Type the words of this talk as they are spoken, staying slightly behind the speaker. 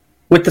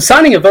With the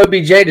signing of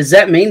OBJ, does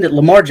that mean that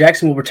Lamar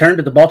Jackson will return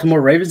to the Baltimore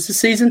Ravens this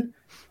season?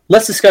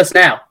 Let's discuss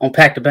now on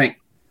Pack the Bank.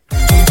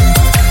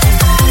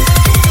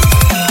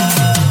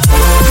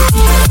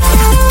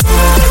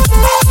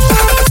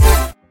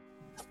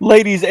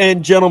 Ladies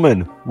and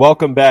gentlemen,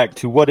 welcome back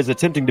to what is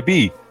attempting to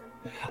be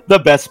the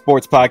best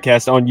sports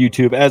podcast on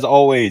YouTube. As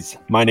always,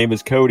 my name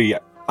is Cody.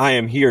 I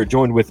am here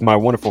joined with my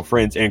wonderful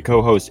friends and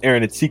co-hosts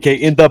Aaron and CK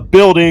in the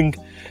building.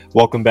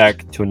 Welcome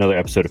back to another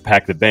episode of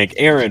Pack the Bank.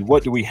 Aaron,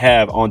 what do we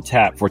have on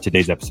tap for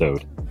today's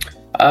episode?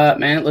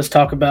 Man, let's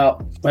talk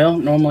about, well,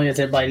 normally as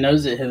everybody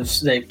knows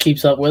that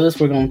keeps up with us,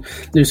 we're going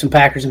to do some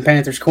Packers and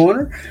Panthers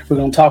corner. We're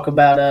going to talk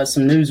about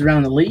some news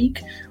around the league.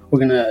 We're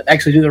going to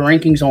actually do the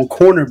rankings on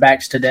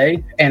cornerbacks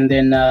today, and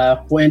then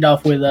we'll end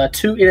off with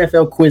two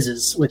NFL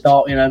quizzes with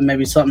all,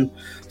 maybe something,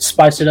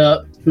 spice it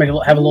up,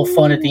 have a little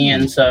fun at the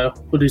end. So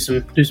we'll do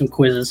some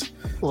quizzes.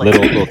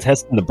 Little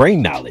testing the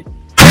brain knowledge.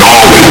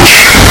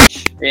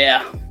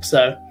 Yeah.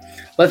 So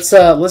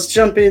let's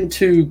jump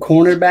into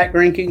cornerback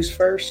rankings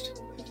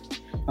first.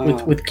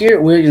 With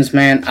Garrett Williams,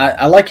 man,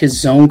 I like his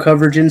zone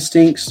coverage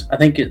instincts. I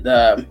think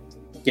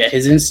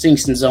his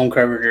instincts in zone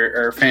coverage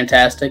are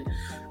fantastic.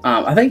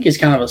 I think he's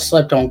kind of a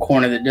slept-on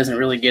corner that doesn't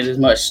really get as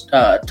much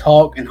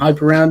talk and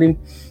hype around him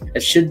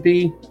as should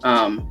be.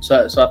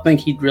 So I think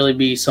he'd really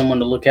be someone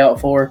to look out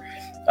for.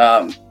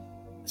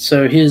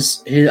 So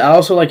I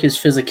also like his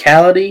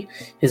physicality,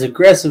 his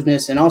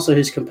aggressiveness, and also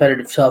his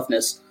competitive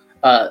toughness.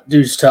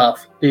 Dude's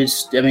tough.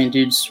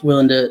 Dude's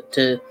willing to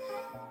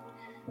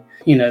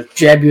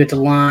jab you at the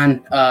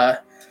line.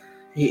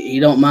 He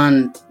don't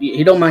mind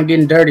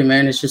getting dirty,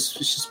 man. It's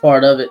just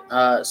part of it.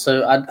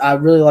 So I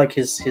really like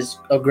his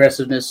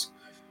aggressiveness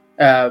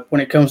when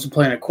it comes to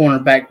playing a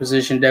cornerback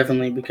position,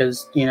 definitely,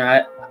 because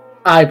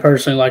I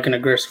personally like an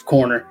aggressive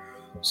corner.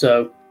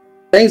 So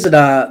things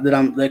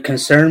that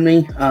concern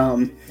me,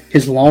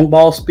 his long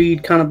ball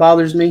speed kind of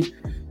bothers me.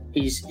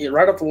 He's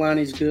right off the line,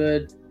 he's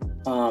good,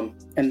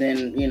 and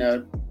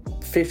then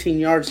 15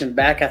 yards and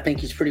back, I think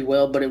he's pretty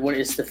well, but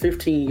it's the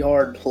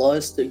 15-yard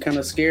plus that kind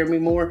of scared me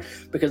more,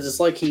 because it's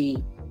like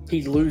he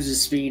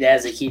loses speed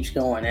as he keeps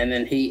going, and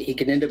then he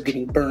can end up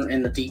getting burnt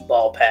in the deep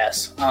ball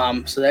pass.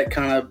 So that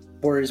kind of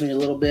worries me a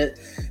little bit.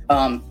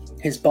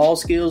 His ball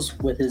skills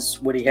with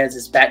when he has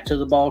his back to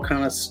the ball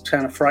kind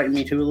of frighten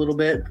me too a little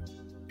bit.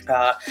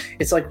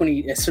 It's like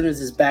as soon as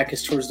his back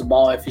is towards the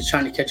ball, if he's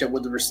trying to catch up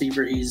with the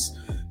receiver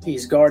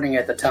he's guarding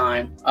at the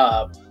time,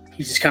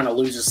 he just kind of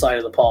loses sight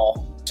of the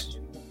ball.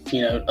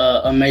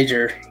 A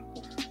major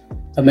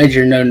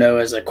no-no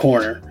as a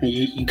corner.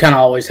 You kind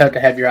of always have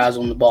to have your eyes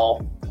on the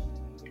ball.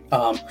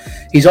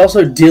 He's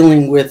also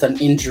dealing with an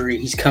injury.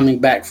 He's coming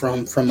back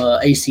from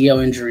a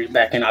ACL injury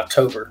back in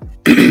October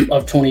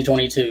of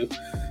 2022.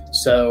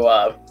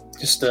 So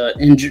the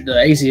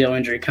ACL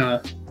injury kind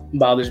of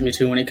bothers me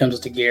too when it comes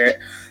to Garrett.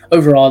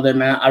 Overall, then,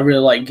 man, I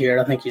really like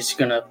Garrett. I think he's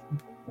gonna,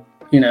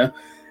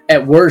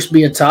 at worst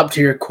be a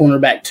top-tier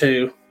cornerback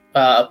 2,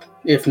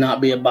 if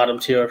not be a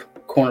bottom-tier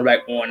cornerback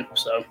 1.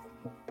 So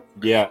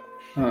yeah.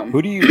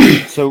 Who do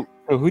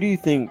you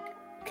think?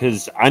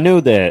 Because I know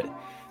that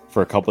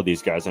for a couple of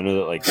these guys, I know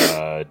that like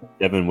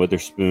Devin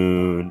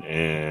Witherspoon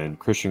and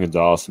Christian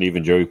Gonzalez and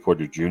even Joey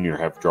Porter Jr.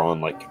 have drawn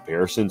like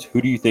comparisons.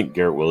 Who do you think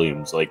Garrett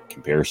Williams like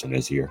comparison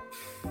is here?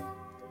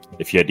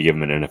 If you had to give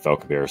him an NFL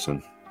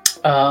comparison,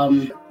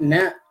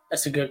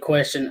 that's a good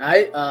question.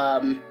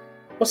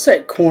 What's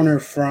that corner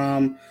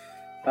from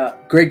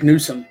Greg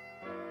Newsome?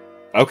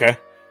 Okay.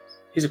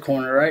 He's a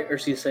corner, right? Or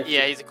is he a safety?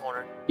 Yeah, he's a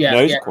corner. Yeah,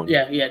 no, he's a corner.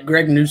 Yeah.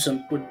 Greg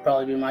Newsome would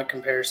probably be my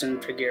comparison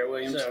to Garrett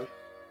Williams. So,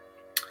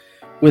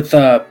 with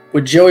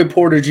Joey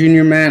Porter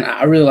Jr., man,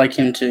 I really like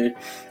him too.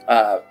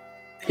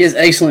 He has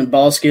excellent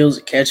ball skills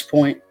at catch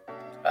point.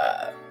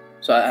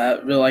 So I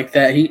really like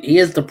that. He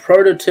has the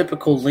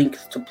prototypical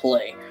length to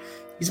play.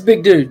 He's a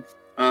big dude.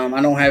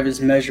 I don't have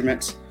his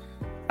measurements.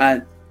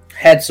 I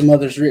had some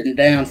others written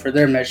down for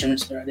their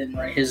measurements, but I didn't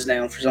write his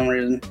down for some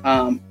reason.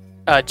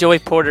 Joey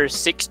Porter is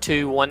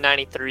 6'2",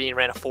 193, and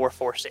ran a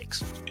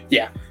 4.46.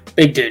 Yeah,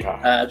 big dude.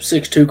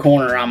 6'2"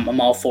 corner, I'm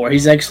all for.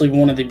 He's actually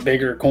one of the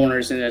bigger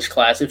corners in this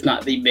class, if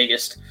not the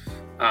biggest.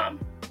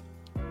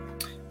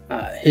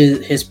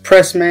 His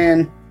press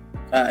man,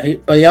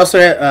 but he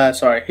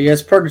also he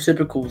has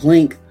prototypical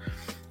length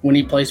when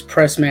he plays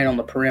press man on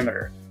the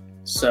perimeter.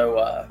 So,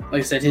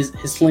 like I said,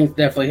 his length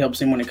definitely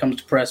helps him when it comes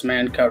to press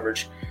man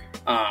coverage.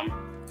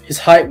 His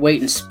height,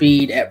 weight, and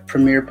speed at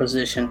premier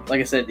position.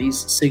 Like I said,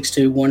 he's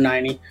 6'2",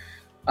 190,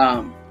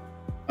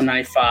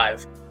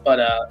 195. But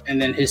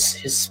and then his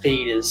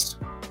speed is,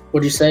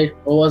 what'd you say?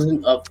 What was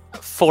it?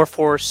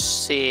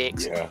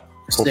 4.46. Yeah,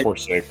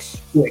 4.46.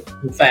 Quick,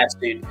 fast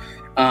dude.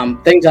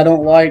 Things I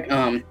don't like.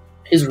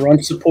 His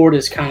run support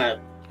is kind of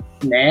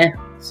nah.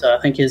 So I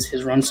think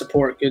his run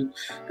support could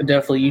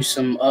definitely use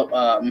some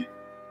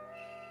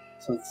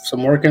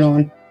working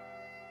on.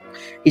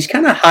 He's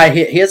kind of high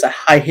hit. He has a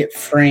high hit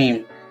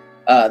frame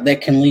that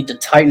can lead to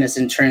tightness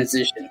in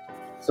transition.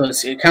 So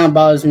it kind of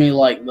bothers me,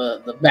 like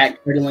the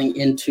back pedaling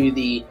into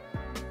the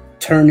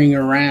turning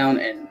around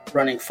and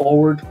running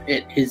forward.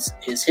 His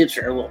hips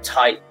are a little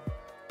tight.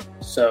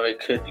 So it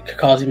could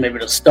cause him maybe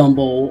to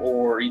stumble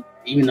or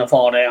even to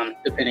fall down,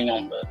 depending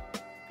on the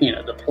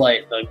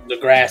play, the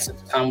grass at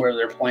the time where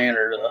they're playing,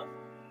 or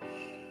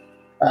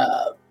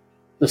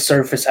the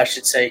surface, I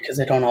should say, because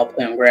they don't all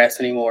play on grass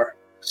anymore.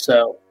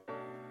 So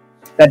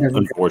that doesn't.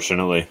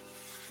 Unfortunately.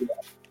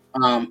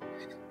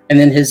 And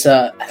then his,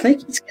 I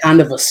think he's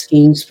kind of a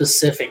scheme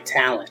specific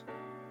talent.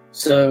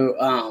 So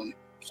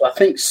I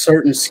think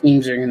certain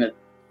schemes are going to,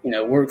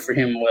 work for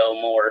him well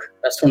more.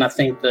 That's when I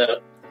think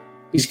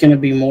he's going to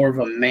be more of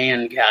a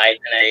man guy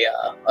than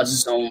a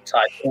zone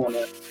type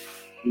corner,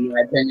 in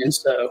my opinion.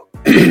 So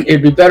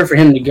it'd be better for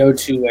him to go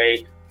to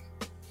a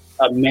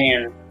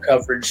man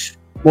coverage,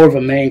 more of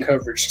a man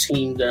coverage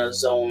team than a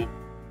zone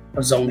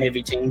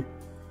heavy team.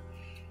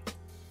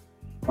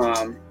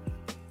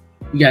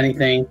 You got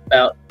anything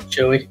about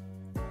Joey?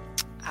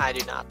 I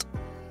do not.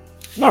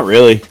 Not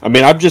really. I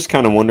mean, I'm just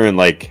kind of wondering,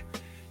 like,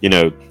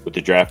 with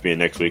the draft being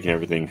next week and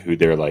everything, who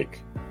they're, like,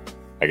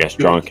 I guess,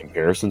 drawing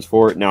comparisons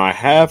for. Now, I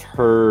have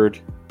heard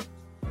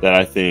that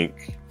I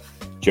think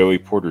Joey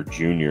Porter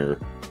Jr.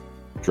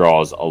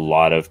 draws a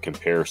lot of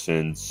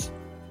comparisons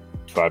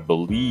to, I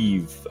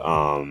believe,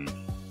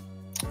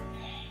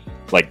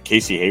 like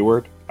Casey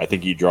Hayward. I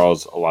think he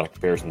draws a lot of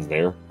comparisons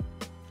there.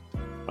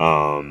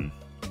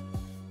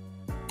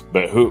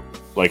 But who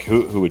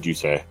would you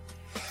say?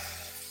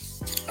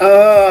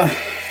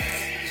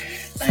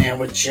 Man,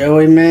 with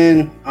Joey,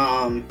 man,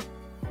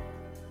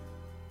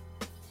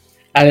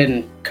 I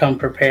didn't come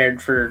prepared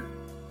for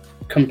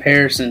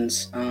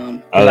comparisons.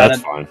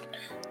 That's fine.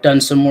 Done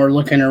some more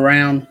looking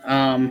around.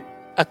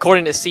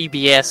 According to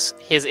CBS,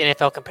 his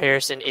NFL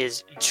comparison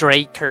is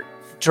Dre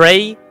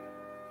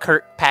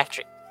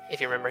Kirkpatrick,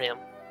 if you remember him.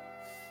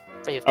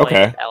 He was playing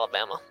at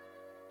Alabama.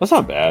 That's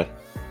not bad.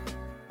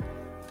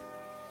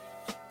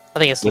 I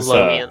think it's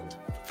low end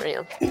for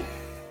him.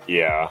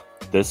 Yeah,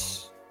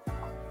 this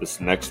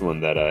next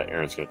one that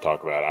Aaron's going to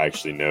talk about, I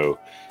actually know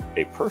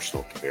a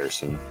personal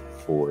comparison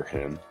for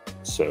him.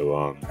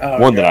 So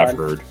one that I've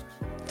heard.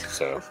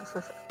 So.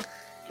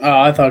 Oh,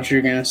 I thought you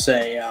were going to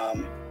say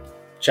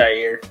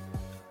Jair.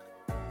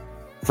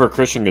 For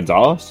Christian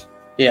Gonzalez?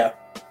 Yeah.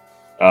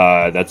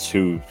 That's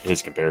who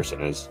his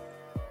comparison is.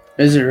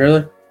 Is it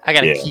really? I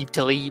got Aqib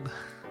Talib.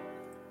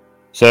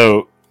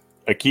 So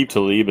Aqib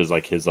Talib is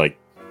like his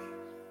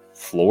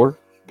floor,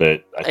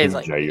 but I think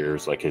Jair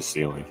is like his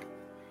ceiling.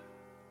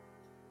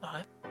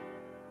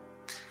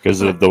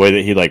 Because of the way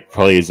that he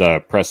plays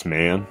press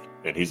man,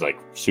 and he's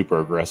super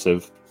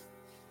aggressive,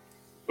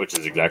 which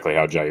is exactly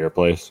how Jair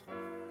plays.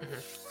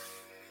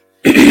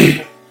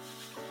 Mm-hmm.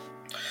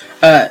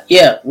 I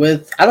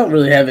don't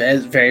really have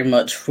as very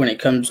much when it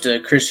comes to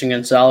Christian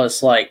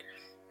Gonzalez.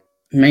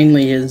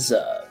 Mainly his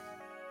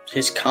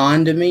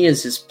con to me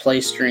is his play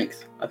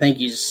strength. I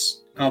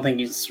don't think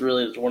he's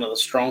really one of the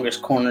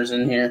strongest corners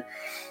in here.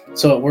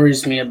 So it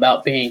worries me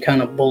about being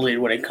kind of bullied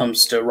when it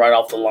comes to right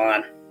off the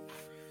line.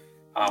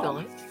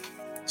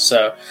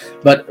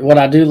 But what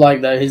I do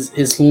like though,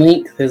 his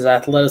length, his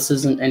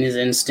athleticism, and his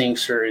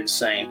instincts are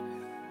insane.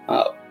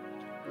 The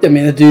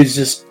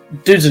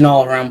dude's an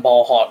all around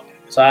ball hawk.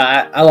 So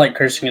I like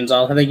Christian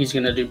Gonzalez. I think he's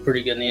going to do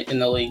pretty good in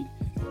the league.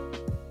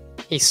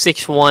 He's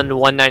 6'1",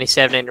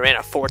 197, and ran a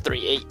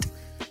 4.38.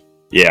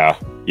 Yeah,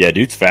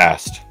 dude's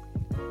fast.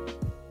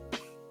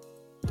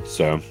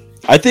 So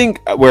I think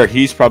where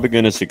he's probably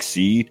going to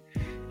succeed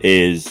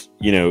is,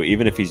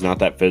 even if he's not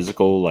that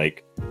physical,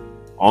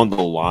 on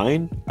the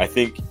line, I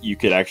think you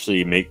could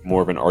actually make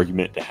more of an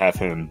argument to have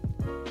him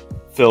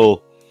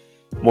fill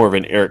more of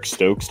an Eric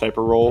Stokes type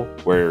of role,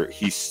 where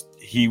he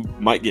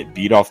might get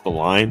beat off the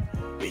line,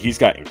 but he's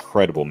got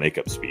incredible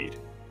makeup speed.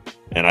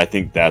 And I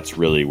think that's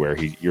really where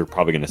you're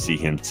probably going to see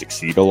him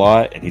succeed a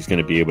lot, and he's going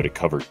to be able to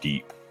cover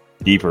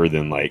deeper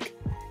than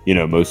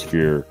most of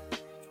your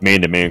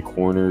man-to-man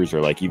corners, or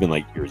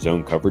even your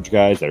zone coverage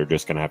guys that are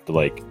just going to have to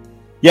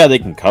they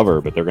can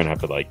cover, but they're going to have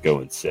to go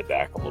and sit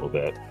back a little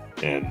bit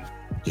and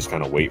just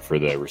kind of wait for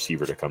the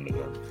receiver to come to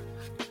them.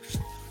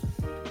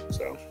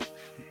 So,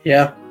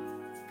 yeah.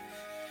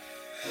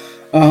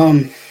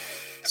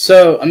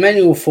 So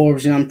Emmanuel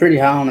Forbes, I'm pretty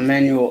high on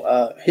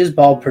Emmanuel. His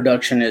ball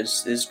production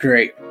is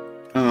great.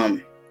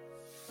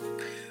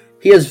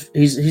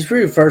 He's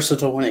pretty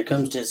versatile when it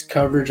comes to his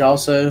coverage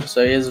also.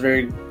 So he has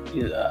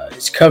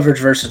his coverage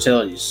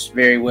versatility is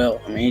very well.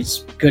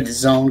 He's good at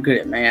zone, good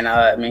at man.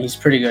 He's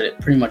pretty good at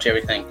pretty much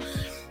everything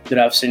that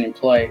I've seen him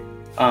play.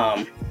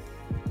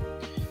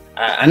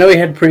 I know he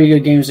had pretty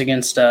good games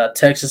against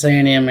Texas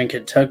A&M and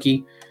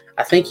Kentucky.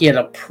 I think he had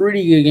a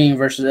pretty good game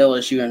versus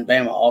LSU and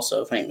Bama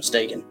also, if I ain't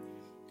mistaken.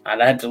 I'd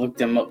have to look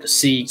them up to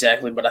see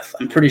exactly, but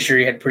I'm pretty sure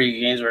he had pretty good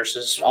games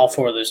versus all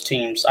four of those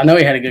teams. I know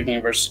he had a good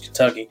game versus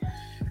Kentucky.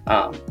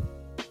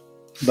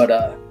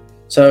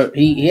 So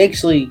he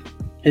actually,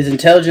 his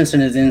intelligence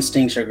and his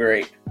instincts are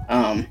great.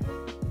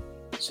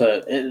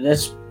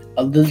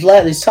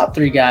 These top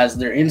three guys,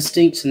 their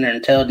instincts and their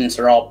intelligence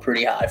are all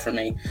pretty high for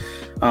me.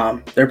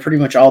 They're pretty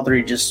much all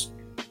three just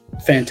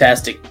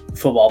fantastic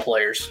football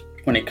players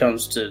when it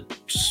comes to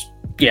just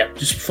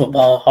just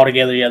football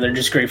altogether. Yeah, they're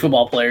just great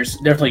football players.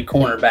 Definitely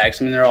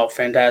cornerbacks. I mean, they're all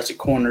fantastic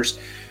corners.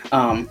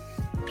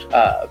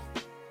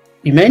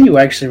 Emmanuel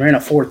actually ran a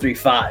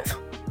 4.35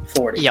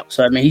 40. Yep.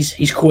 So I mean,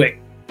 he's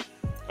quick.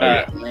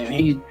 Yeah.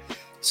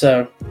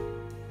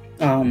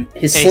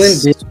 His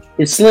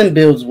slim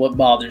build is what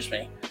bothers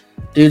me.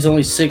 Dude's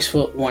only 6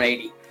 foot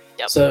 180.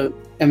 Yep. So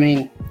I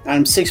mean,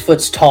 I'm 6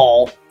 foot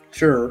tall,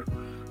 sure,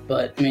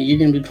 but I mean, you're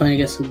going to be playing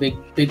against some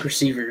big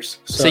receivers.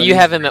 So you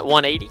have him at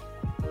 180.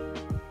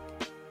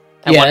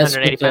 At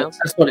 180 pounds.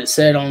 That's what it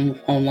said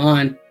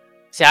online.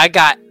 See, I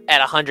got at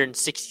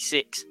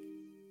 166.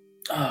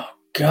 Oh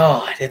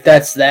God! If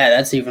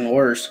that's even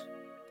worse.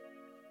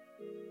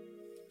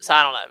 So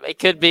I don't know. It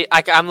could be.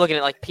 I'm looking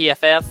at like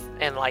PFF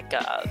and like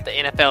the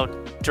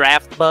NFL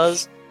Draft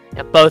Buzz,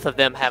 and both of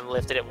them have him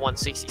lifted at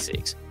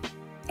 166.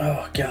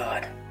 Oh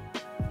God.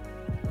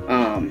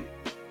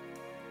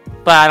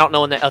 But I don't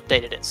know when they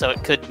updated it, so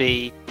it could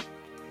be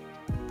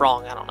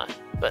wrong. I don't know.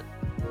 But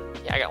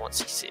yeah, I got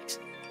 166.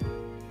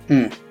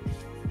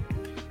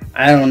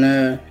 I don't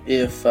know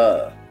if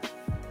I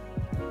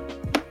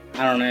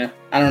don't know.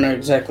 I don't know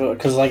exactly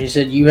because, like you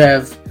said, you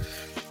have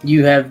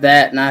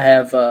that, and I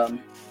have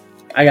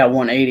I got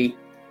 180.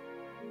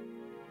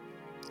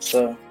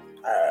 So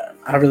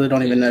I really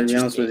don't even know, to be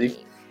honest with you.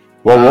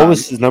 Well, what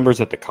was his numbers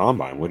at the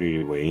combine? What did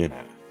he weigh in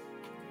at?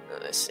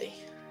 Let's see.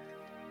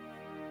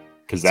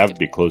 Because that would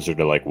be closer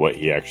to like what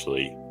he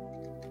actually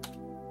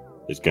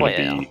is going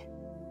to be.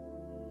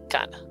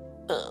 Kind of.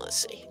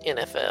 Let's see.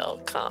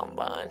 NFL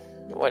Combine.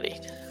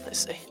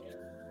 Let's see.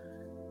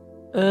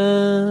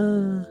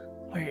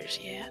 Where is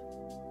he at?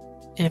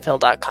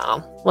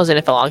 NFL.com. What does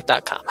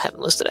NFLog.com have him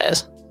listed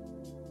as?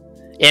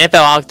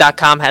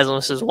 NFLog.com has him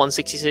listed as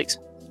 166.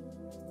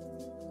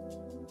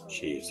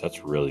 Jeez,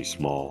 that's really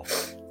small.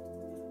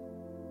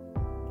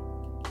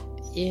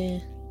 Yeah.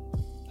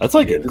 That's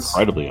like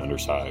incredibly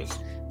undersized.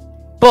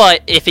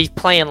 But if he's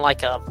playing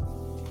like I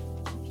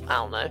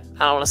don't know. I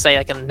don't want to say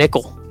like a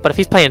nickel. But if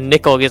he's playing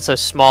nickel against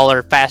those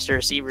smaller, faster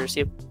receivers,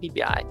 he'd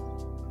be all right.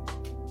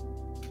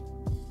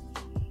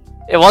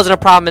 It wasn't a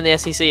problem in the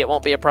SEC. It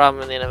won't be a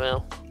problem in the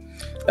NFL.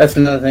 That's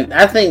another thing.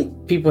 I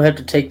think people have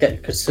to take that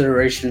into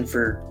consideration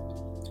for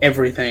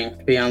everything,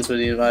 to be honest with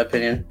you, in my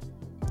opinion.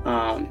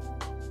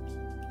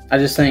 I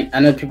just think, I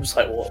know people's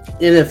like, well,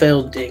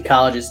 NFL and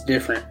college is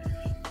different.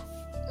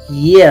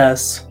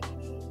 Yes,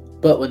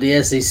 but with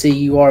the SEC,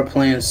 you are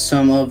playing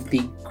some of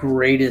the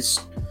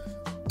greatest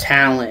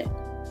talent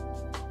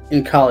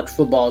in college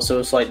football. So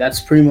it's like, that's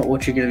pretty much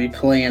what you're going to be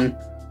playing.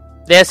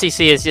 The SEC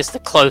is just the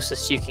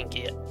closest you can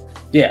get.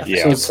 Yeah.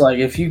 So it's like,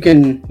 if you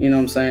can, you know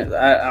what I'm saying?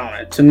 I don't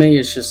know. To me,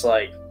 it's just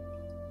like,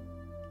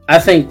 I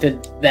think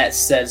that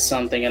says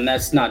something, and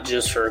that's not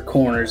just for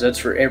corners, that's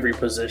for every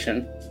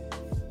position.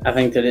 I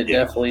think that it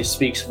definitely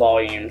speaks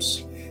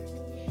volumes.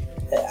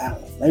 I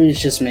don't know. Maybe it's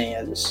just me.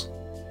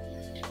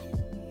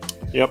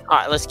 Yep. All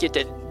right, let's get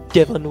to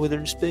Devin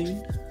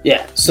Witherspoon.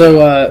 Yeah.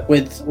 So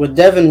with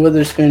Devin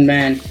Witherspoon,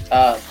 man,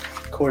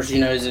 of course, you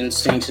know, his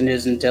instincts and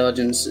his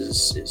intelligence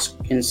is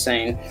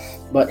insane,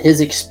 but his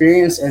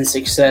experience and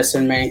success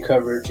in man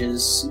coverage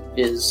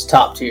is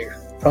top tier.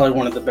 Probably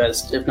one of the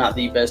best, if not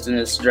the best, in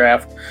this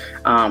draft.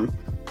 I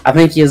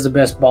think he has the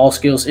best ball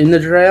skills in the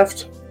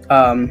draft.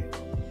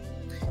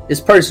 His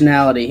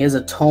personality, he has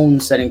a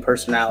tone-setting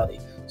personality.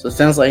 So it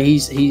sounds like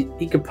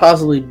he could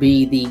possibly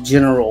be the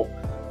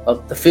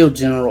field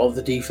general of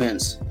the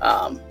defense,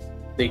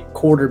 the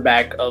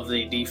quarterback of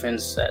the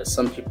defense, as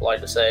some people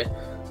like to say.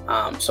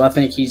 So I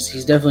think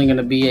he's definitely going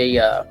to be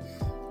a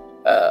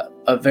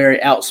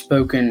very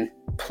outspoken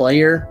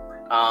player.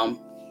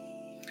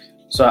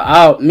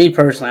 So me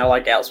personally, I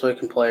like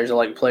outspoken players. I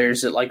like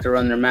players that like to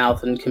run their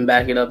mouth and can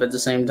back it up at the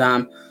same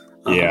time.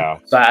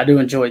 So I do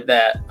enjoy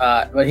that.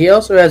 But he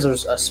also has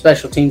a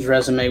special teams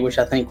resume, which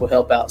I think will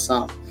help out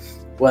some,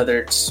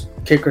 whether it's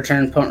kick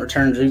return, punt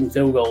returns, or even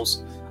field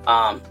goals.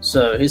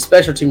 So his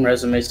special team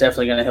resume is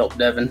definitely going to help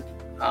Devin.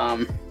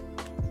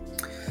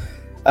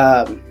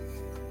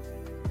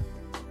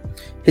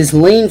 His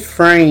lean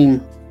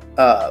frame,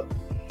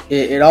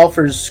 it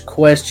offers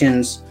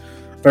questions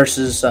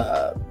versus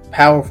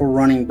powerful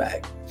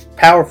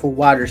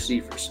wide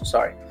receivers.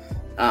 Sorry.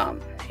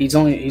 He's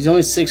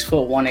only 6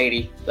 foot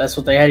 180. That's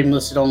what they had him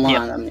listed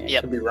online. Yep. I mean, it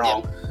could be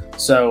wrong.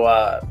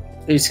 So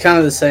he's kind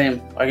of the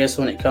same, I guess,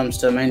 when it comes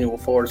to Emmanuel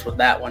Forbes with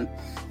that one.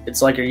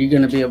 It's like, are you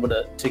going to be able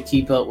to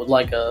keep up with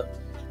like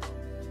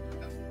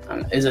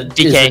is a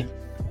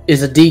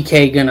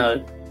DK going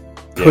to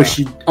push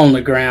you on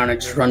the ground and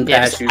just run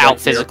past you? Out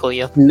physical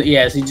you.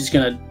 Yeah, is he just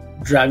going to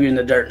drive you in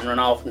the dirt and run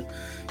off and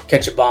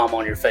catch a bomb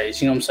on your face?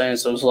 You know what I'm saying?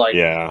 So it's like,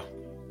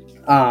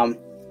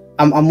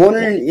 I'm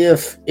wondering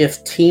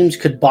if teams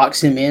could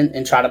box him in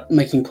and try to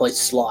make him play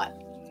slot.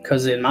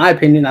 Because in my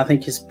opinion, I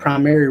think his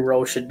primary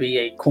role should be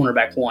a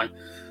cornerback one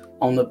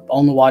on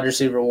the wide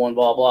receiver one,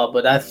 blah blah.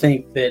 But I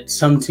think that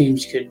some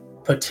teams could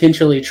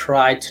potentially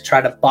try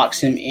to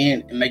box him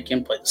in and make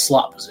him play the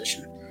slot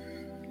position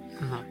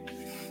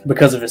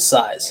because of his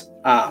size.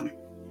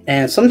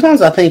 And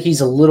sometimes I think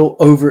he's a little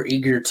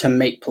overeager to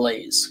make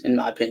plays, in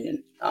my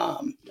opinion.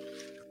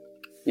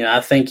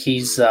 I think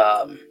he's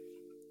just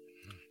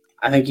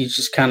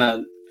kind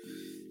of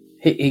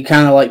he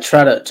kind of like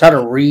try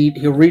to read.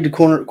 He'll read the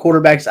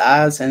quarterback's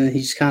eyes, and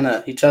he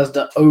tries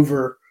to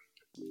over.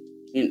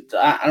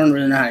 I don't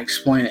really know how to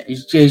explain it.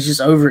 He's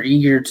just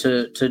overeager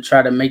to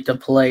try to make the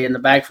play in the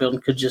backfield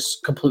and could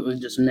just completely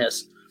just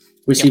miss.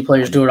 We see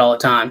players do it all the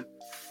time.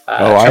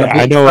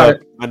 I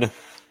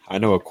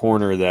know a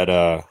corner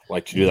that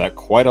like to do that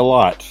quite a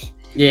lot.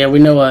 Yeah, we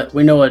know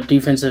a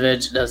defensive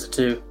edge that does it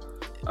too.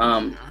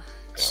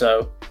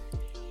 So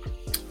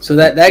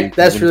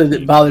that's really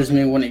that bothers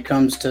me when it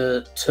comes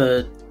to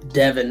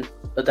Devin,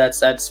 but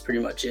that's pretty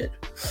much it.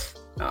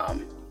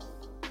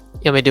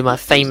 You want me to do my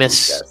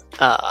famous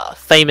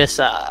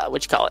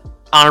what you call it,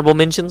 honorable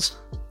mentions?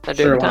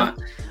 Sure, why not?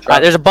 All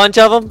right, there's a bunch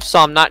of them, so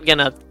I'm not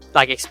gonna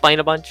explain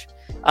a bunch.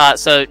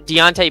 So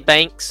Deontay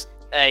Banks,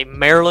 a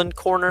Maryland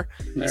corner,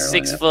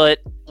 6 foot,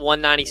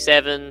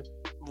 197,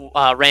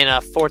 ran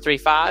a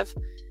 4.35.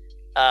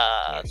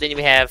 Then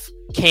we have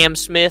Cam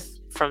Smith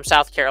from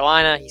South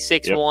Carolina. He's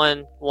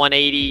 6'1",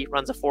 180,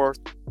 runs a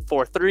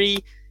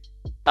 4.43.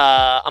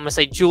 I'm gonna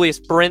say Julius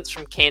Brents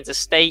from Kansas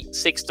State,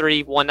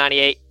 6'3",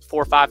 198,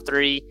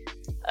 4.53.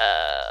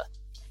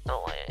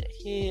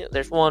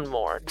 There's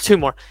two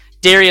more.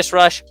 Darius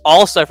Rush,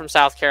 also from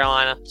South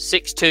Carolina,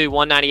 6'2",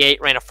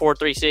 198, ran a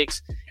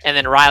 4.36. And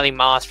then Riley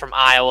Moss from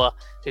Iowa,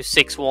 who's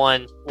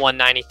 6'1",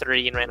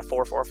 193, and ran a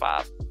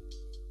 4.45.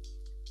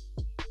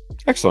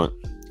 Excellent.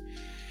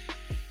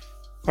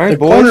 All right, the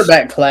boys.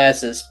 cornerback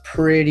class is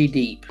pretty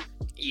deep.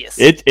 Yes,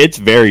 it's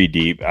very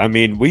deep. I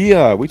mean, we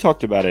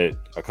talked about it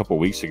a couple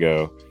weeks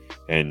ago,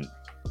 and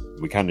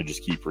we kind of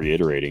just keep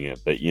reiterating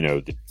it. But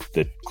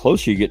the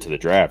closer you get to the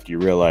draft, you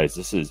realize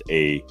this is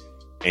a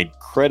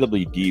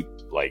incredibly deep,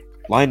 like,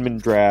 lineman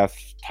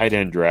draft, tight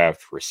end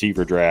draft,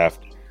 receiver draft,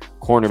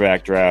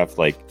 cornerback draft.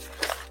 Like,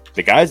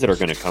 the guys that are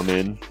going to come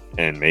in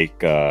and make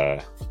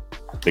the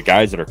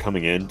guys that are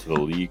coming into the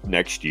league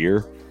next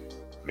year,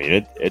 I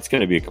mean, it's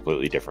going to be a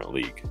completely different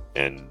league,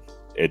 and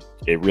it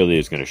really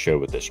is going to show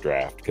with this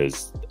draft,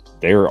 because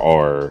there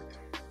are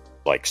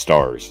like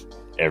stars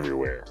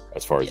everywhere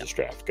as far as this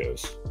draft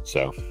goes.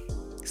 So,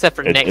 except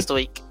for next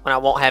week when I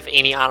won't have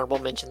any honorable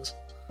mentions,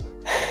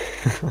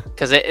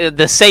 because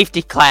the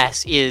safety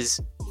class is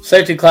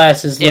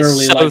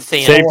literally so like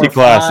thin. Safety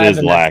class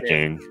is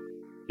lacking.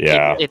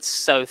 Yeah, it's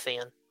so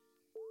thin.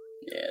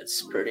 Yeah,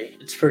 it's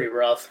pretty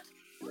rough.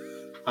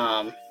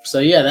 So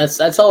yeah,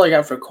 that's all I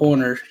got for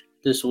corner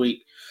this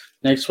week.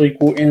 Next week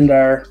we'll end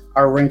our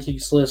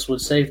rankings list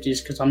with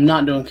safeties, because I'm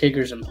not doing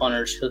kickers and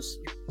punters because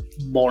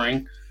it's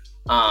boring.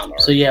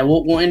 So yeah,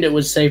 we'll end it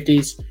with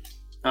safeties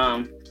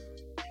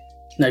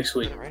next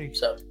week. Alrighty.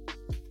 So.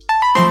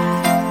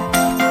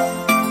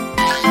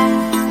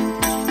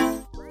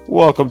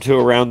 Welcome to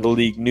Around the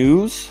League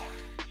News.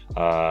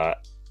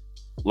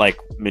 Like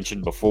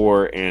mentioned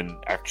before, and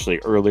actually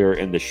earlier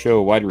in the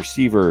show, wide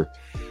receiver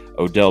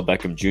Odell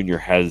Beckham Jr.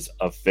 has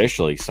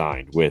officially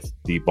signed with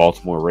the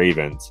Baltimore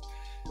Ravens.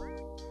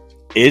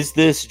 Is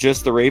this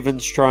just the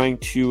Ravens trying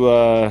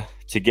to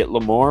get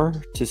Lamar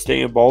to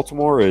stay in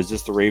Baltimore, or is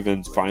this the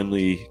Ravens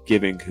finally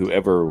giving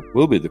whoever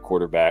will be the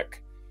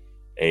quarterback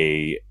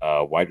a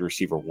wide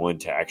receiver one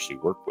to actually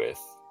work with?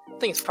 I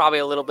think it's probably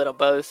a little bit of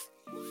both.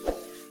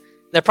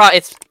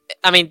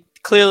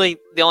 Clearly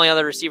the only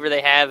other receiver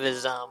they have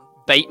is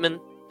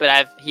Bateman,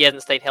 but he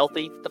hasn't stayed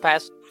healthy the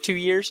past 2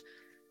 years.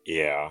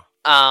 Yeah.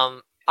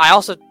 I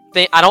also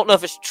think, I don't know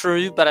if it's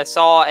true, but I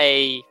saw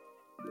a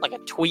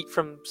tweet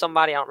from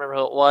somebody, I don't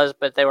remember who it was,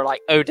 but they were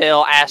like,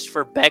 Odell asked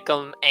for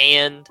Beckham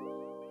and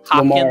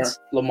Hopkins.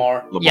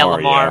 Lamar. Yeah,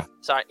 Lamar. Yeah.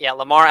 Sorry, yeah,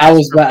 Lamar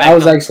asked I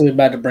was actually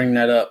about to bring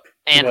that up.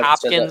 and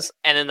Hopkins,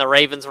 and then the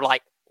Ravens were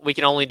like, we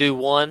can only do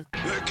one.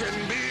 There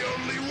can be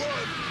only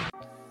one.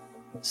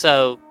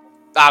 So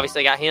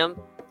obviously got him.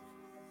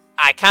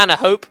 I kind of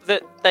hope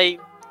that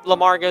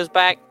Lamar goes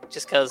back,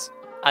 just because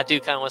I do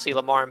kind of want to see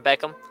Lamar and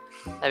Beckham.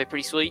 That'd be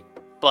pretty sweet.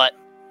 But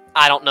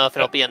I don't know if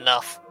it'll be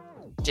enough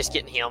just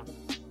getting him.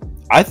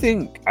 I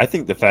think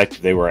the fact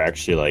that they were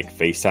actually like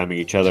FaceTiming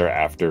each other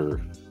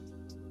after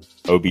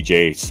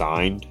OBJ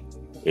signed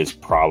is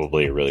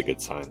probably a really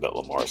good sign that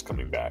Lamar's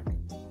coming back.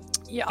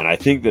 Yeah. And I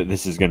think that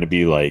this is going to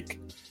be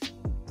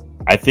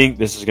I think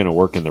this is going to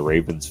work in the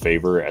Ravens'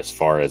 favor as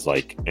far as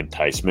like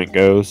enticement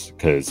goes,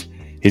 because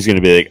he's going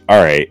to be like,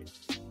 all right,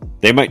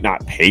 they might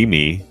not pay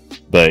me,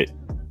 but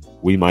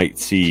we might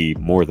see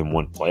more than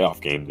one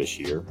playoff game this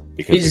year,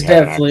 because he's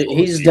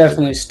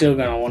definitely still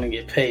going to want to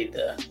get paid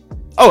though.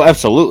 Oh,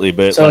 absolutely.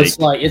 But so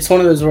it's one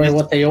of those where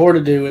what they ought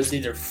to do is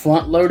either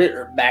front load it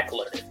or back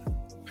load it.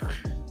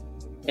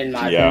 In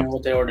my opinion,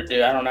 what they ought to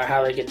do. I don't know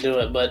how they can do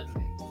it, but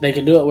they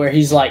can do it where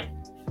he's like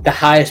the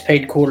highest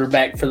paid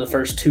quarterback for the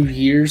first 2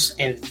 years,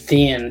 and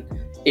then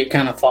it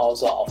kind of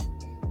falls off.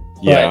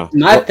 Yeah. But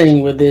my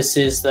thing with this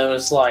is, though,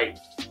 it's like,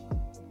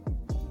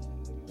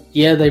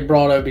 yeah, they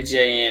brought OBJ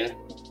in,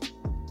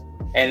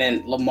 and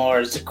then Lamar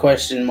is a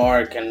question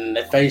mark, and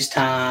they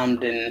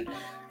FaceTimed, and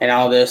and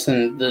all this,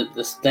 and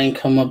this thing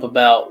come up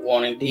about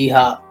wanting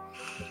D-Hop.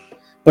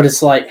 But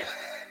it's like,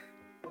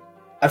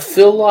 I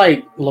feel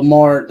like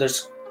Lamar,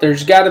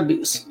 there's got to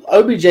be,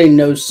 OBJ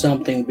knows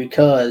something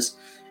because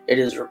it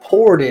is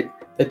reported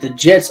that the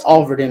Jets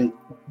offered him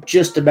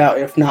just about,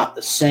 if not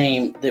the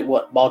same, that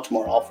what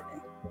Baltimore offered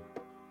him.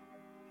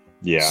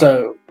 Yeah.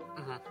 So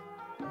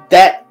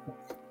that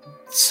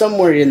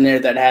somewhere in there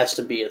that has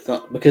to be a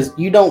thing, because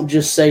you don't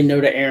just say no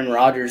to Aaron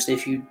Rodgers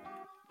if you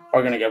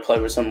are going to go play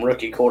with some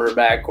rookie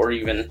quarterback or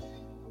even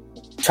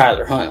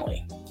Tyler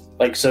Huntley.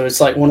 Like, so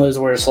it's like one of those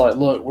where it's like,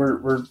 look,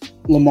 we're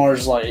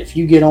Lamar's like, if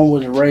you get on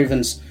with the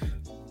Ravens,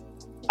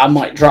 I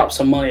might drop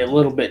some money a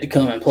little bit to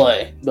come and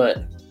play. But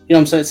you know what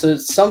I'm saying? So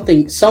it's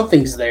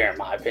something's there in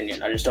my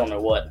opinion. I just don't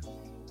know what.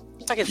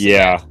 I can see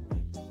that.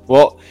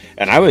 Well,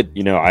 and I would,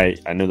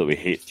 I know that we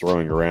hate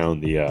throwing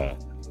around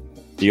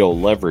the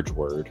old leverage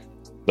word,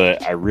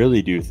 but I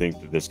really do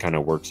think that this kind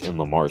of works in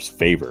Lamar's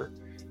favor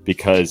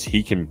because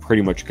he can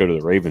pretty much go to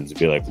the Ravens and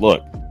be like,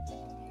 look,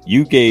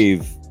 you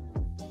gave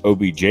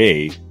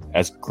OBJ,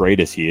 as great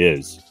as he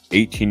is,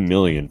 $18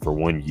 million for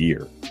 1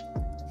 year.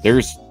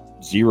 There's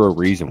zero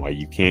reason why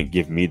you can't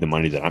give me the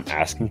money that I'm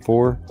asking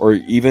for, or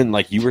even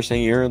like you were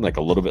saying, Aaron, like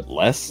a little bit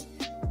less,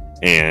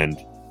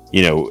 and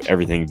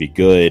everything be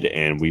good,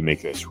 and we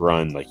make this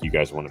run like you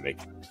guys want to make,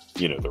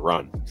 the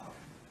run.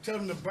 Tell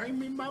them to bring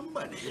me my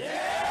money.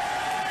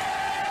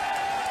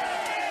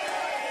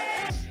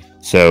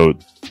 So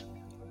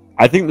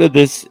I think that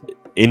this,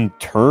 in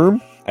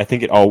term, I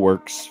think it all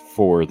works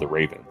for the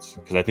Ravens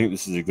because I think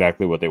this is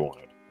exactly what they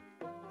wanted.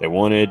 They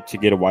wanted to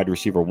get a wide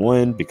receiver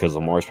 1 because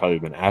Lamar's probably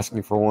been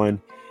asking for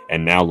one,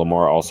 and now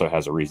Lamar also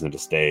has a reason to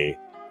stay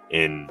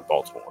in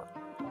Baltimore.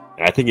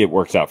 And I think it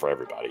works out for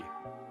everybody.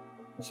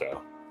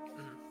 So,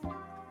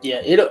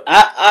 yeah,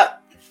 I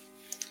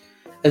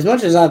as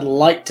much as I'd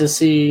like to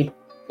see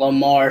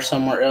Lamar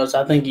somewhere else,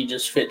 I think he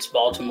just fits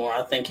Baltimore.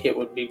 I think it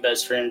would be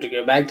best for him to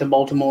go back to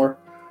Baltimore.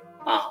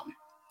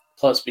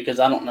 Plus, because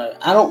I don't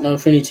know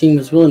if any team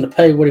is willing to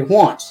pay what he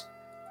wants.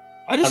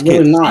 I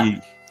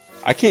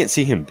can't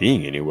see him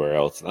being anywhere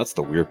else. That's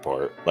the weird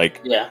part. Like,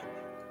 yeah,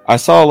 I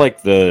saw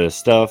like the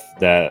stuff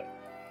that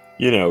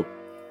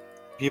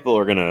people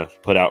are gonna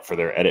put out for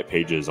their edit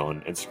pages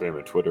on Instagram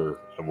and Twitter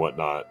and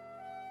whatnot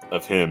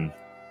of him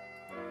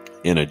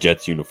in a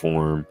Jets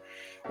uniform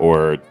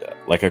or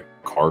like a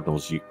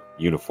Cardinals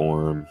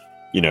uniform,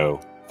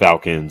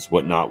 Falcons,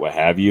 whatnot, what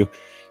have you.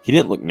 He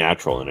didn't look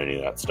natural in any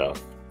of that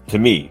stuff to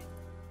me.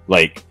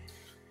 Like,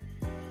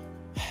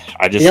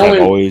 I just have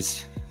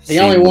always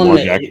seen Lamar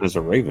Jackson as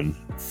a Raven.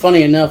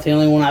 Funny enough, the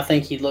only one I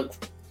think he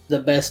looked the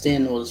best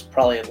in was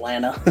probably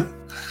Atlanta.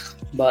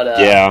 But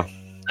yeah,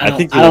 I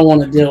don't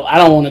want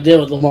to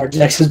deal with Lamar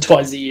Jackson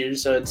twice a year,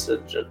 so it's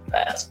just a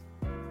pass.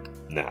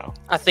 No,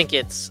 I think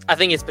it's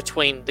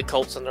between the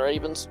Colts and the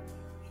Ravens.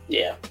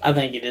 Yeah, I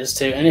think it is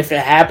too. And if it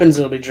happens,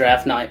 it'll be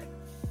draft night.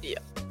 Yeah,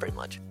 pretty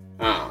much.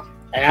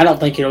 And I don't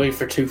think it'll be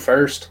for 2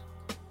 first.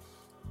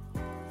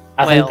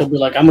 I think they'll be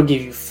like, I'm gonna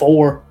give you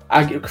 4.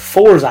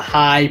 4 is a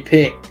high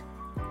pick,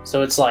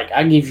 so it's like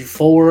I give you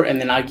 4,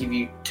 and then I give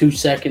you 2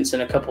 seconds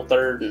and a couple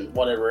third and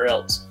whatever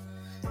else.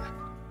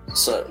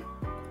 So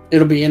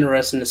it'll be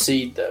interesting to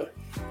see though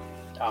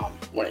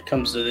when it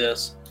comes to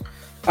this.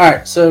 All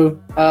right, so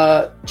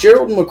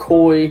Gerald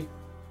McCoy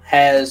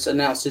has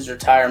announced his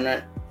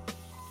retirement.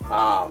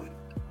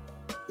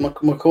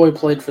 McCoy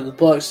played for the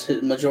Bucs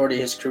the majority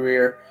of his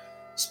career.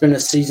 Spent a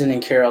season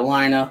in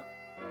Carolina.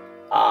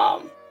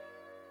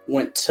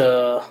 Went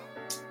to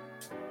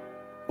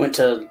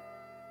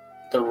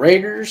the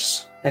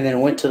Raiders and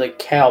then went to the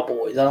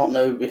Cowboys. I don't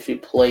know if he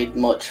played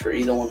much for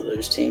either one of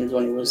those teams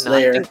when he was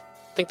there. I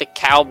think the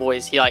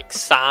Cowboys he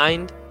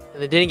signed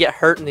and they didn't get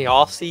hurt in the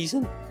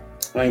offseason.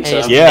 I think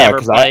so. Yeah,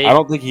 because I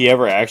don't think he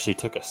ever actually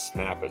took a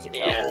snap as a Cowboy.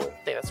 Yeah, I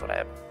think that's what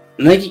happened.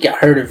 I think he got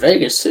hurt in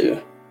Vegas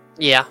too.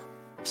 Yeah,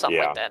 something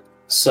like that.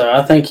 So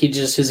I think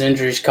his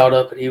injuries caught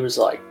up and he was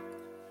like,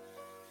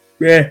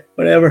 yeah,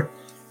 whatever.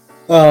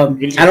 I don't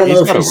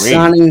know if he's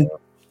signing.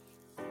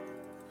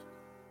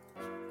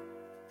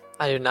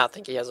 I do not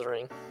think he has a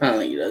ring. I don't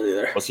think he does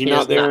either. Was he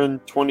not there in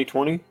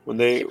 2020 when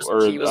they He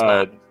was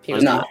not. He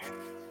was not.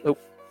 Nope.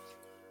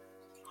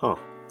 Huh.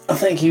 I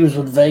think he was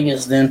with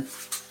Vegas then.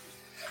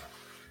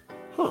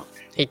 Huh.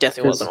 He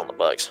definitely wasn't on the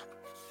Bucs.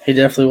 He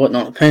definitely wasn't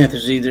on the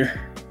Panthers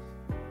either.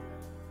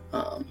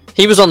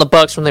 He was on the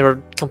Bucs when they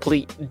were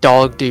complete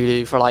dog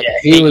doo-doo for 8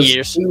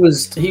 years. He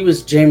was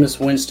Jameis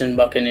Winston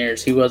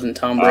Buccaneers. He wasn't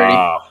Tom Brady.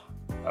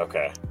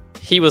 Okay.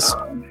 He was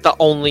the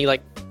only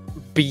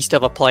beast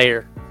of a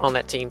player on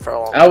that team for a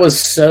long time. I was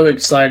so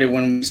excited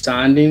when we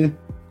signed him.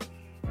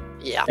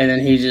 Yeah. And then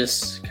he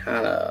just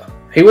kind of...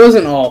 He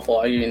wasn't awful,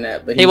 I give you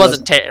that. But he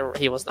wasn't terrible.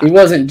 He was not. He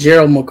wasn't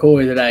Gerald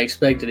McCoy that I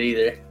expected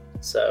either.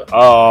 So...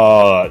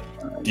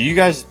 do you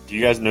guys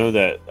know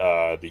that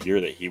the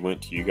year that he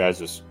went to you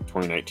guys was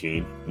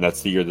 2019, and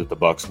that's the year that the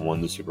Bucs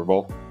won the Super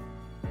Bowl?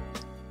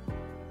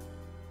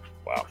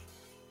 Wow.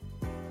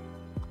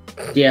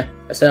 Yeah,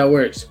 that's how it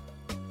works.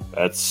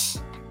 I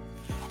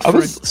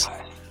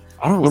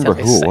I don't remember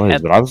who it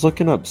was, but I was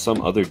looking up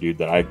some other dude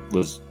that I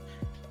was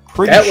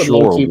pretty that would sure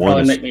low-key won.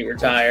 probably make me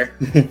retire.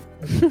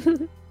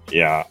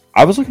 Yeah,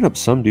 I was looking up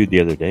some dude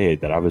the other day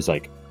that I was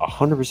like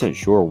 100%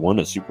 sure won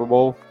a Super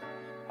Bowl.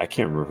 I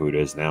can't remember who it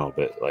is now,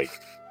 but like,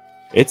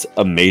 it's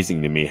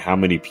amazing to me how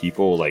many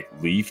people like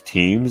leave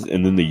teams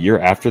and then the year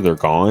after they're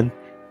gone,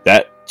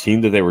 that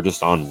team that they were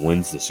just on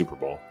wins the Super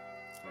Bowl.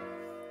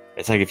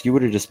 It's like if you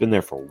would have just been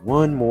there for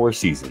one more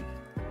season.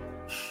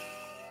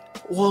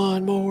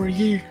 One more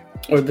year.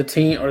 Or the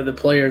team, or the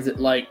player that,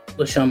 like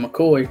LaShawn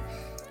McCoy,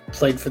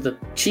 played for the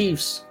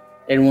Chiefs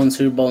and won the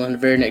Super Bowl, and the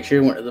very next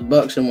year went to the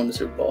Bucs and won the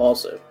Super Bowl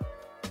also.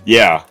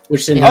 Yeah.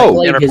 Which then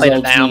never his played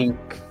old it down. team.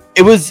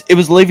 It was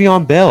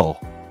Le'Veon Bell.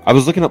 I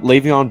was looking up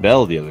Le'Veon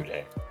Bell the other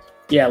day.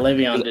 Yeah,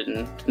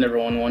 Le'Veon never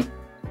won one.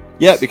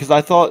 Yeah, because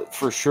I thought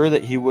for sure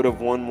that he would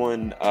have won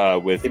one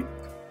with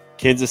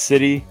Kansas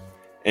City,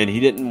 and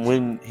he didn't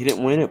win. He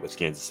didn't win it with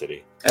Kansas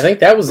City. I think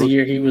that was the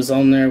year he was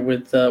on there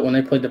with when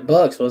they played the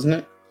Bucs, wasn't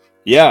it?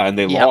 Yeah, and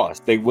they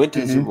lost. They went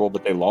to the Mhm. Super Bowl,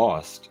 but they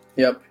lost.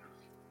 Yep.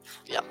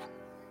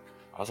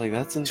 I was like,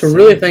 that's insane. To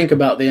really think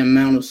about the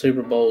amount of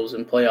Super Bowls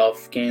and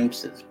playoff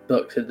games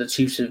that the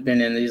Chiefs have been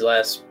in these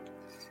last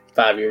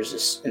 5 years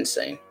is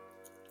insane.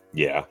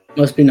 Yeah.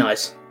 Must be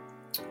nice.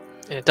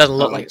 And it doesn't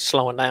look like it's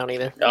slowing down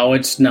either. Oh,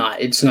 it's not.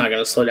 It's not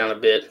going to slow down a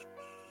bit.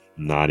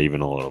 Not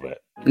even a little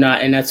bit.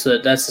 Not, and that's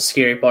the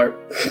scary part.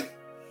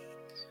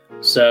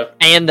 So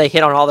And they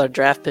hit on all their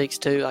draft picks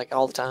too, like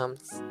all the time.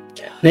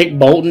 Nick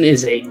Bolton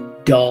is a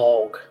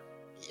dog.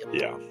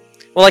 Yeah.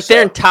 Well, like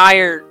their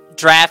entire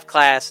draft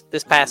class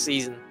this past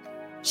season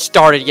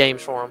started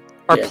games for them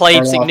or Yeah,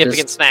 played Karlaftis.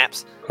 significant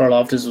snaps.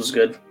 Karlaftis was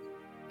good.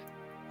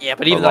 Yeah,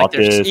 but even like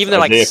their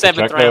Isaiah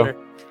seventh Pacheco. rounder.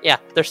 Yeah,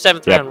 their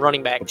seventh round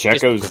running back.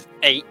 Pacheco's just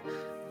 8.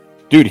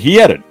 dude. He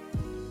had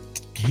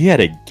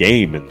a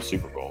game in the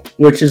Super Bowl.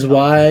 Which is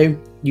why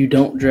you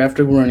don't draft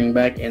a running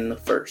back in the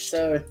first.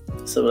 So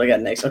what I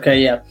got next?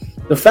 Okay, yeah.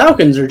 The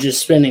Falcons are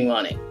just spending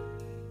money.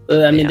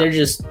 I mean, they're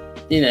just,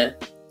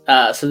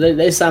 so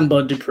they signed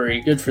Bud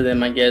Dupree. Good for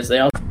them, I guess. They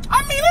I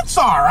mean, it's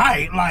all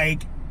right.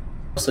 Like,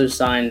 also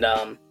signed,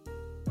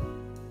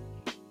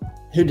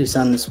 who did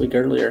sign this week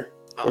earlier?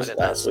 Or was it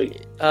last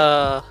week?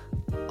 I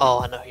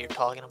know who you're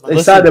talking about. They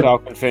Listen, signed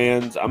Falcon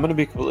fans, I'm going to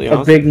be completely a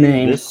honest. big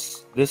name.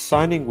 This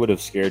signing would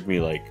have scared me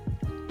like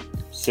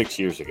 6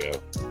 years ago.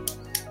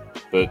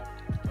 But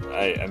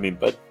I mean,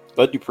 Bud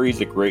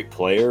Dupree's a great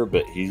player,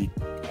 but he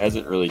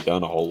hasn't really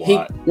done a whole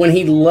lot. When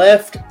he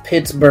left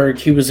Pittsburgh,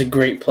 he was a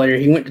great player.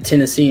 He went to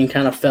Tennessee and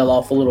kind of fell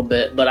off a little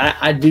bit. But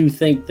I do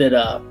think that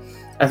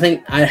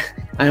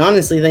I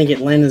honestly think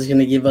Atlanta's going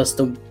to give us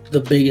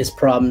the biggest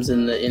problems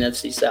in the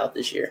NFC South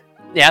this year.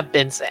 Yeah, I've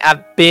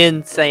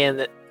been saying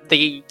that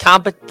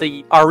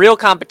our real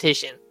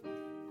competition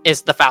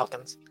is the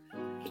Falcons.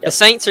 Yep. The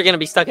Saints are going to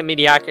be stuck in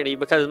mediocrity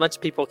because as much as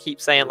people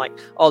keep saying like,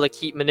 oh, they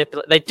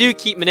do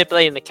keep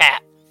manipulating the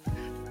cap.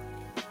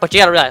 But you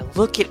got to realize,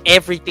 look at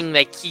everything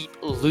they keep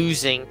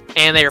losing,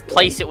 and they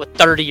replace it with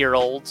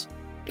 30-year-olds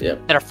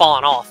that are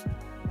falling off.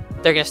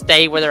 They're going to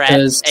stay where they're at,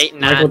 8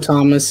 and 9. Michael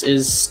Thomas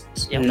is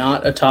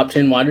not a top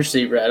 10 wide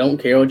receiver. I don't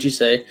care what you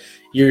say.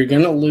 You're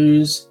going to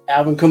lose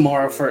Alvin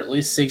Kamara for at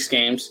least 6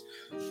 games.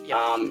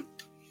 Yep.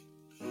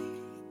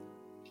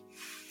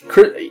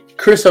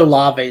 Chris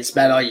Olave is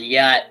about all you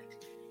got.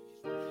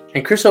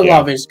 And Chris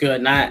Olave is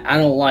good, and I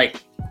don't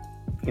like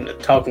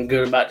talking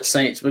good about the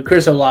Saints, but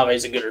Chris Olave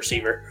is a good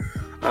receiver.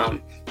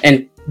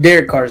 And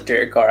Derek Carr is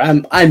Derek Carr.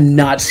 I'm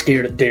not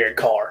scared of Derek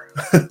Carr.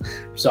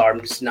 Sorry,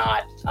 I'm just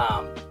not.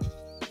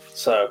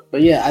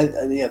 But yeah,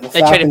 the they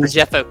Falcons, traded for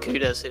Jeff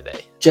Okudah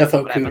today. Jeff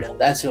Okudah,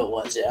 that's who it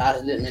was. Yeah,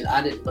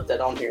 I didn't put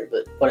that on here,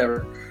 but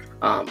whatever.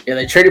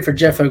 They traded for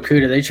Jeff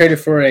Okudah. They traded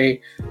for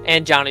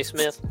and Johnny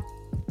Smith.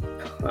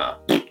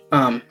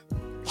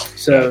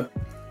 So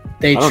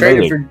they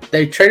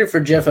traded for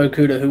Jeff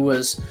Okudah, who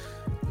was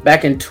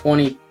back in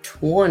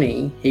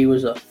 2020. He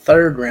was a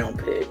 3rd round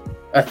pick,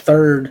 a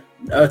third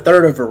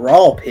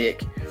overall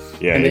pick.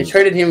 Yeah, and they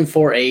traded him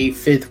for a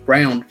 5th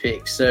round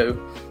pick. So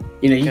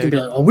you can be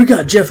like, oh, we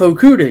got Jeff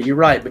Okudah. You're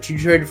right, but you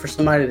traded for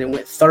somebody that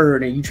went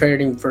 3rd, and you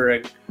traded him for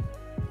a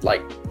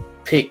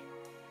pick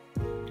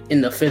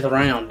in the 5th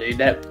round, dude.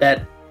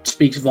 That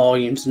speaks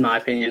volumes, in my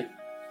opinion.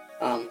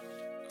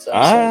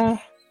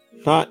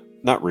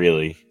 Not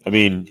really. I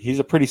mean, he's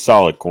a pretty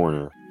solid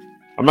corner.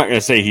 I'm not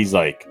gonna say he's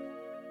like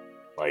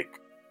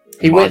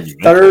he went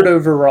 3rd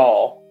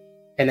overall,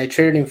 and they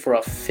traded him for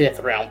a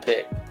 5th round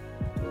pick.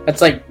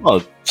 That's like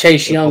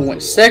Chase Young went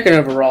 2nd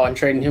overall and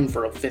trading him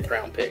for a 5th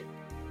round pick.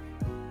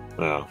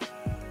 No,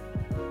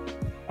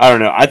 I don't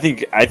know. I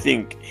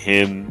think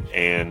him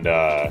and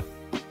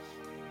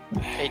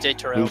AJ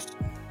Terrell.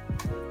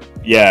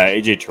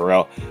 AJ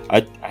Terrell.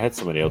 I had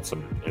somebody else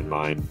in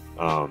mind.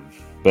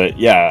 But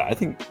yeah, I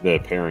think the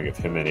pairing of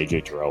him and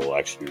AJ Terrell will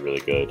actually be really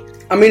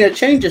good. I mean, a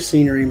change of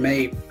scenery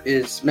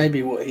is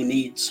maybe what he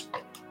needs.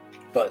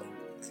 But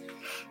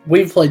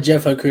we've played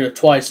Jeff Okudah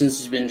twice since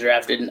he's been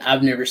drafted, and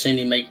I've never seen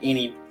him make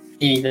anything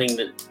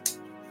that,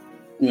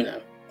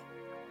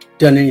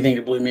 done anything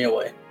to blow me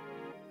away.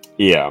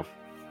 Yeah.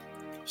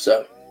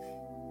 So,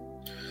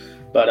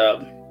 but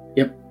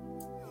yep.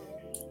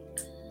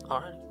 All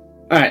right.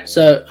 All right,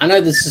 so I know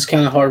this is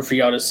kind of hard for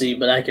y'all to see,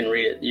 but I can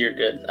read it. You're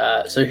good.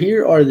 So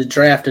here are the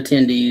draft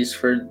attendees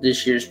for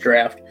this year's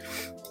draft.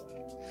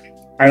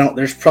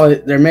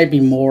 There may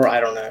be more. I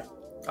don't know.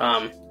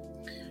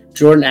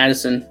 Jordan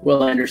Addison,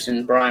 Will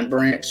Anderson, Brian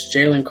Branch,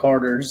 Jalen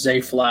Carter,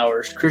 Zay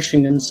Flowers,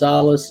 Christian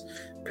Gonzalez,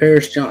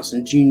 Paris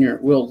Johnson Jr.,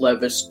 Will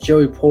Levis,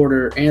 Joey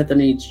Porter,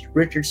 Anthony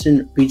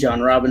Richardson,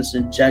 Bijan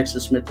Robinson,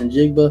 Jackson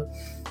Smith-Njigba,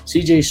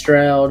 C.J.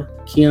 Stroud,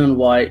 Keon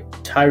White,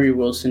 Tyree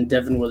Wilson,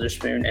 Devin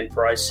Witherspoon, and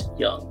Bryce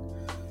Young.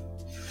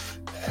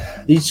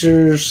 These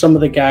are some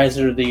of the guys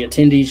that are the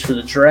attendees for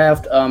the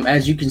draft.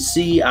 As you can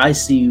see, I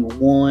see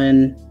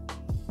 1,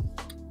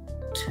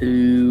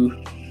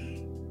 2,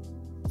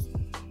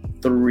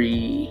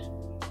 3.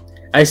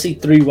 I see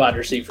 3 wide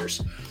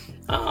receivers.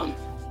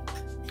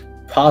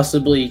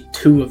 Possibly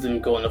 2 of them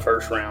go in the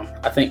first round.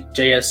 I think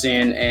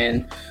JSN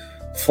and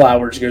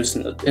Flowers goes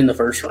in the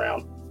first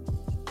round.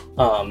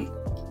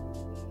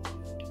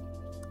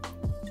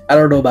 I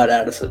don't know about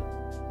Addison.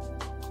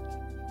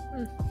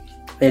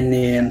 And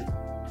then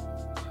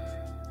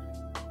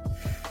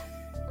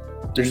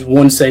there's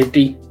 1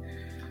 safety.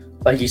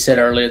 Like you said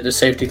earlier, the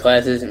safety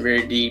class isn't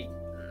very deep.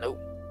 Nope.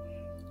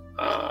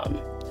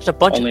 There's a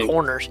bunch of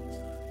corners.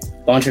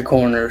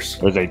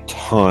 There's a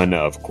ton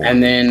of corners.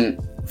 And then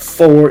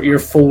your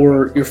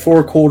four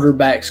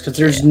quarterbacks, because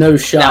there's no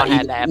shot.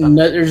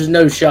 There's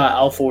no shot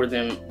all 4 of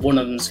them. One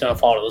of them's going to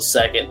fall to the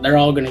second. They're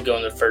all going to go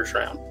in the first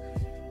round.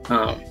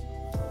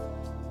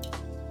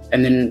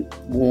 And then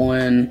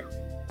one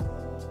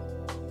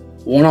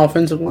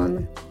offensive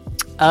lineman.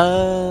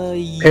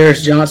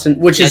 Paris Johnson,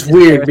 which is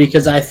weird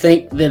because I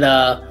think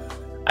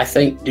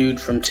dude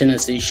from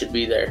Tennessee should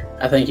be there.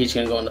 I think he's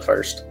going to go in the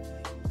first.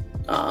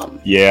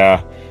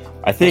 Yeah,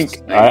 I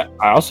think I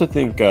also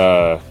think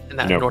Roger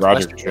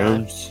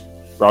Jones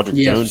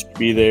should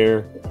be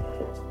there.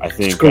 I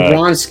think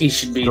Skoronski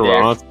should be there.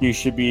 Skoronski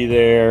should be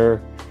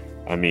there.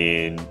 I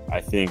mean, I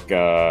think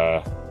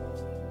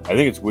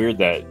it's weird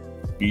that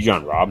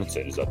Bijan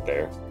Robinson is up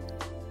there.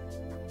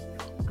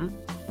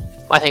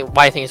 Why do you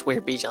think it's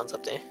weird Bijan's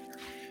up there?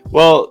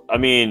 Well, I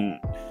mean,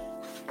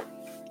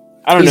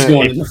 I don't know. He's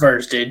going in the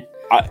first, dude.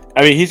 I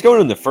mean, he's going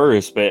in the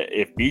first, but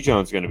if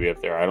Bijan's going to be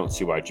up there, I don't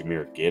see why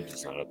Jahmyr Gibbs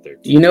is not up there.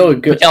 You know,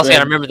 but you also got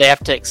to remember they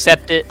have to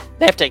accept it.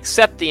 They have to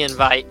accept the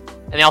invite,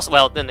 and they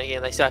also, then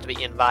again, they still have to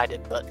be invited.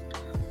 But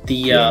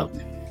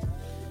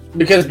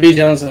because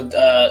Bijan's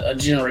a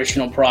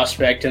generational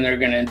prospect, and they're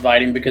going to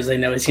invite him because they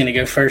know he's going to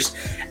go first.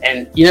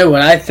 And you know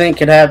what I think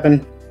could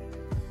happen?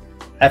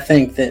 I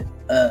think that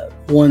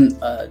one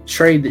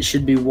trade that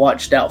should be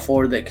watched out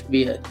for that could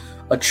be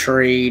a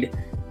trade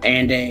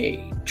and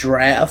a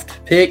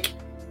draft pick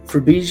for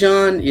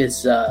Bijan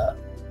is the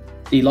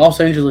Los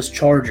Angeles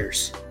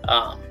Chargers.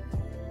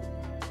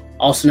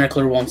 Austin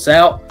Eckler wants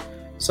out.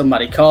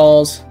 Somebody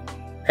calls,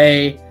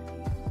 hey,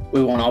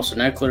 we want Austin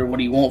Eckler. What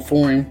do you want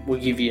for him? We'll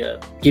give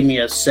me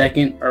a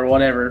second or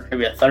whatever,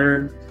 maybe a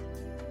third.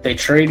 They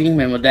trade him,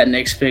 and with that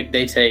next pick,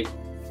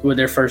 with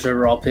their first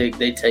overall pick,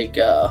 they take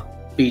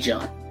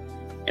Bijan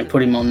and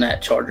put him on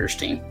that Chargers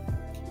team.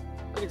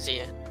 I can see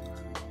it.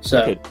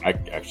 So I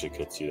actually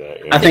could see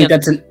that. Yeah. I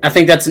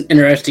think that's an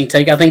interesting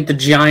take. I think the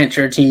Giants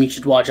are a team you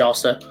should watch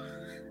also.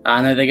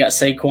 I know they got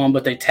Saquon,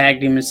 but they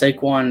tagged him, and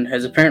Saquon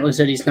has apparently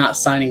said he's not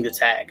signing the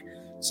tag.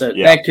 So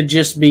that could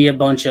just be a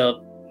bunch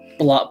of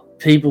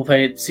people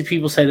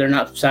say they're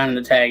not signing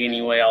the tag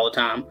anyway all the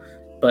time.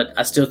 But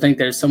I still think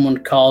that if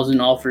someone calls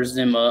and offers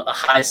them a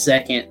high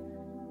second,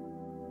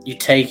 you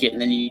take it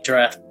and then you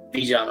draft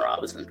Bijan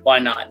Robinson. Why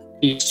not?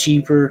 He's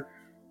cheaper.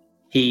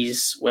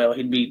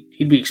 He'd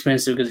be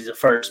expensive because he's a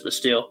first, but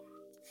still,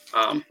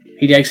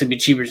 he'd actually be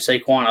cheaper than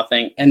Saquon, I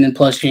think. And then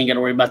plus, you ain't got to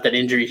worry about that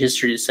injury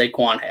history that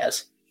Saquon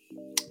has.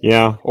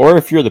 Yeah, or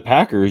if you're the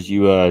Packers,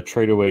 you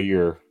trade away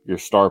your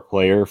star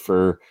player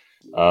for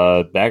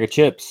a bag of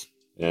chips,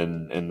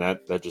 and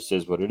that just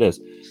is what it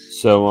is.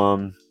 So,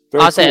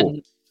 I'll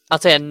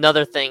say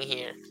another thing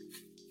here.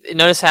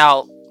 Notice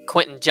how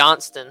Quentin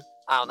Johnston.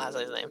 I don't know how to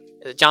say his name.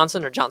 Is it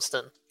Johnson or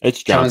Johnston?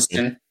 It's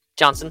Johnston.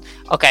 Johnson.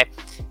 Okay.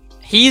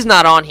 He's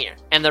not on here.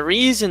 And the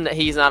reason that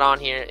he's not on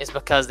here is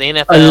because the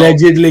NFL...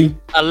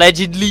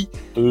 Allegedly.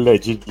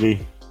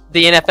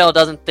 The NFL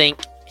doesn't think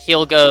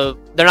he'll go...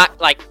 They're not,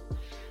 like...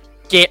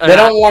 They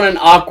don't want an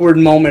awkward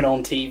moment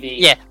on TV.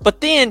 Yeah,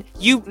 but then,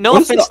 no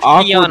offense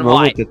to Keon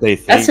White.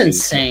 That's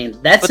insane.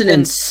 That's an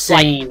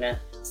insane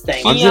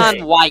thing.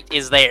 Keon White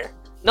is there.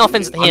 No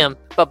offense to him,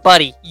 but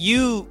buddy,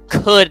 you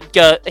could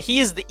go...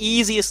 He's the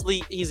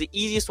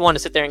easiest one to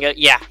sit there and go,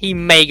 yeah, he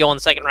may go in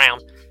the second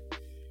round.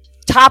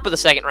 Top of the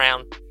second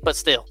round, but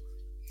still.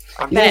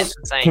 That's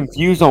insane.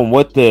 Confused on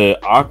what the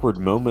awkward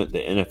moment the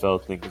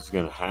NFL thinks is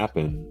going to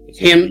happen.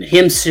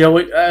 Him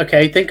showing.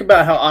 Okay, think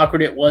about how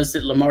awkward it was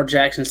that Lamar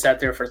Jackson sat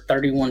there for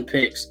 31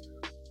 picks.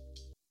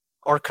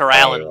 Or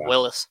Corral and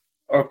Willis.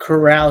 Or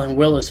Corral and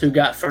Willis, who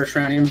got first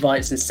round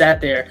invites and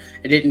sat there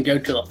and didn't go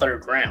to the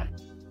third round.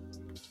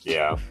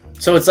 Yeah.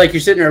 So it's like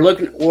you're sitting there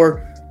looking,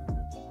 or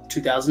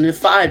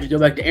 2005, to go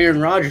back to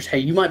Aaron Rodgers, hey,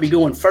 you might be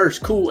going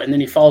first, cool. And then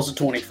he falls to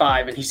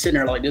 25, and he's sitting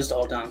there like this the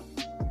whole time.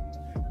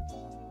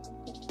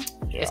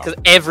 Yeah. It's because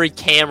every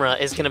camera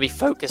is going to be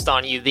focused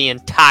on you the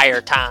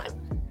entire time.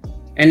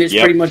 And it's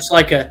pretty much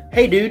like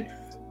hey, dude,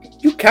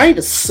 you kind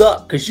of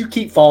suck because you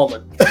keep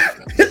falling.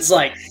 It's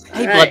like,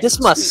 hey, bud, this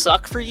must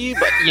suck for you,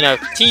 but,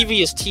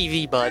 TV is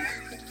TV, bud.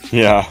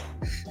 Yeah.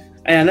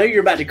 And I know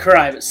you're about to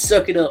cry, but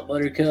suck it up,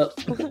 Buttercup.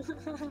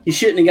 You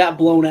shouldn't have got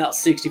blown out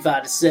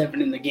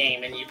 65-7 in the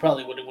game, and you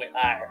probably would have went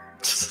higher.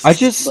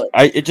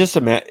 It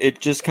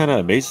just kind of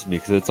amazes me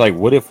because it's like,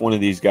 what if one of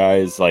these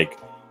guys, like,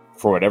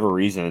 for whatever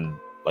reason,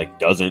 like,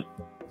 doesn't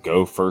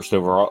go first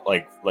overall,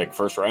 like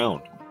first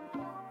round?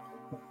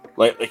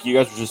 Like you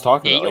guys were just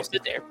talking about. You'll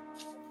sit there.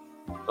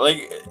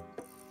 Like,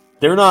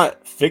 they're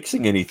not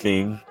fixing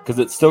anything because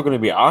it's still going to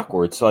be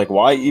awkward. So, like,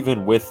 why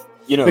even with,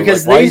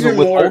 because these are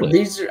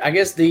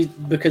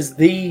because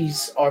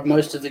these are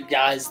most of the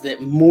guys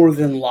that more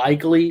than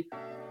likely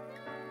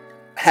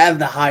have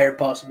the higher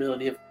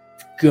possibility of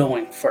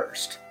going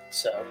first.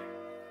 So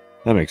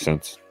that makes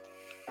sense.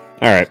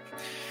 All right.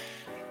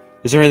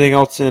 Is there anything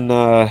else in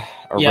around?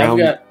 Yeah, I've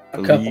got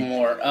a couple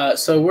more.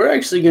 So we're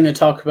actually going to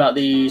talk about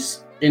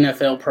these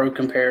NFL Pro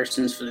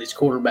comparisons for these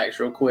quarterbacks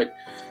real quick.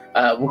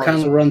 We'll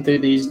kind of run through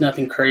these,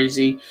 nothing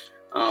crazy.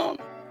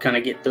 Kind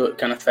of get through it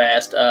kind of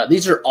fast.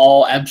 These are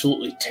all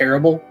absolutely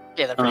terrible.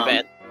 Yeah, they're pretty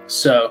bad.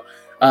 So,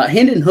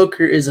 Hendon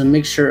Hooker is a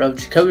mixture of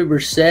Jacoby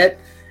Brissett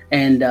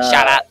and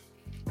shout out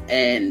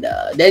and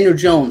Daniel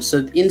Jones.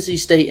 So NC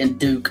State and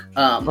Duke.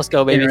 Let's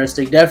go, baby.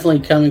 Interesting.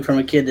 Definitely coming from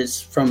a kid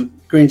that's from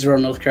Greensboro,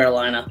 North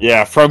Carolina.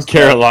 Yeah, from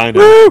Carolina.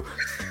 Woo!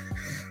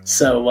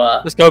 So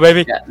let's go,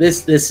 baby. Yeah,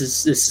 this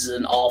is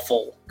an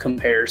awful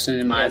comparison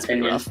in my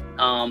opinion.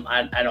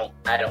 I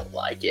don't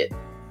like it.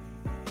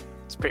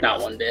 It's pretty not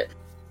rough. One bit.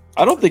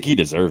 I don't think he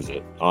deserves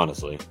it,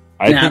 honestly.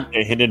 I think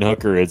a Hendon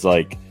Hooker is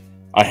like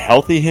a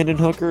healthy Hendon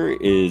Hooker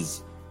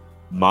is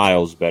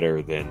miles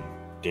better than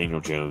Daniel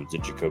Jones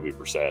and Jacoby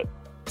Brissett.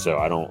 So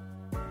I don't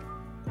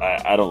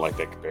like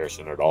that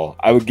comparison at all.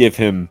 I would give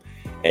him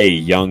a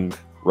young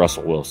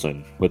Russell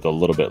Wilson with a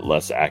little bit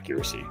less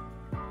accuracy.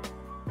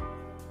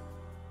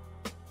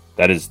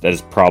 That is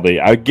probably,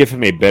 I would give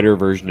him a better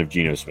version of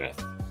Geno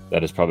Smith.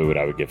 That is probably what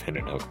I would give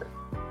Hendon Hooker.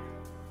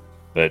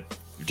 But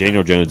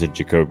Daniel Jones and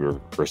Jacoby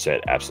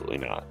Brissett, absolutely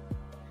not.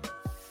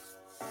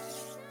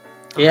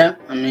 Yeah,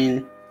 I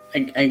mean,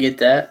 I get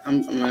that.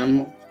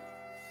 I'm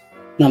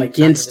not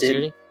against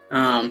it.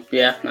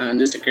 Yeah, I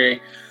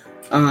disagree.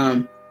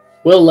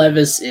 Will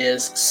Levis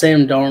is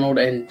Sam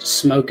Darnold and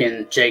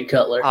smoking Jay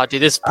Cutler. Oh,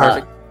 dude, this is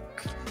perfect.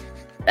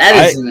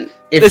 If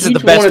you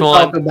want to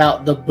talk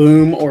about the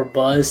boom or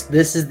bust,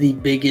 this is the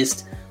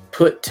biggest.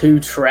 Put two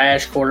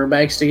trash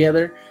quarterbacks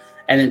together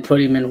and then put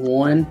him in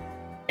one,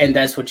 and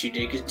that's what you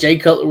do. Because Jay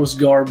Cutler was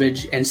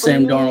garbage and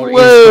Sam Darnold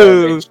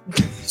is garbage.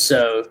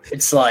 So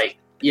it's like,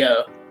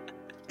 yo,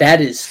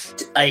 that is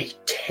a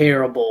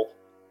terrible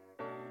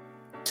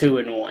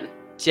 2-1.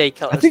 Jay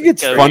Cutler. I think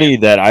it's funny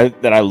that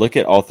I look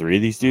at all three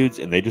of these dudes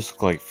and they just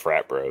look like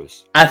frat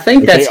bros. I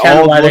think that's kind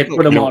of why they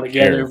put them all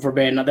together for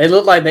being. They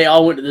look like they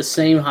all went to the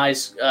same high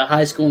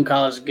school and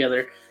college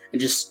together and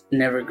just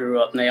never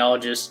grew up. And they all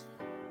just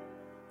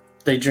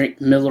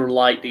drink Miller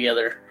Lite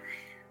together.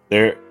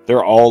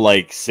 They're all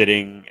like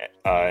sitting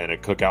in a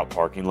cookout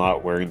parking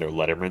lot wearing their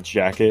Letterman's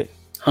jacket.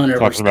 100%.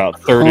 Talking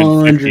about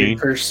 3rd and 15.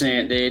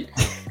 100%, dude.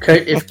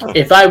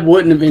 If I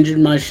wouldn't have injured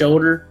my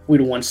shoulder,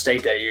 we'd have won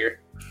state that year.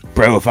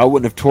 Bro, if I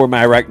wouldn't have torn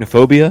my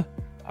arachnophobia,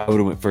 I would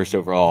have went first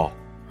overall.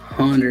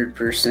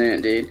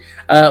 100%, dude.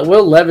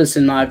 Will Levis,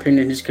 in my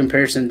opinion, his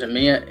comparison to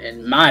me,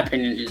 in my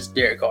opinion, is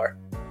Derek Carr.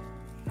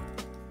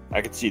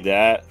 I could see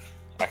that.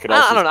 I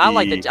don't know.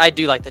 I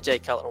do like the Jay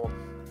Cutler one.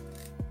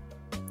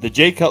 The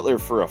Jay Cutler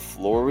for a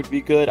floor would be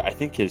good. I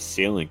think his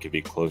ceiling could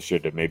be closer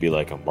to maybe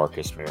like a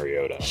Marcus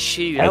Mariota.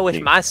 Shoot, I wish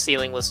my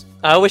ceiling was.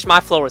 I wish my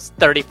floor was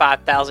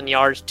 35,000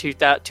 yards,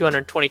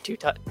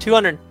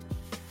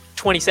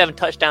 227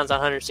 touchdowns,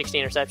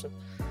 116 interceptions.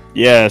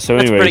 Yeah. So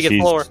that's anyways, a pretty good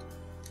floor.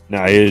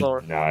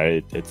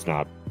 It's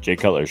not. Jay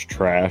Cutler's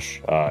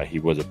trash. He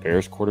was a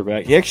Bears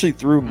quarterback. He actually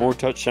threw more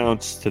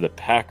touchdowns to the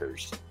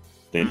Packers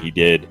than he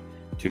did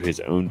to his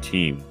own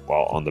team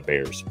while on the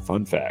Bears.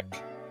 Fun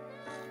fact.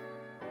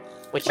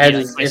 Which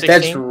if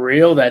that's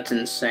real, that's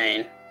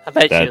insane. I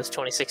bet it was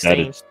 2016. That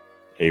is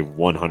a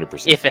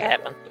 100%. If it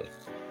happened.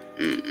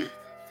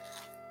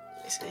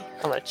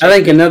 I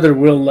think another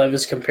Will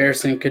Levis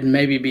comparison could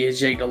maybe be a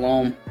Jake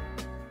Delhomme.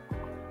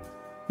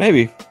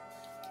 Maybe.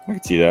 I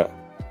can see that.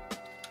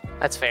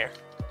 That's fair.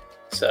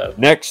 So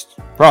next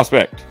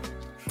prospect.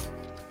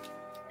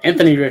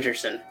 Anthony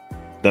Richardson.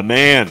 The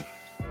man.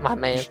 My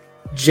man.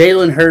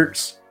 Jalen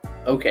Hurts.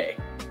 Okay.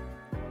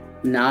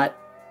 Not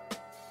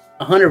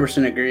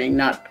 100% agreeing,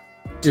 not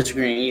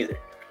disagreeing either.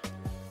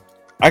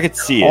 I could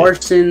see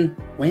Carson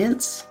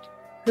Wentz?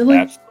 Really?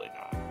 Absolutely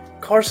not.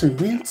 Carson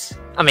Wentz?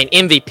 I mean,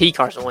 MVP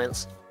Carson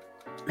Wentz.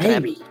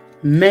 Maybe.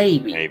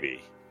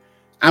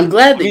 I'm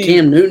glad that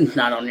Cam Newton's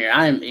not on here.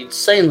 I am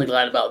insanely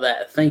glad about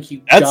that. Thank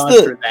you, God,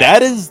 for that.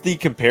 That is the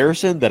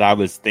comparison that I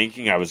was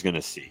thinking I was going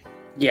to see.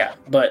 Yeah,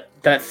 but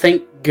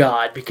thank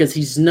God, because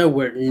he's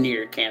nowhere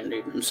near Cam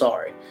Newton. I'm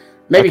sorry.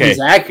 Maybe his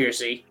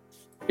accuracy,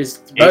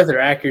 both their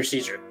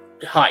accuracies are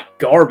hot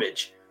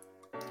garbage.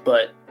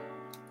 But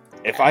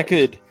if I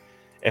could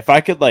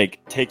like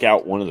take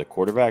out one of the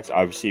quarterbacks,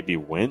 obviously it'd be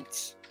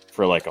Wentz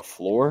for like a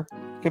floor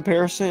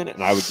comparison,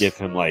 and I would give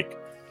him like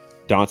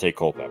Dante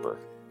Culpepper.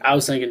 I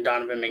was thinking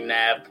Donovan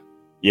McNabb.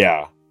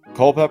 Yeah,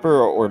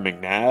 Culpepper or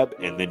McNabb,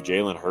 and then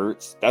Jalen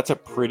Hurts. That's a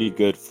pretty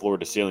good floor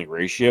to ceiling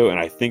ratio, and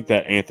I think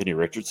that Anthony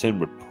Richardson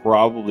would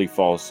probably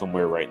fall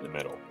somewhere right in the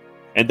middle.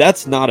 And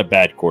that's not a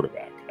bad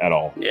quarterback at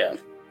all. Yeah.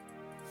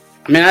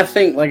 I mean, I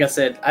think, like I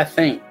said,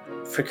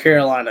 for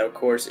Carolina, of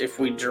course, if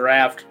we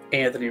draft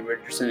Anthony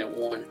Richardson at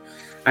 1,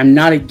 I'm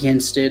not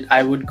against it.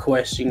 I would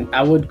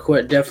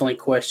definitely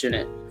question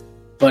it.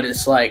 But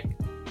it's like,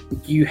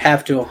 you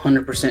have to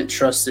 100%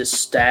 trust this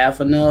staff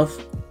enough,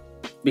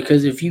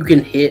 because if you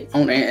can hit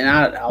on, and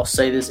I'll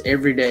say this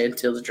every day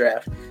until the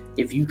draft,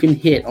 if you can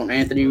hit on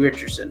Anthony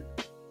Richardson,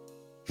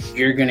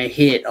 you're going to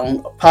hit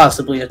on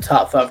possibly a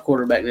top 5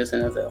 quarterback in this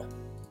NFL.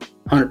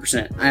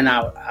 100%. And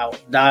I'll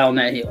die on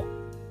that hill.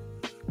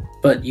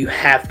 But you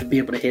have to be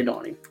able to hit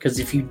on him, because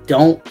if you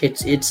don't,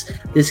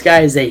 this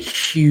guy is a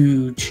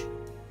huge,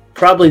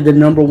 probably the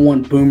number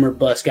 1 boomer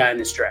bust guy in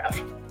this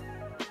draft.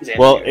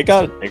 Well, it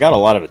got a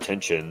lot of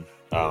attention,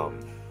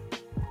 kind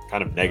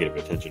of negative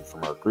attention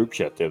from our group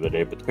chat the other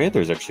day. But the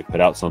Panthers actually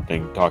put out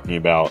something talking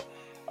about,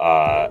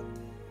 who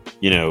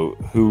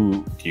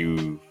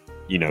do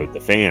the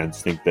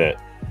fans think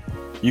that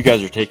you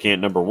guys are taking at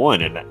number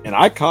 1, and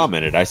I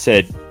commented, I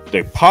said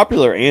the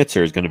popular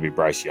answer is going to be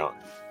Bryce Young,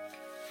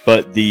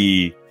 but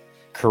the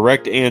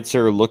correct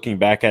answer, looking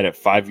back at it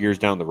 5 years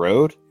down the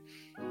road,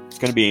 it's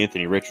going to be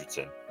Anthony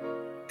Richardson,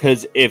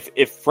 because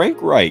if Frank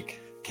Reich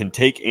can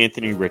take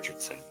Anthony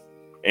Richardson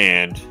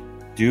and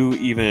do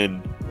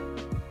even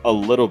a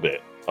little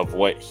bit of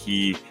what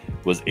he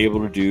was able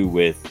to do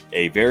with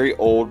a very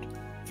old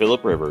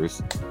Phillip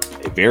Rivers,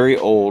 a very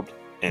old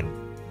and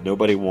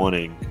nobody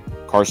wanting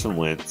Carson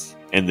Wentz,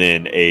 and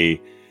then a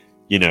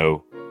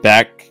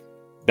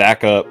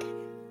backup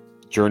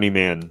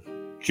journeyman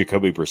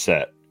Jacoby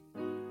Brissett.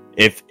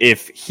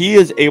 If he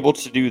is able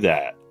to do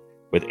that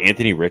with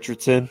Anthony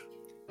Richardson,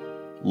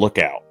 look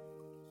out.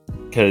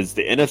 Because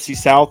the NFC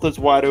South is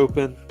wide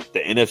open. The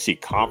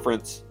NFC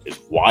Conference is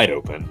wide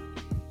open.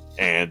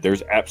 And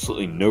there's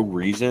absolutely no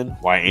reason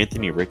why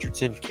Anthony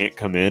Richardson can't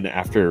come in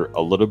after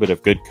a little bit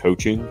of good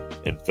coaching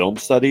and film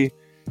study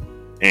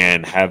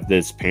and have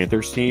this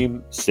Panthers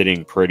team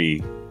sitting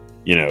pretty,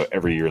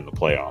 every year in the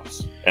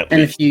playoffs.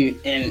 It's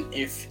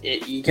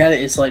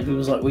like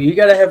people's like, well, you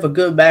got to have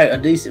a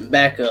decent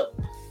backup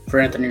for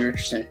Anthony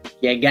Richardson.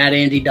 Yeah, got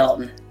Andy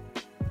Dalton.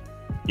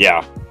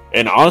 Yeah.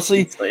 And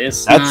honestly,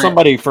 that's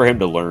somebody for him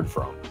to learn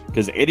from,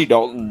 because Andy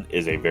Dalton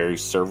is a very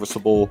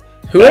serviceable.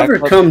 Whoever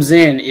comes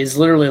in is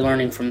literally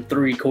learning from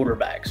 3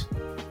 quarterbacks.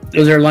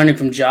 Because they're learning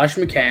from Josh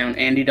McCown,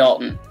 Andy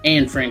Dalton,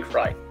 and Frank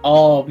Reich.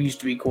 All used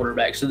to be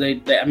quarterbacks. So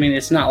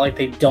it's not like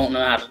they don't know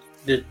how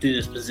to do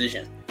this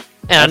position.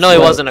 And I know he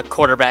wasn't a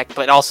quarterback,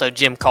 but also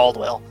Jim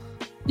Caldwell.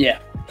 Yeah.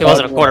 He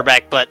wasn't a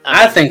quarterback, but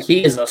I think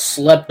he is a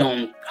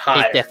slept-on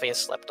hire. He definitely is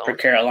slept on for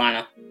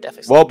Carolina.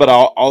 Definitely. Well, but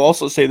I'll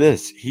also say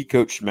this: he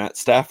coached Matt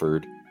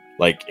Stafford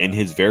like in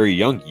his very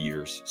young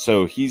years,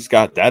 so he's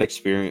got that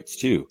experience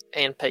too.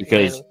 And Peyton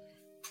Manning.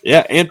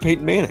 Yeah, and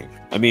Peyton Manning.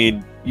 I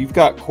mean, you've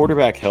got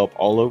quarterback help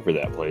all over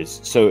that place.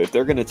 So if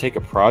they're going to take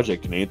a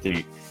project in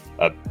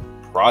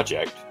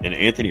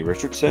Anthony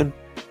Richardson,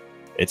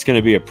 it's going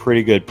to be a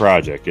pretty good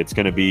project. It's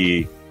going to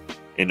be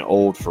an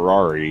old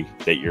Ferrari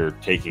that you're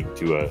taking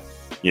to a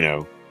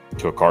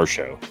car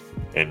show,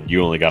 and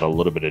you only got a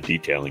little bit of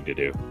detailing to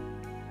do.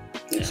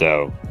 Yeah.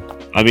 So,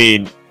 I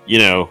mean,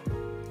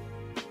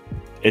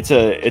 it's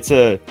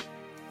a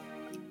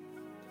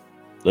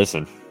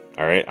listen.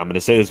 All right, I'm going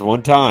to say this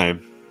one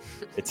time.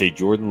 It's a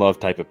Jordan Love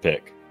type of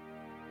pick.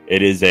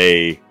 It is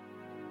a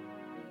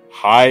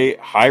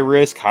high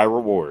risk, high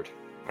reward.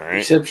 All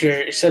right.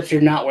 Except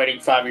you're not waiting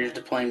 5 years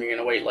to play him. You're going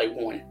to wait like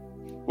 1.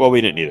 Well,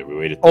 we didn't either. We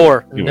waited.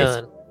 Or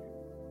none.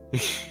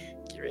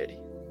 Get ready.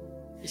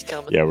 He's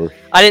coming. Yeah,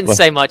 I didn't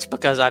say much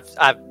because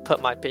I've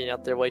put my opinion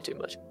out there way too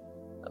much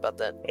about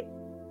that.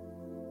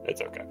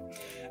 It's okay.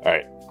 All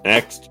right.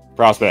 Next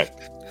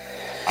prospect.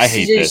 I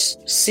hate this.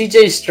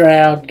 CJ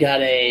Stroud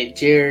got a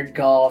Jared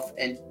Goff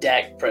and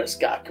Dak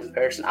Prescott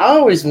comparison. I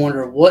always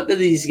wonder, what do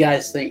these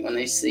guys think when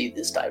they see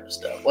this type of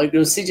stuff? Like,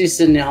 when CJ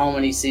sitting at home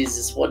and he sees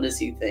this, what does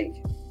he think?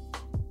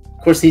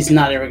 Of course, he's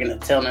not ever going to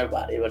tell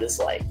nobody, but it's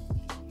like,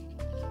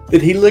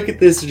 did he look at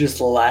this and just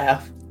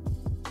laugh?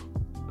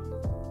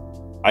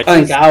 I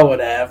think I would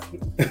have.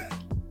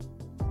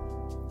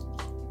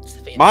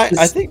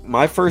 I think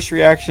my first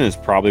reaction is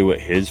probably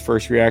what his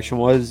first reaction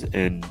was,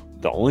 and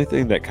the only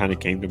thing that kind of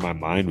came to my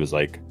mind was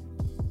like,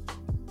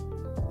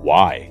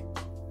 why?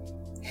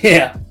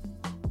 Yeah.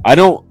 I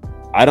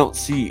don't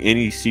see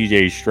any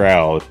CJ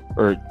Stroud,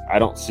 or I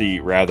don't see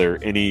rather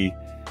any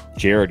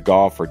Jared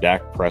Goff or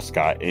Dak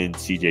Prescott in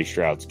CJ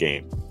Stroud's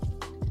game.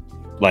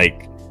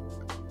 Like,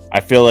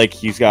 I feel like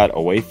he's got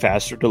a way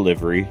faster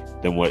delivery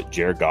than what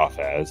Jared Goff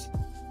has.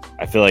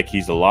 I feel like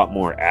he's a lot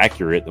more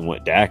accurate than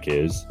what Dak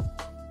is.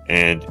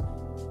 And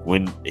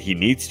when he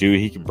needs to,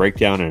 he can break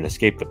down and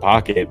escape the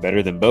pocket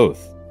better than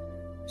both.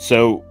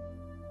 So,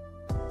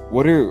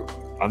 what are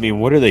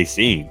they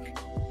seeing?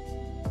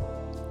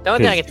 The only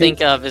thing I can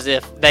think of is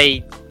if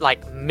they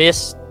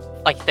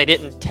they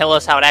didn't tell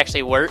us how it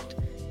actually worked,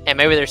 and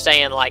maybe they're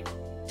saying like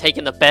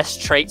taking the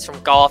best traits from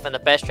Goff and the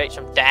best traits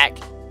from Dak,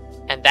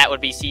 and that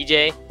would be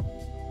CJ.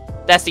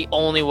 That's the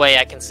only way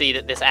I can see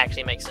that this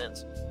actually makes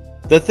sense.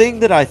 The thing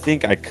that I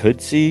think I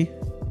could see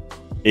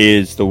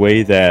is the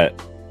way that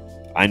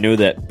I know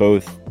that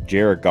both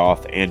Jared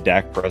Goff and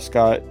Dak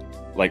Prescott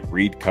like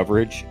read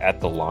coverage at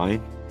the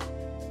line.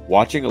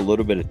 Watching a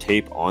little bit of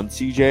tape on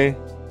CJ,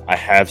 I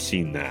have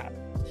seen that.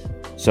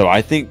 So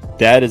I think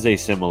that is a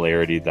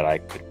similarity that I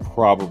could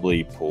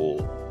probably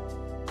pull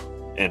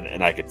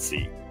and I could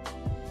see.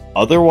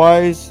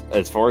 Otherwise,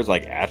 as far as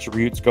like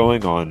attributes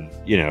going on,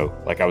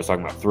 like I was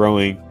talking about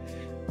throwing,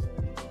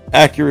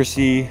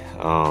 accuracy,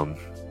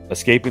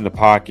 escaping the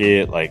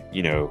pocket,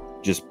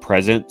 just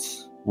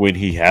presence when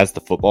he has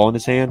the football in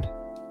his hand,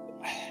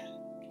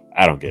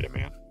 I don't get it,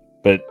 man.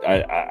 But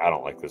I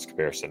don't like this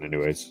comparison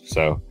anyways.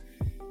 So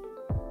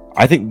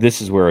I think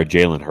this is where a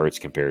Jalen Hurts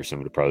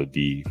comparison would probably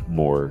be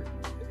more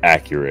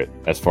accurate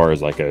as far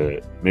as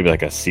maybe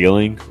a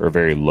ceiling or a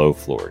very low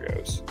floor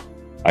goes.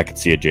 I could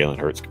see a Jalen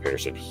Hurts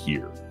comparison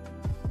here.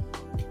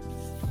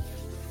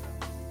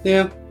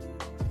 Yeah.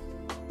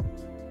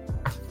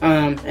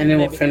 And then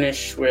we'll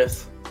finish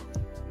with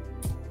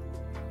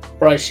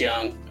Bryce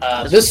Young.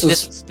 This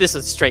is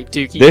straight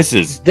dookie.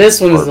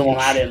 This one is the one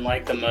I didn't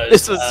like the most.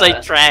 This was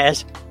straight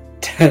trash.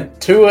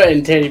 Tua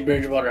and Teddy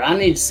Bridgewater. I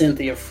need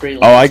Cynthia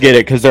Freeland. Oh, I get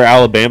it, because they're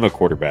Alabama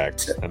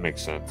quarterbacks. That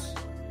makes sense.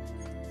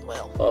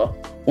 Well,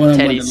 one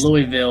went to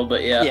Louisville,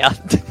 but yeah. Yeah.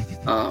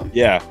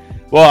 Yeah.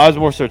 Well, I was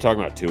more so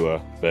talking about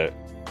Tua, but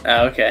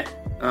okay.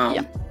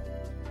 Yeah.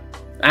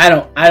 I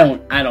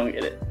don't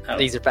get it.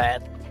 These are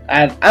bad.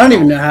 I don't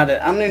even know how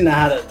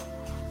to.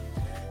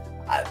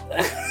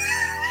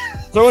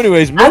 So,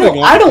 anyways,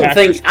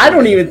 I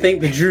don't even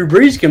think the Drew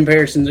Brees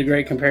comparison is a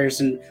great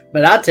comparison,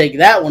 but I take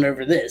that one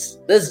over this.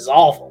 This is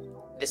awful.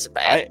 This is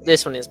bad.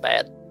 This one is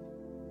bad.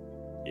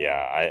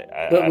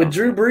 Yeah, But with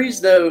Drew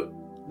Brees though,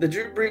 the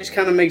Drew Brees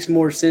kind of makes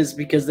more sense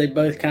because they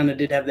both kind of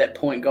did have that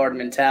point guard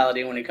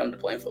mentality when it comes to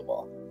playing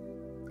football.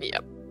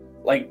 Yep.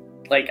 Like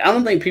I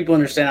don't think people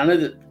understand. I know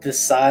that the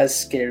size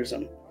scares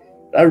them.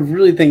 But I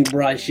really think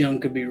Bryce Young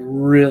could be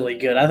really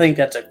good. I think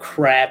that's a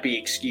crappy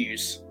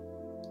excuse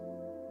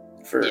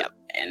for. Yep.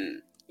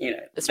 And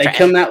it's they trash.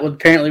 come out with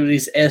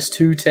these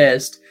S2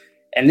 tests,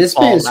 and this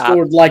man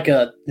scored like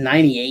a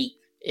 98.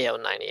 Yeah,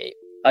 98.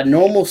 A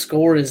normal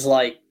score is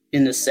like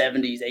in the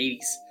 70s, 80s.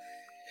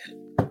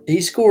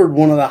 He scored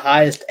one of the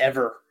highest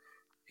ever.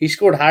 He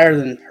scored higher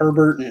than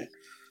Herbert and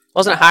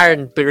wasn't it higher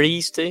than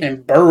Breeze too?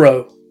 And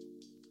Burrow.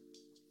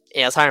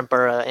 Yeah, it's higher than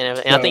Burrow, and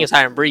I think it's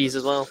higher than Breeze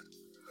as well.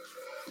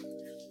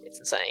 It's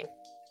insane.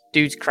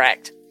 Dude's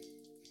cracked.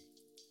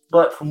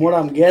 But from what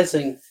I'm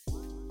guessing,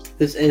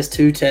 this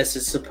S2 test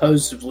is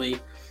supposed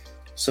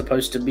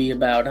to be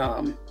about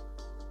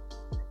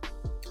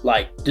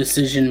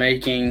decision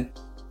making,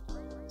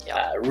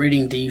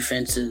 reading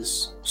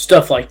defenses,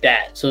 stuff like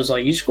that. So it's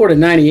like you scored a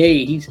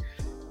 98.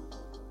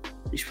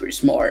 He's pretty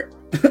smart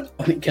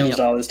when it comes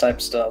to all this type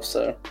of stuff.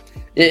 So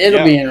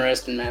it'll be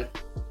interesting, man.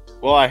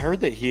 Well, I heard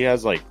that he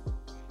has like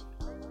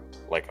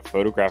a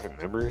photographic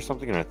memory or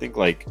something, and I think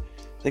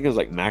it was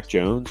like Mac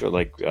Jones or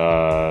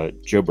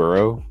Joe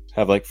Burrow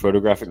have like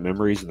photographic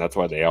memories, and that's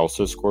why they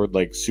also scored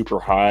like super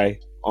high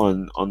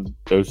on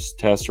those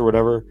tests or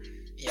whatever.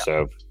 Yep.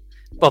 So,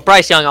 well,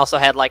 Bryce Young also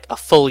had like a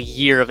full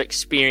year of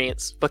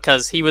experience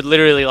because he would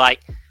literally like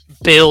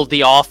build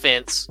the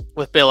offense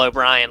with Bill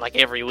O'Brien like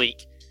every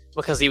week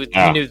because he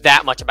knew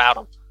that much about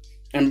him.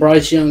 And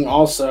Bryce Young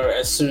also,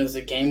 as soon as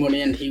the game would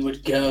end, he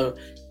would go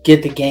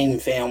get the game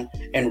film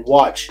and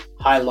watch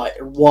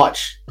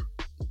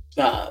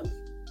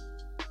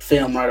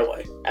film right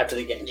away after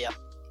the game. Yeah.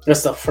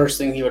 That's the first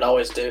thing he would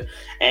always do.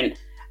 And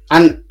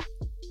I've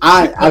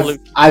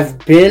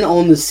been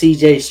on the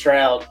CJ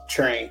Stroud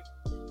train,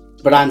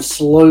 but I'm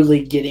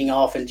slowly getting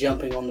off and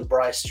jumping on the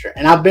Bryce train.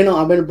 And I've been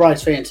a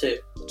Bryce fan too.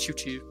 Choo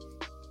choo.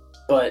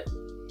 But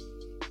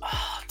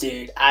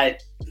dude, put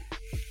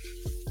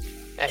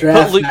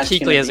Luke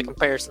Kuechly as a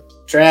comparison.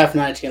 Draft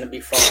night's gonna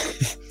be fun.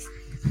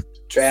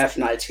 Draft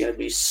night's gonna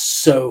be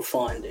so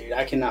fun, dude.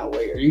 I cannot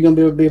wait. Are you gonna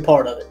be able to be a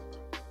part of it?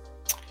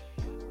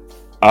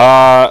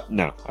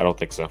 No, I don't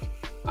think so.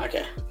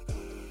 Okay.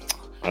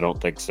 I don't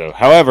think so.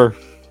 However,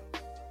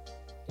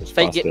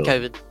 fake getting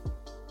COVID.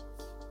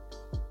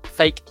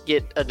 Fake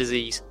get a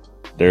disease.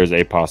 There's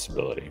a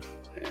possibility.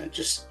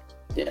 Just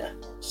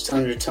tell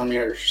me your tummy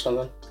hurts or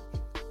something.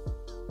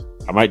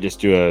 I might just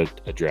do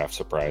a draft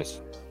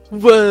surprise.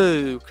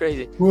 Whoa,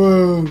 crazy.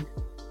 Whoa.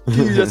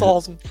 Dude, that's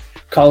awesome.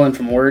 Call in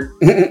from work.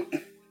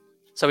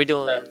 So we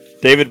doing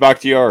David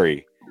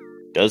Bakhtiari.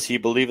 Does he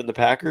believe in the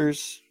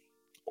Packers,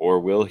 or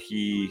will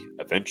he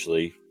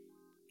eventually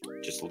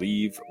just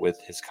leave with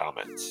his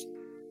comments?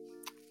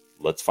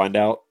 Let's find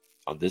out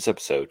on this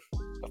episode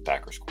of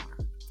Packers Corner.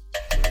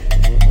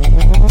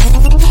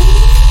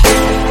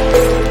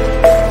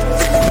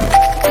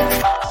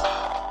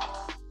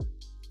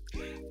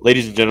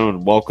 Ladies and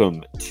gentlemen,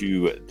 welcome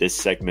to this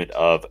segment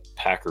of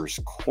Packers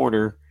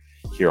Corner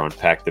here on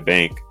Pack the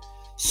Bank.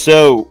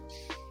 So,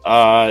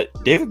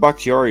 David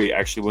Bakhtiari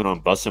actually went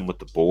on Bussin' with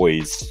the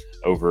Boys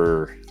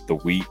over the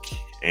week,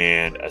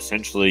 and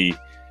essentially,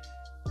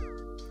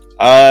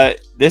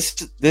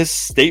 this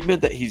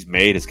statement that he's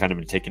made has kind of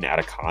been taken out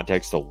of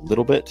context a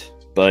little bit,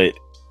 but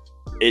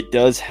it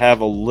does have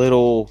a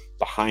little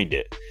behind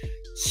it.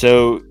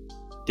 So,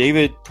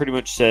 David pretty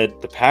much said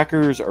the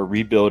Packers are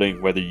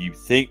rebuilding whether you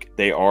think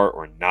they are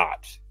or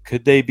not.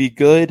 Could they be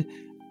good?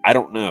 I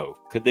don't know.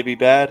 Could they be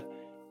bad?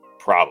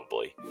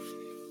 Probably.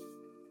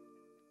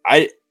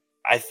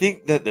 I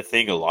think that the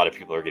thing a lot of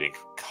people are getting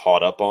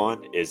caught up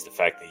on is the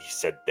fact that he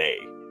said they.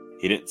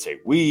 He didn't say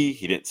we.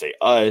 He didn't say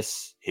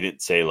us. He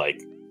didn't say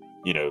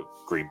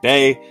Green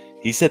Bay.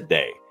 He said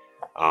they,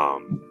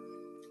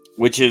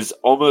 which is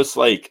almost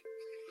like,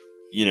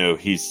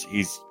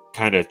 he's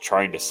kind of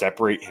trying to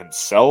separate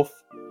himself.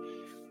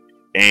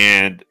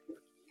 And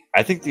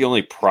I think the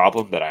only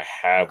problem that I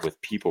have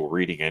with people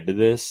reading into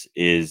this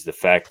is the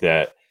fact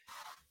that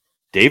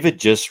David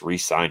just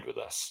re-signed with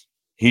us.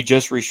 He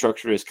just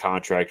restructured his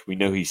contract. We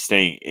know he's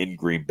staying in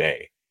Green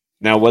Bay.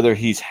 Now, whether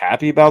he's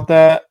happy about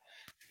that,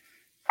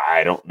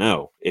 I don't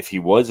know. If he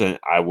wasn't,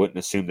 I wouldn't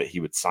assume that he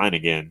would sign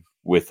again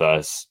with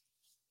us.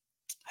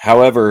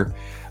 However,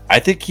 I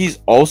think he's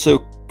also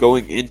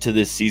going into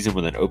this season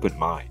with an open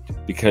mind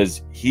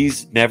because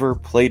he's never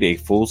played a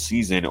full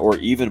season or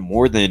even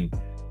more than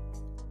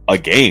a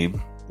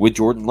game with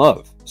Jordan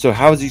Love. So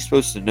how is he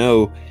supposed to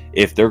know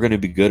if they're going to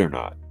be good or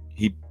not?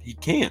 He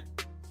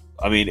can't.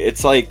 I mean,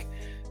 it's like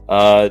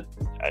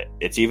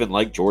it's even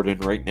like Jordan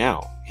right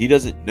now. He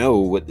doesn't know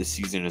what the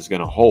season is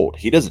going to hold.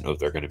 He doesn't know if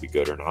they're going to be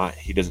good or not.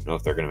 He doesn't know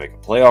if they're going to make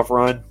a playoff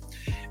run.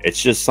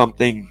 It's just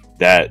something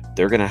that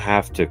they're going to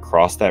have to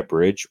cross that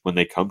bridge when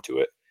they come to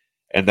it.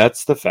 And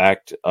that's the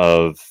fact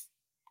of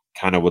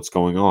kind of what's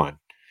going on.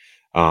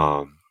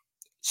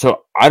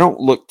 So I don't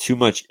look too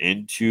much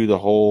into the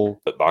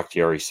whole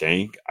Bakhtiari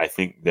saying. I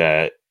think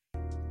that,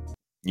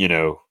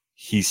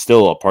 he's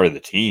still a part of the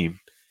team,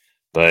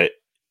 but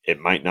it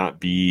might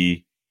not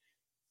be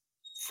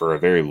for a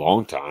very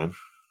long time.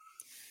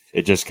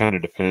 It just kind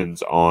of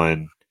depends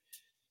on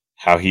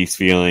how he's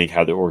feeling,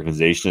 how the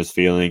organization is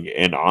feeling,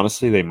 and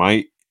honestly, they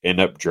might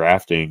end up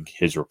drafting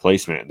his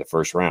replacement in the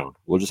first round.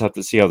 We'll just have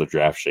to see how the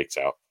draft shakes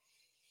out.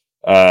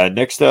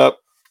 Next up,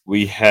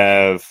 we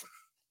have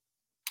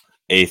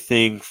a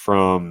thing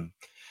from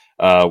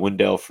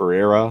Wendell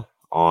Ferreira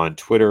on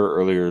Twitter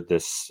earlier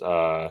this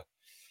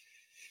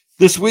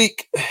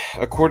week.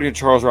 According to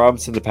Charles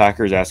Robinson, the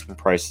Packers asking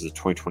price is a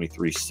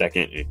 2023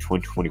 second and a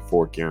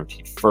 2024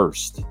 guaranteed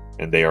first,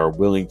 and they are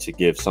willing to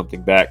give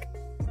something back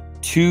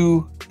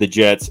to the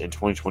Jets in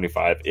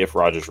 2025 if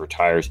Rodgers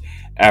retires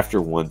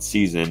after one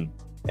season,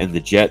 and the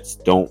Jets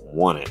don't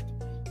want it.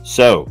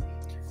 So,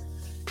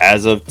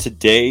 as of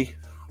today,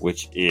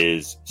 which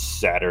is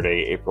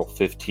Saturday, April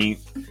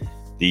 15th,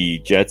 the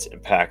Jets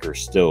and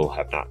Packers still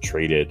have not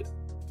traded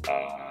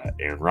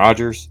Aaron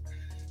Rodgers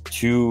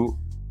to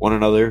one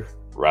another,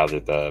 rather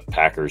the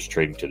Packers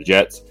trading to the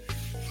Jets.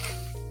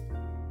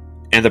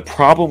 And the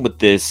problem with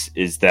this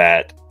is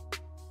that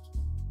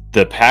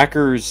the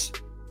Packers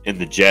and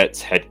the Jets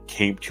had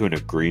came to an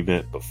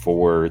agreement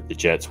before the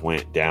Jets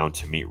went down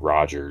to meet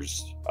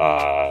Rodgers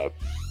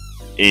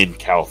in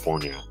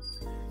California.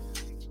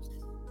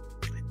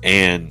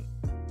 And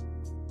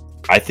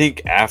I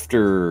think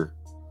after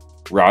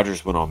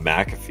Rodgers went on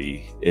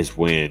McAfee is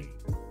when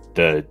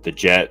the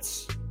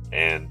Jets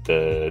and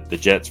the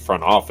Jets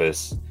front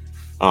office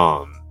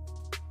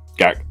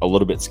got a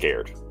little bit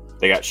scared.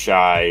 They got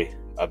shy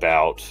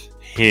about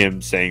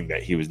him saying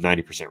that he was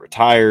 90%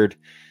 retired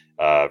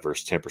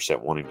versus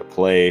 10% wanting to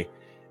play.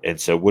 And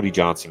so Woody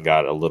Johnson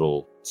got a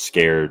little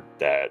scared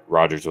that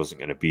Rodgers wasn't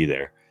going to be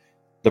there.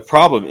 The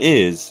problem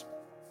is,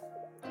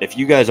 if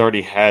you guys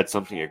already had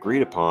something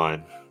agreed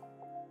upon,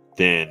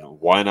 then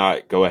why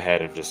not go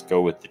ahead and just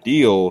go with the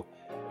deal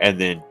and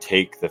then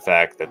take the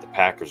fact that the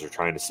Packers are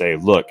trying to say,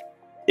 look,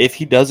 if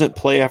he doesn't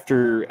play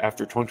after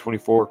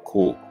 2024,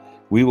 cool.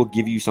 We will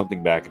give you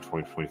something back in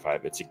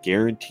 2025. It's a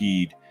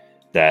guaranteed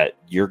that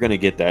you're going to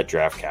get that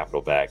draft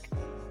capital back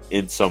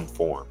in some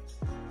form.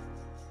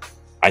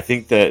 I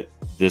think that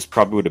this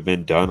probably would have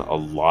been done a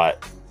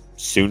lot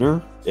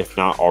sooner, if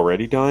not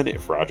already done,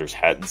 if Rodgers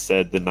hadn't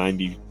said the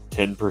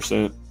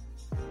 90-10%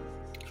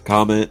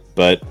 comment,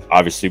 but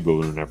obviously we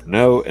will never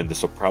know, and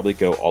this will probably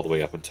go all the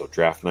way up until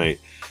draft night,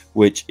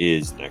 which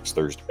is next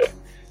Thursday.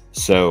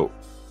 So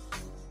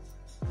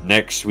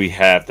next we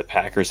have the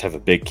Packers have a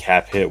big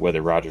cap hit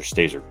whether Rodgers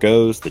stays or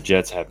goes. The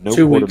Jets have no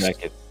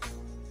quarterback.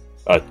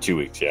 2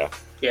 weeks, yeah.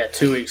 Yeah,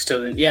 2 weeks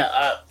till then.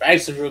 Yeah,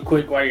 actually, real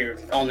quick, while you're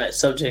on that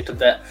subject of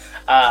that,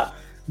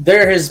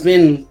 there has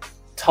been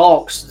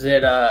talks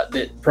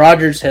that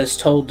Rodgers has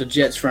told the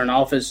Jets front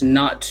office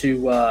not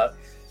to.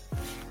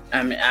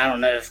 I mean, I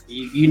don't know if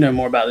you know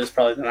more about this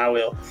probably than I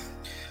will,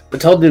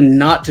 but told them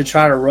not to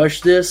try to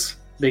rush this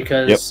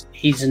because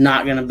he's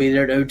not going to be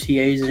there at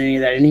OTAs and any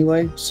of that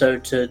anyway. So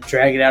to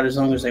drag it out as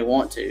long as they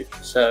want to.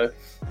 So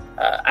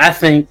I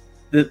think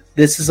that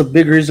this is a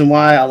big reason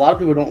why a lot of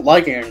people don't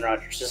like Aaron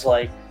Rodgers. It's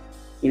like,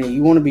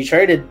 you want to be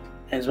traded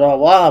and blah,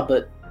 blah,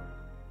 but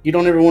you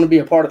don't ever want to be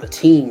a part of the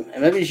team.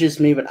 And maybe it's just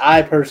me, but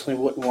I personally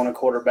wouldn't want a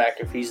quarterback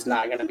if he's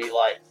not going to be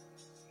like,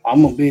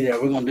 I'm going to be there.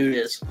 We're going to do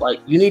this. Like,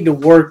 you need to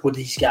work with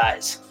these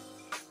guys.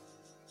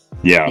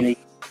 Yeah. You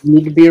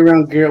need to be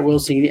around Garrett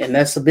Wilson. And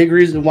that's the big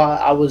reason why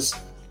I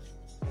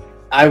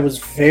was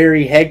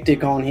very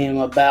hectic on him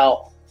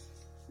about,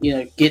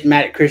 getting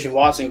mad at Christian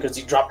Watson because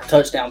he dropped a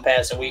touchdown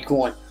pass in week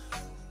 1.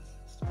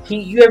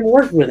 You haven't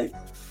worked with him.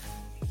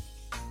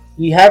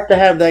 You have to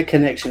have that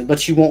connection,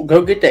 but you won't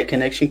go get that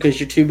connection because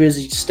you're too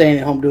busy staying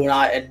at home doing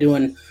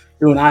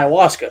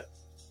ayahuasca.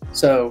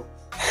 So,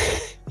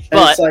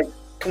 it's like,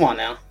 come on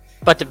now.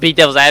 But to be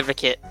devil's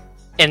advocate,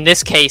 in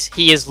this case,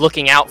 he is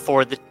looking out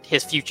for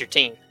his future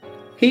team.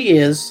 He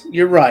is.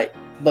 You're right.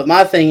 But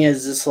my thing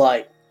is, it's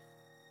like,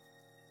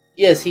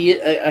 yes, he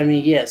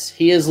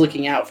is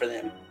looking out for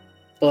them.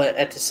 But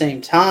at the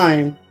same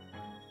time,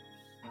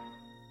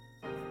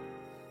 I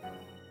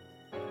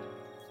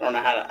don't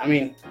know how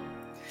to,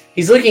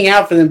 he's looking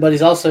out for them, but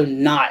he's also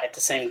not at the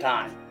same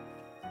time.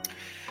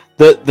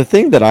 The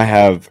thing that I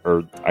have,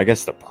 or I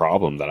guess the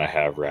problem that I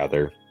have,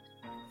 rather,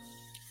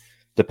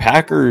 the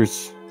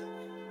Packers,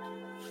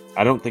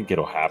 I don't think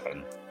it'll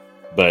happen,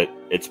 but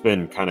it's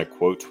been kind of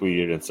quote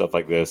tweeted and stuff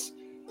like this.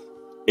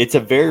 It's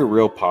a very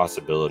real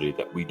possibility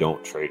that we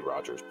don't trade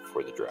Rodgers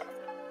before the draft,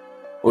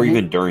 or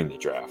even during the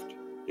draft.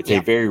 It's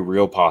a very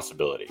real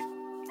possibility.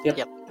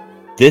 Yep.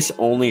 This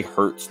only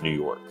hurts New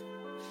York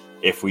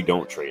if we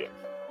don't trade him,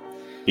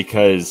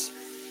 because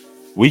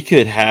we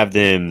could have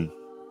them.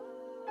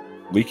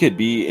 We could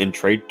be in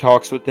trade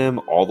talks with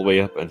them all the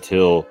way up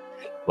until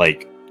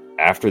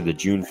after the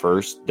June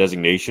 1st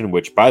designation,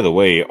 which, by the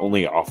way,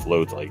 only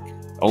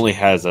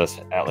has us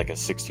at a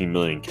 16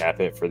 million cap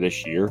hit for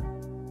this year.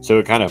 So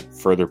it kind of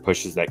further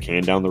pushes that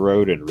can down the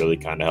road and really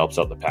kind of helps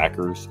out the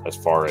Packers as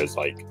far as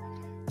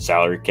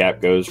salary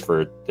cap goes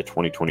for the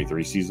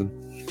 2023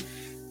 season.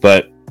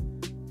 But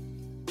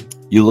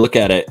you look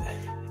at it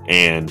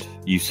and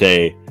you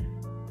say,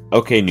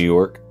 okay, New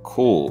York,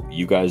 cool.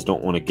 You guys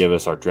don't want to give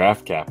us our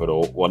draft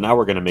capital. Well, now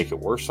we're going to make it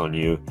worse on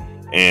you.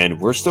 And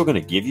we're still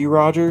going to give you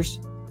Rodgers,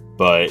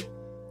 but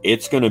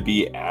it's going to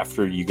be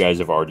after you guys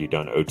have already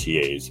done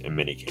OTAs and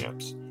mini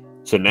camps.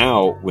 So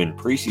now when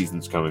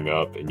preseason's coming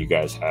up and you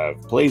guys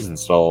have plays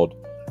installed,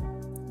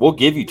 we'll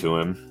give you to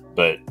him,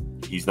 but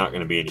he's not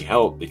going to be any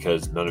help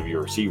because none of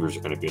your receivers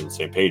are going to be on the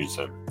same page as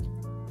him.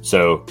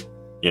 So,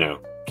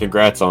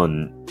 congrats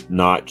on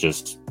not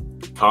just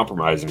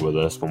compromising with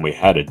us when we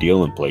had a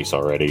deal in place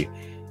already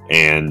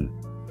and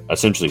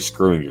essentially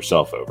screwing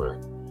yourself over.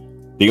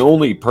 The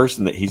only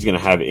person that he's going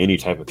to have any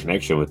type of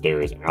connection with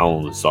there is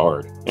Alan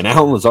Lazard. And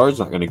Alan Lazard's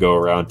not going to go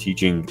around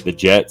teaching the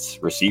Jets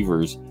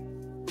receivers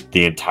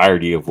the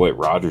entirety of what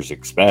Rodgers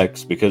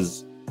expects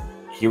because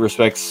he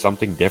respects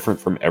something different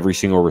from every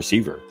single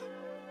receiver.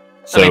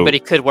 So, but he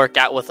could work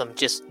out with them,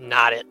 just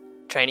not at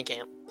training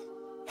camp.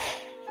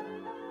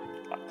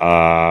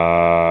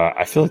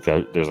 I feel like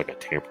there's a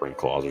tampering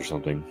clause or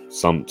something.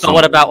 But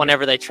what about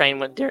whenever they train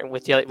with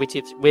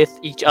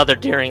each other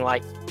during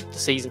the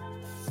season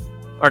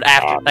or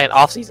after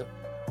off season?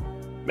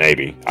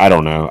 Maybe, I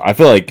don't know. I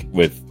feel like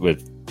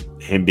with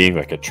him being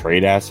a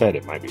trade asset,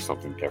 it might be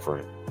something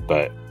different.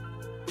 But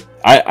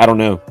I don't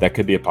know. That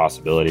could be a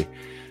possibility.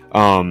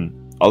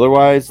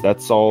 Otherwise,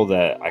 that's all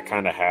that I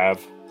kind of have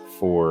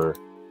for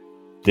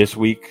this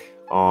week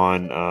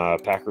on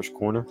Packers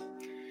Corner.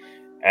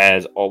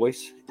 As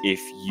always, if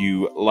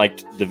you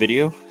liked the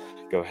video,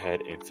 go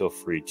ahead and feel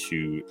free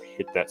to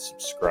hit that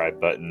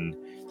subscribe button,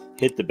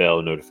 hit the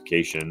bell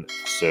notification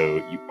so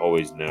you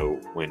always know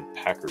when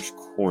Packers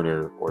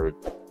Corner or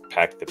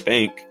Pack the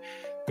Bank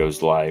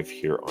goes live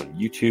here on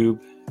YouTube,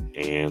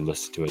 and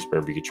listen to us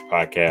wherever you get your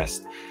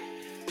podcast.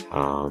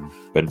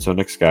 But until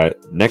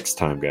next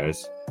time,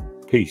 guys,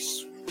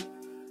 peace.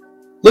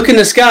 Look in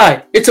the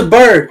sky. It's a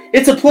bird.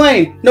 It's a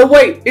plane. No,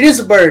 wait. It is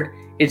a bird.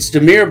 It's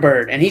Damiere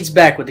Byrd, and he's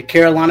back with the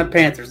Carolina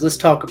Panthers. Let's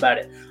talk about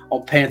it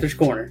on Panthers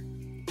Corner.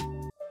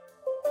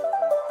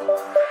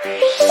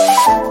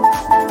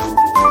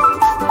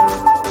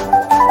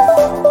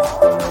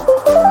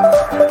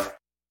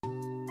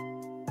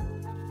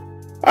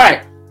 All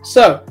right,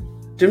 so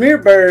Damiere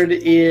Byrd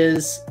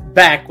is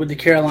back with the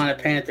Carolina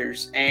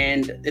Panthers,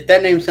 and if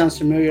that name sounds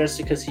familiar, it's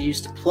because he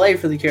used to play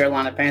for the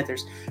Carolina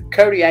Panthers.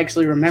 Cody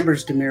actually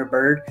remembers Damiere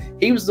Byrd.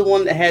 He was the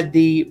one that had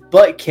the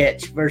butt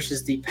catch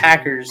versus the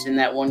Packers in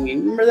that one game.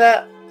 Remember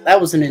that?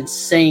 That was an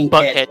insane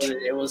catch.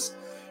 It was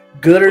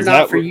good or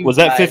not for you. Was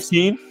that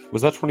 15?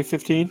 Was that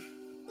 2015?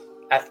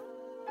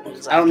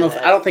 I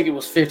don't think it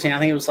was 15. I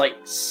think it was like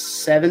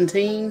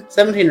 17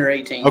 or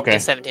 18. Okay.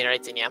 17 or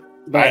 18, yeah.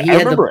 But I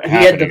remember it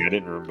happening. I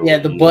didn't remember. Yeah,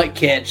 the butt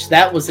catch.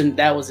 That was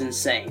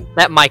insane.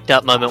 That mic'd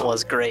up moment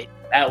was great.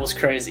 That was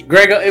crazy.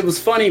 It was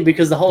funny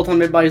because the whole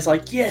time everybody's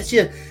like, yes,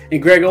 yeah.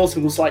 And Greg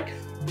Olsen was like,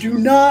 do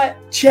not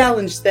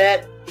challenge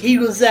that. He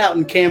was out,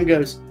 and Cam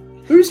goes,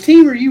 whose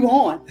team are you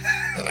on?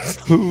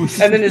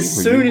 And then as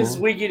soon as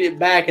we get it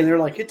back and they're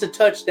like, it's a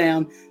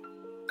touchdown,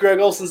 Greg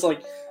Olsen's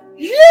like,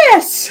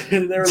 yes!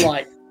 And they're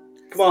like,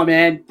 come on,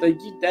 man. Like,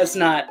 that's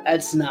not.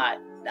 Nah,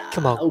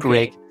 Come on, okay.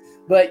 Greg.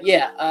 But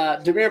yeah,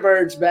 Damiere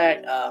Byrd's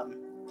back.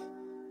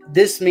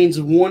 This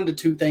means one to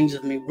two things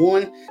with me.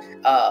 One,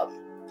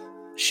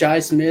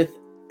 Shi Smith.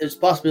 There's a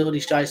possibility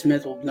Shi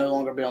Smith will no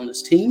longer be on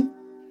this team.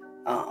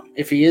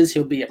 If he is,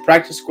 he'll be a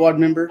practice squad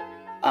member.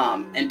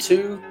 And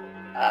two,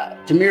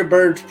 Damiere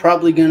Byrd's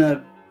probably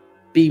gonna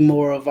be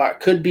more of our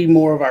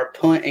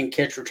punt and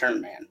catch return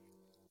man.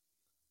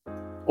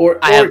 Or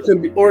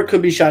it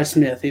could be Shi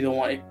Smith. Either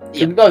one. It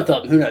could be both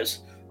of them. Who knows?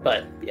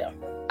 But yeah,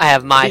 I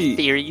have my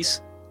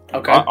theories.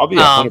 Okay, I'll be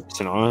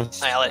 100%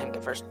 honest. I'll let him go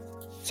first.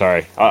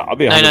 Sorry, I'll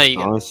be 100%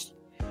 honest.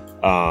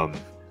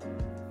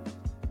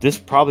 This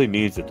probably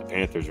means that the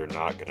Panthers are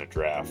not going to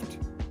draft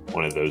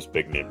one of those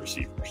big name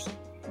receivers,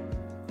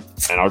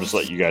 and I'll just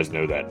let you guys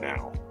know that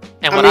now.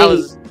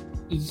 And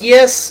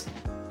yes,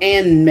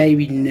 and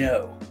maybe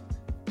no,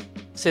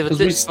 because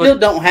we still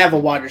don't have a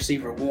wide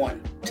receiver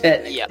one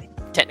technically. Yeah,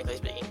 technically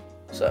speaking.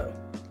 So,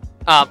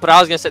 but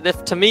I was going to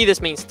say, to me,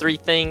 this means three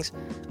things.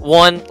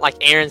 One, like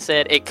Aaron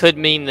said, it could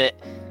mean that,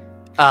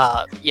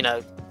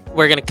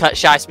 we're going to cut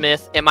Shi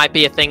Smith. It might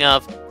be a thing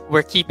of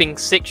we're keeping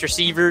 6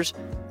 receivers.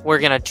 We're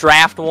going to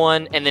draft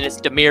one, and then it's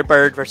Damiere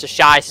Byrd versus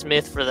Shi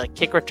Smith for the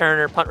kick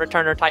returner, punt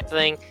returner type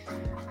thing.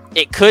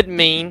 It could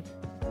mean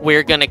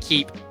we're going to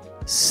keep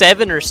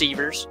 7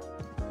 receivers,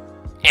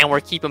 and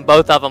we're keeping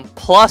both of them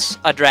plus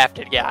a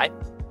drafted guy.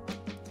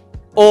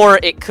 Or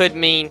it could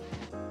mean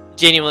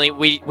genuinely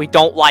we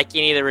don't like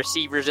any of the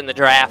receivers in the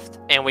draft,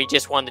 and we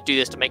just wanted to do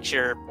this to make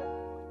sure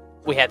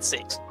we had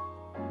 6.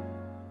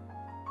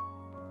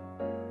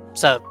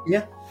 So,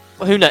 yeah.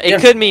 Who knows?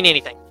 It could mean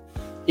anything.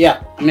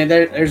 Yeah, I mean,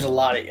 there's a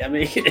lot of. I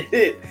mean,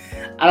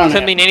 I don't know.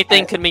 Could mean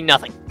anything. Could mean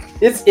nothing.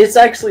 It's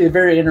actually a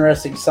very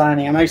interesting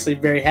signing. I'm actually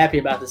very happy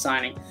about the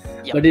signing,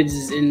 but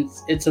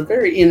it's a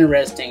very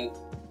interesting.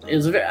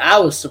 I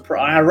was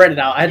surprised. I read it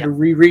out. I had to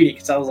reread it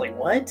because I was like,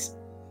 "What?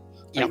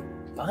 Yep.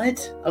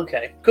 What?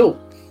 Okay, cool."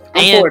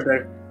 I'm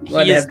forward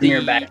to have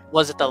Damiere back.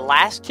 Was it the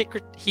last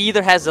kick? He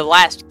either has the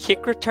last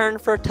kick return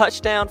for a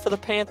touchdown for the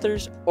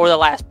Panthers or the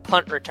last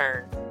punt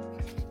return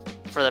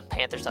for the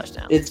Panthers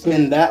touchdown. It's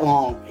been that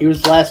long. He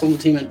was last on the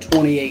team in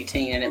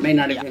 2018, and it may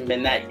not even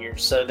been that year.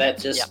 So that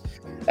just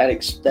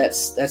that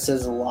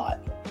says a lot,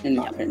 in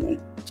my opinion.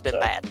 It's been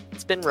bad.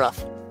 It's been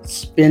rough.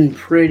 It's been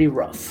pretty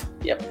rough.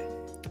 Yep.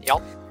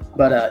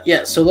 But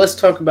so let's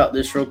talk about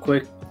this real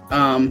quick.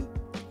 I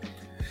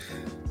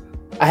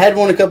had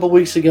one a couple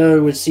weeks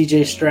ago with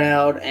CJ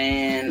Stroud,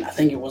 and I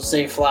think it was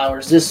Zay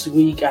Flowers. This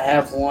week I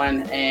have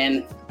one,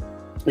 and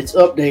it's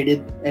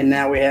updated, and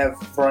now we have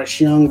Bryce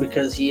Young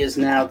because he is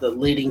now the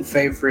leading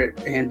favorite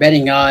and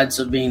betting odds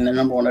of being the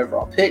number 1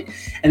 overall pick,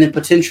 and then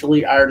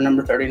potentially our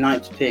number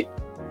 39th pick,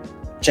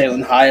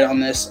 Jalen Hyatt, on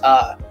this.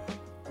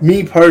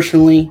 Me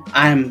personally,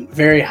 I'm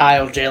very high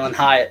on Jalen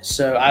Hyatt,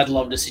 so I'd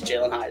love to see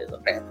Jalen Hyatt as a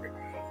Panther.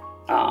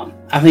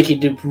 I think he'd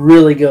do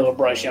really good with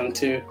Bryce Young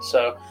too.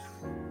 So,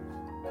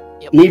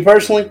 me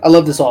personally, I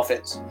love this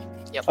offense.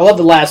 I love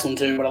the last one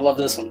too, but I love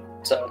this one.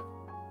 So,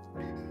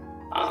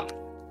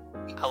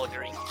 I'll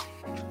agree.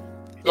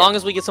 As long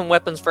as we get some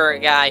weapons for a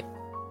guy,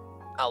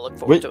 I'll look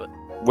forward to it.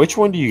 Which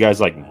one do you guys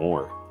like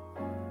more?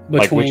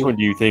 Which one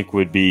do you think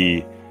would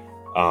be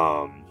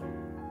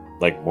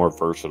more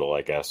versatile,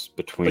 I guess,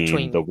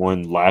 between the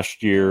one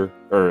last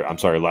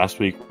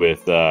week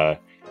with I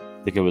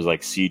think it was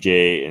like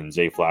CJ and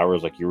Zay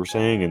Flowers, like you were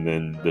saying, and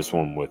then this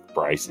one with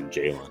Bryce and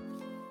Jalen?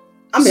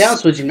 I'll be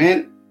honest with you,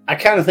 man. I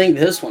kind of think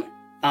this one.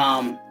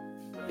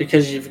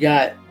 Because you've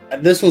got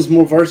this one's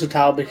more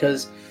versatile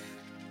because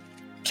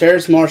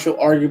Terrace Marshall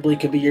arguably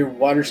could be your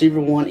wide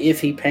receiver 1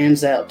 if he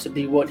pans out to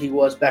be what he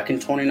was back in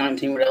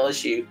 2019 with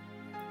LSU.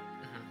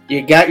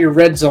 You got your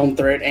red zone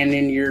threat, and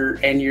then your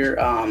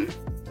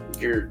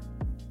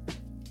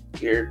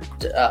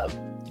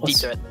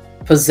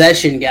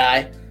possession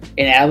guy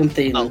in Adam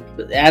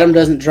Thielen. Adam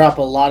doesn't drop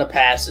a lot of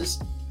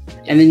passes.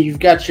 And then you've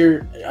got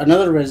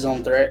another red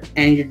zone threat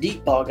and your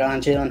deep ball guy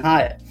in Jalen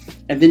Hyatt.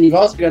 And then you've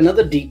also got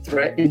another deep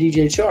threat in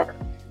DJ Chark.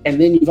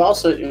 And then you've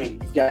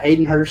got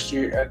Hayden Hurst,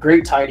 a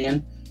great tight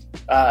end.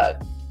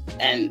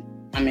 And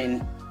I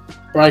mean,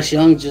 Bryce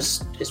Young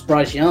is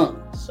Bryce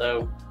Young.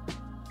 So,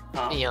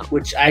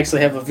 which I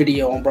actually have a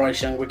video on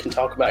Bryce Young we can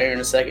talk about here in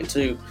a second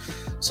too.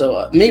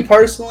 So, me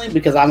personally,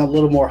 because I'm a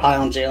little more high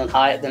on Jalen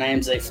Hyatt than I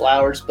am Zay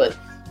Flowers, but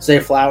Zay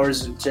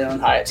Flowers and Jalen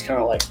Hyatt's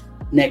kind of like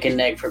neck and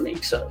neck for me.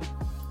 So,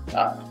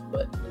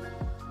 but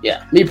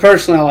yeah, me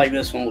personally, I like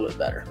this one a little bit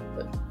better.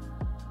 But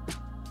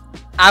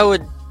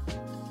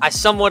I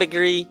somewhat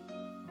agree.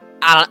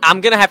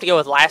 I'm going to have to go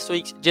with last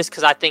week's just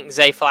because I think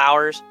Zay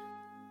Flowers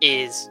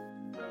is.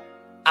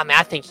 I mean,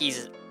 I think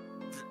he's.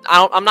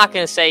 I'm not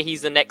going to say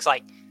he's the next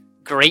like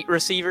great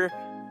receiver,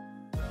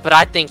 but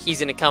I think he's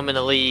going to come in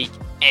the league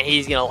and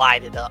he's going to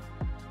light it up.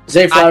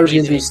 Zay Flowers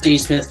gives me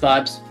Steve Smith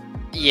vibes.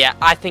 Yeah,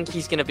 I think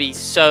he's going to be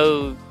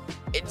so.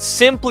 It's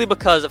simply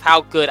because of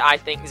how good I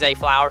think Zay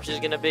Flowers is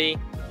going to be,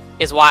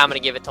 is why I'm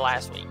going to give it to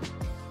last week.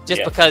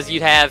 Just because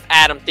you'd have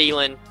Adam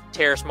Thielen,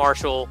 Terrace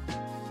Marshall,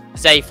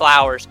 Zay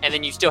Flowers, and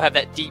then you still have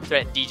that deep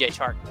threat DJ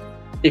Chark.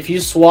 If you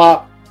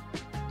swap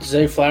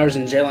Zay Flowers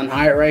and Jalen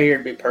Hyatt right here,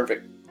 it'd be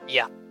perfect.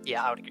 Yeah,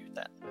 I would agree with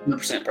that.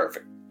 100%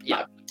 perfect.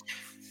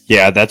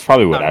 Yeah, that's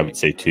probably what I would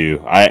say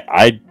too.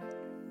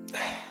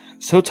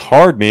 So it's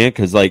hard, man,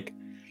 because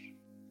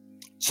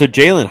so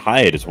Jalen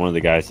Hyatt is one of the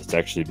guys that's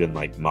actually been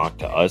mocked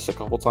to us a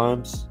couple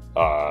times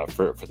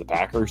for the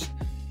Packers,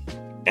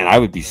 and I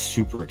would be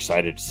super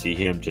excited to see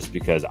him just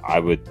because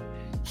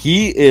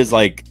he is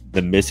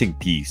the missing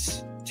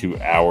piece to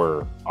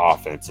our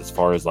offense as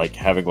far as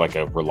having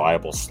a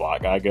reliable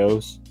slot guy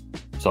goes.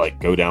 So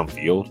go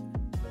downfield,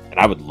 and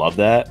I would love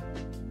that.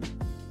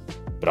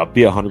 But I'll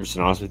be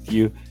 100% honest with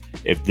you.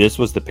 If this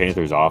was the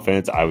Panthers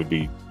offense, I would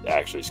be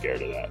actually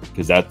scared of that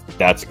because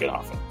that's a good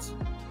offense.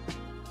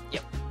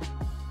 Yep.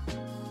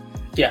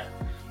 Yeah.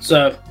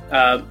 So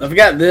I've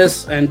got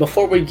this, and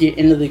before we get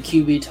into the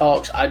QB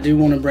talks, I do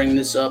want to bring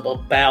this up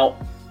about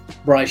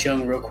Bryce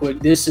Young real quick.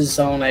 This is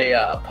on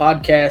a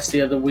podcast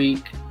the other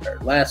week, or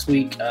last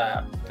week.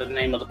 The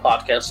name of the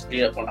podcast will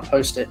be up when I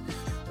post it.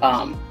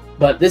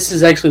 But this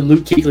is actually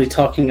Luke Kuechly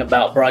talking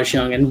about Bryce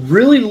Young, and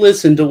really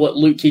listen to what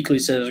Luke Kuechly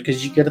says,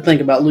 because you got to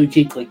think about Luke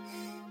Kuechly.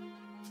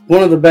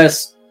 One of the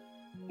best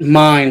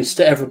minds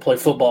to ever play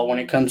football when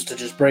it comes to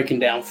just breaking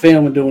down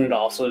film and doing it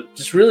all. So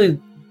just really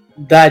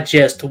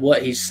digest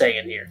what he's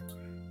saying here.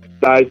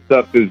 Size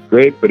stuff is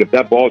great, but if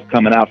that ball's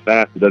coming out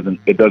fast,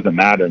 it doesn't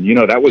matter.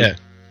 And that was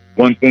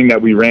one thing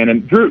that we ran.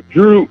 And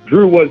Drew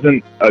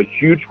wasn't a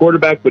huge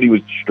quarterback, but he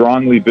was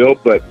strongly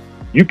built. But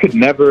you could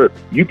never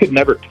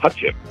touch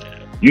him.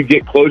 You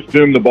get close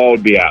to him, the ball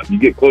would be out. You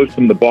get close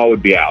to him, the ball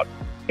would be out.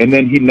 And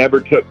then he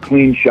never took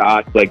clean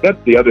shots.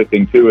 That's the other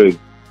thing too, is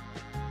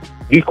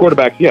these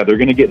quarterbacks, they're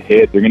going to get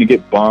hit, they're going to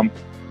get bumped.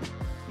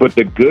 But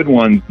the good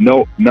ones,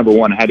 number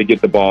one, had to get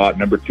the ball out.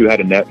 Number two, had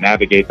to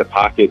navigate the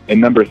pocket. And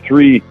number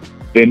three,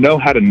 they know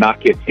how to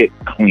not get hit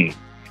clean.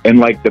 And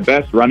the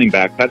best running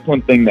back, that's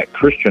one thing that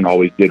Christian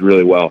always did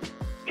really well.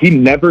 He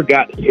never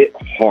got hit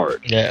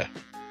hard. Yeah.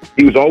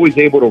 He was always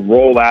able to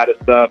roll out of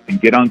stuff and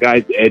get on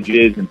guys'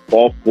 edges and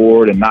fall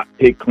forward and not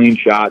take clean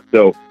shots.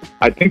 So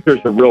I think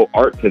there's a real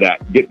art to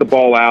that. Get the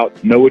ball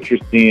out, know what you're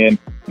seeing,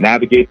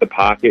 navigate the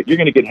pocket. You're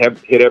going to get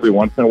hit every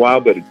once in a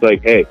while, but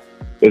it's hey,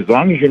 as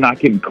long as you're not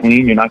getting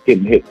clean, you're not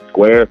getting hit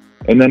square.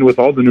 And then with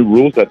all the new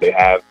rules that they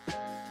have,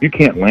 you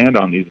can't land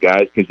on these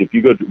guys, because if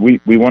you go,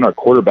 we want our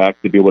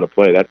quarterback to be able to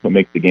play. That's what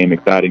makes the game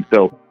exciting.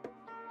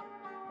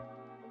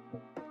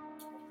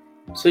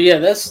 So yeah,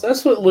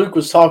 that's what Luke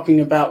was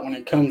talking about when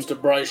it comes to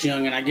Bryce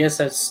Young, and I guess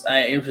that's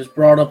it was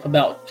brought up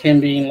about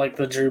him being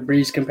the Drew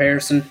Brees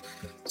comparison.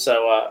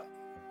 So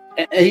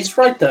and he's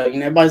right though.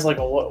 Everybody's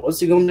what's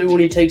he gonna do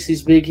when he takes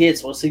these big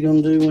hits? What's he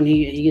gonna do when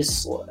he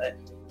gets?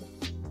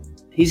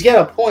 He's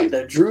got a point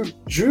though.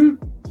 Drew.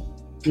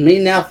 Me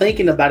now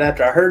thinking about it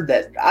after I heard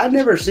that, I've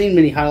never seen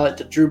many highlights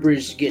of Drew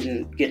Brees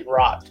getting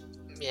rocked.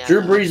 Yeah,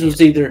 Drew Brees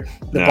was either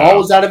the ball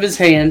was out of his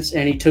hands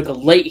and he took a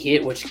late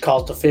hit, which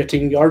caused a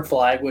 15-yard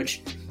flag,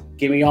 which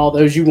give me all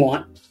those you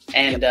want,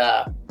 and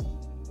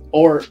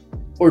or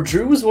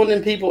Drew was one of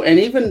them people, and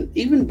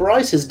even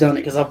Bryce has done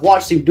it, because I've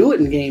watched him do it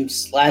in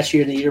games last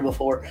year and the year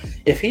before.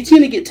 If he's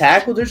going to get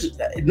tackled,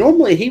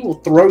 normally he will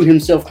throw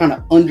himself kind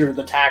of under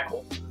the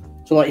tackle.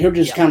 So he'll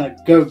just kind of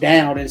go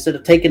down instead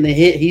of taking the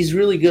hit. He's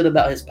really good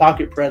about his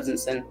pocket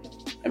presence and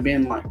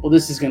being well,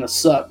 this is going to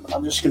suck, but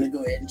I'm just going to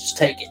go ahead and just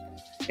take it.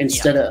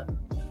 Instead of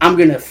I'm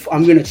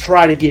gonna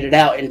try to get it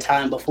out in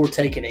time before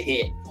taking a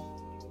hit.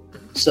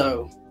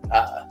 So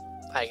I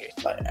agree.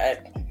 I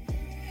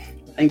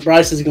think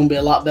Bryce is gonna be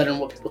a lot better than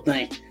what people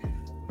think.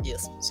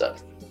 Yes. So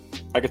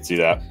I could see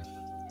that.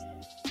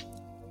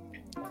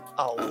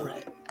 All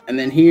right. And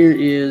then here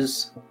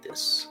is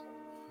this.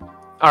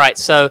 All right.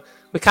 So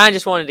we kind of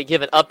just wanted to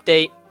give an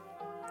update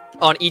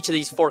on each of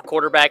these four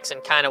quarterbacks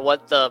and kind of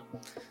what the,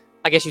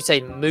 I guess you'd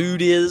say,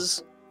 mood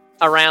is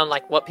around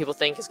what people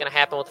think is going to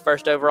happen with the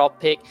first overall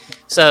pick.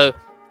 So,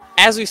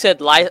 as we said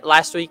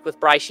last week with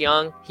Bryce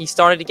Young, he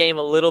started to gain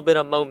a little bit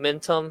of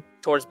momentum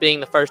towards being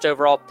the first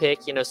overall pick.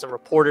 Some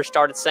reporters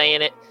started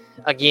saying it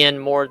again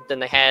more than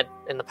they had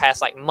in the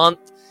past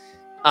month.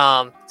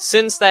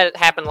 Since that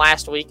happened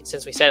last week,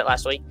 since we said it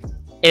last week,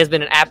 it has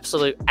been an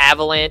absolute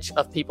avalanche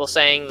of people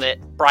saying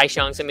that Bryce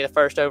Young's going to be the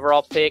first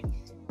overall pick.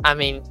 I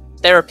mean,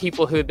 there are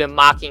people who have been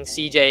mocking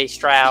C.J.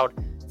 Stroud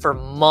for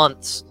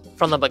months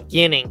from the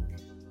beginning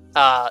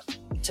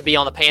to be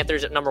on the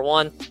Panthers at number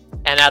one,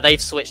 and now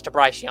they've switched to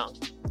Bryce Young.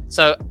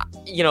 So,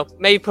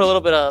 maybe put a little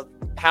bit of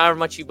however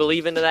much you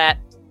believe into that.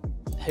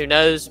 Who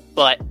knows?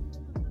 But,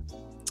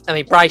 I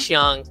mean, Bryce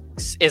Young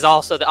is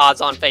also the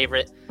odds-on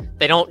favorite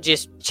They don't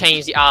just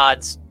change the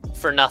odds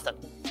for nothing.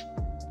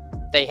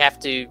 They have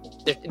to.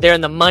 They're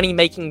in the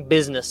money-making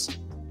business.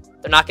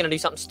 They're not going to do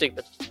something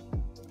stupid.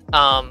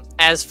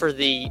 As for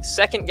the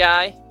second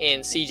guy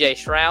in C.J.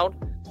 Stroud,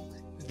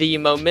 the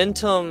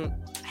momentum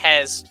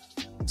has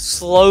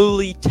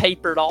slowly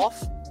tapered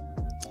off,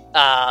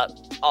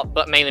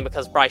 but mainly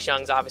because Bryce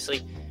Young's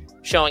obviously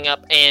showing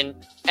up. And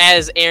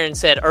as Aaron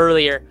said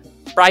earlier,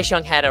 Bryce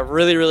Young had a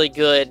really, really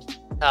good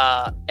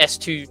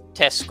S2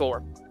 test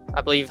score. I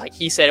believe, like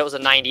he said, it was a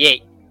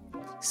 98.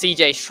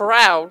 C.J.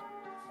 Stroud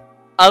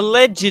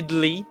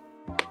allegedly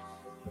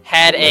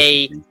had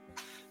a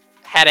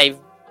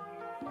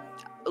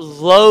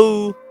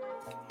low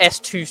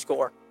S2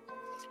 score.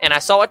 And I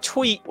saw a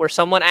tweet where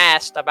someone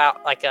asked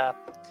about I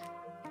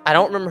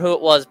don't remember who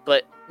it was,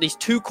 but these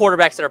two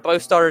quarterbacks that are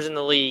both starters in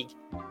the league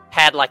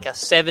had like a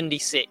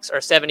 76 or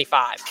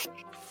 75.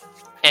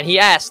 And he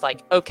asked,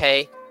 like,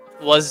 okay,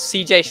 was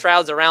CJ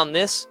Stroud's around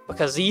this?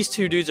 Because these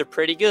two dudes are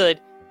pretty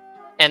good.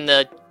 And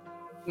the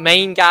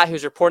main guy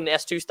who's reporting the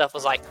S2 stuff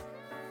was like,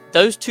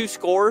 those two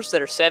scores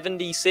that are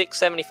 76,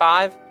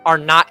 75 are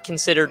not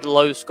considered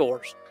low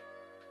scores.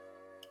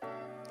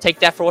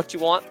 Take that for what you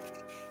want.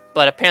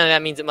 But apparently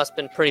that means it must have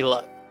been pretty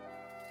low.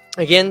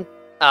 Again,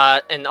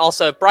 and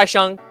also Bryce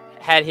Young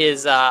had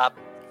his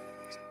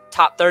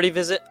top 30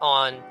 visit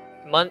on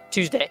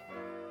Tuesday.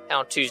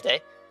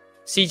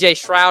 CJ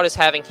Stroud is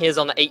having his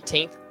on the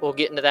 18th. We'll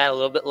get into that a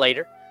little bit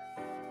later.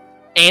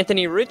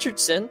 Anthony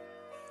Richardson,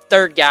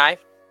 third guy.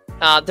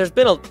 There's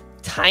been a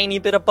tiny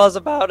bit of buzz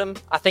about him.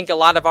 I think a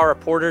lot of our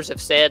reporters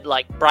have said,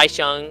 like, Bryce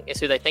Young is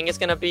who they think it's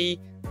going to be,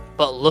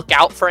 but look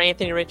out for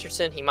Anthony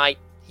Richardson.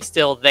 He's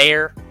still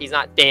there. He's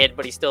not dead,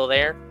 but he's still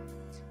there.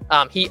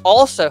 He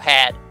also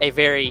had a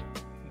very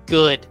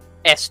good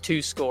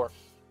S2 score.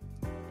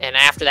 And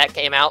after that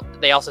came out,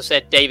 they also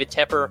said David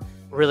Tepper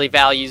really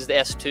values the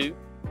S2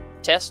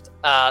 test.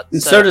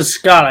 And so does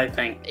Scott, I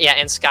think. Yeah,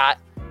 and Scott.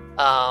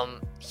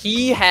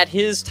 He had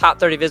his top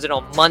 30 visit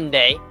on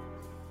Monday.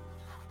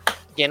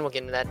 Again, we'll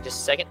get into that in just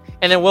a second.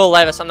 And then Will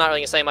Levis, I'm not really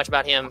going to say much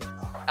about him.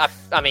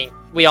 I mean,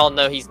 we all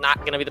know he's not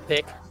going to be the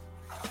pick.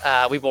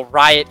 We will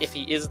riot if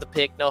he is the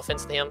pick. No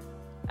offense to him.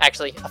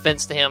 Actually,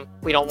 offense to him.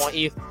 We don't want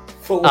you.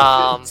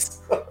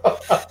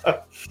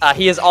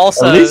 He is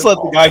also... At least let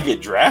the guy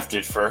get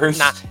drafted first.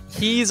 Nah,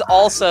 he's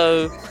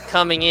also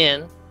coming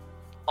in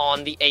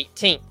on the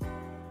 18th.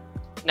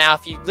 Now,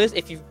 if you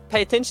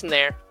pay attention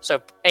there,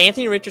 so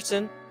Anthony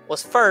Richardson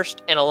was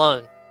first and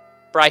alone.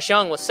 Bryce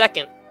Young was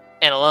second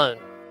and alone.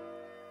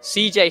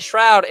 C.J.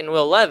 Stroud and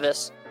Will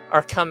Levis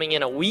are coming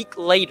in a week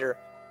later,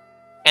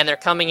 and they're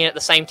coming in at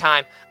the same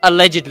time,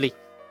 allegedly.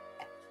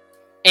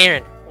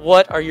 Aaron,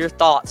 what are your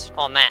thoughts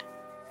on that?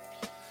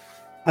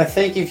 I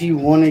think if you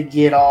want to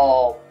get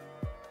all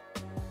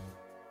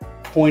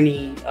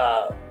pointy,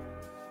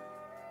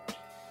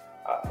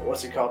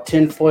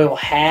 tinfoil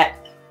hat,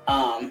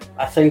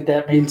 I think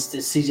that means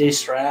that C.J.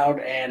 Stroud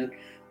and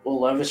Will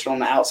Levis are on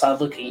the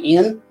outside looking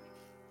in.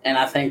 And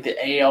I think that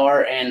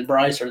AR and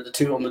Bryce are the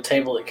two on the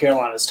table that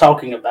Carolina is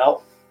talking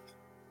about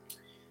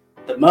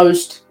the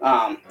most.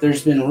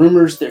 There's been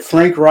rumors that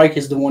Frank Reich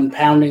is the one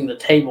pounding the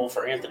table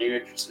for Anthony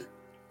Richardson.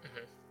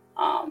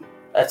 Mm-hmm.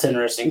 That's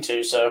interesting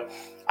too. So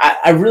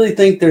I really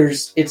think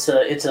it's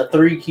a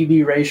 3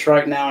 QB race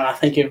right now, and I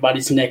think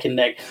everybody's neck and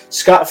neck.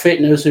 Scott Fitt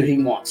knows who he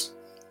wants.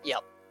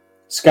 Yep.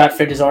 Scott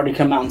Fitt has already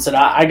come out and said,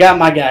 I got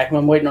my guy.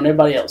 I'm waiting on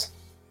everybody else.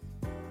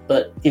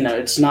 But,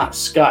 it's not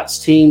Scott's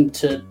team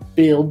to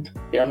build.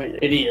 I mean,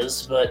 it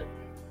is, but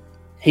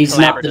he's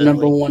not the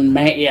number one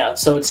man. Yeah,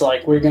 so it's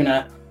like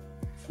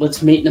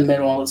let's meet in the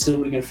middle and let's see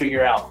what we can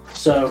figure out.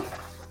 So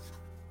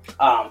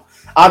I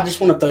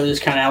just want to throw this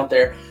kind of out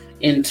there.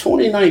 In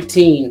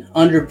 2019,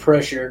 under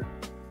pressure,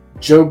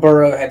 Joe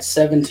Burrow had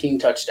 17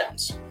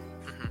 touchdowns.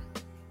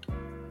 Mm-hmm.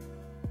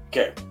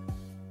 Okay.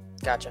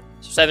 Gotcha.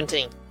 So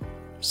 17.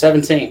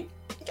 17.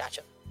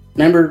 Gotcha.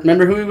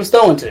 Remember who he was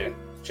throwing to?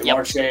 Jamar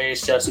Yep.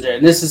 Chase, Justin Jefferson.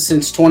 And this is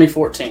since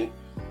 2014.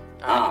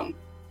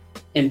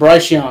 And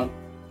Bryce Young,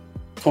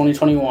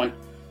 2021,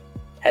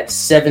 had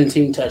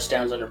 17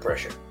 touchdowns under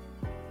pressure.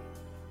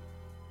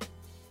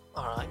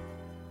 All right.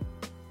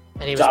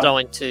 And he was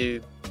throwing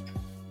to,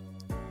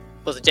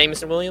 was it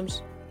Jamison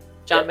Williams?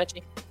 John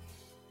Mechie?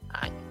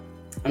 All right.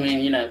 I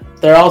mean,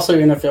 they're also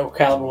NFL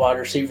caliber wide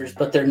receivers,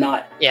 but they're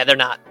not. Yeah, they're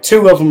not.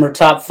 2 of them are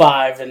top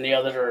 5, and the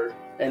other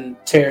and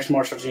Terrace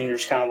Marshall Jr.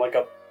 is kind of like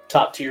a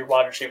top tier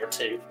wide receiver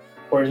too,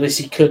 or at least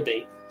he could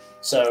be.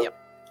 So, yep.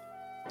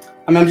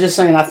 I mean, I'm just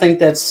saying. I think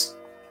that's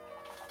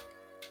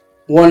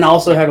one.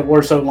 Also had a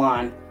worse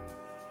O-line,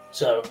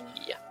 so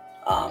yeah.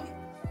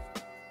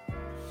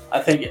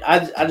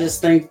 I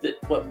just think that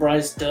what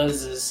Bryce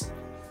does is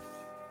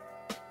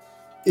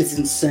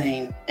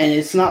insane, and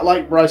it's not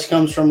like Bryce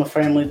comes from a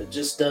family that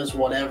just does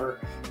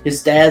whatever.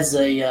 His dad's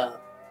a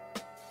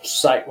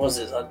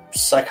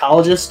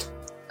psychologist?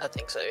 I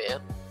think so, yeah.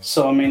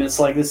 So I mean, it's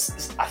like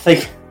this.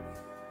 I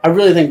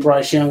really think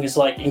Bryce Young is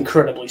like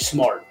incredibly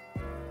smart.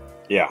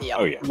 Yeah. Yep.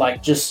 Oh yeah.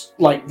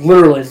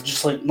 Literally,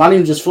 just like not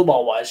even just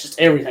football wise, just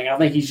everything. I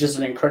think he's just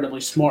an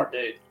incredibly smart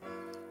dude.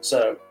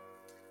 So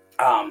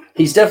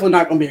he's definitely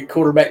not going to be a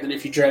quarterback that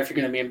if you draft, you're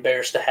going to be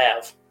embarrassed to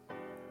have.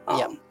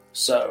 Yep.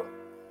 So,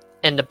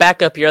 and to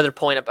back up your other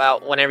point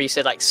about whenever you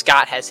said like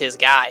Scott has his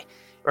guy,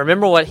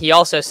 remember what he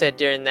also said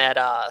during that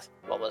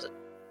what was it?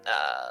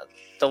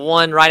 The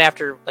one right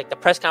after, like the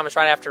press conference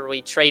right after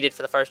we traded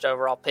for the first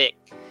overall pick.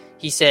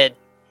 He said,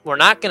 we're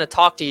not going to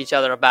talk to each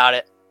other about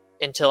it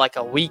until like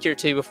a week or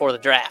two before the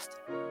draft.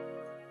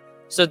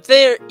 So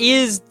there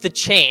is the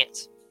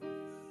chance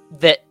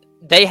that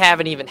they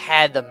haven't even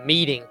had the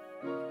meeting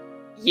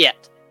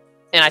yet.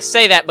 And I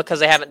say that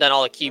because they haven't done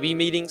all the QB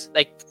meetings.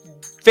 They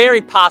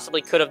very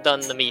possibly could have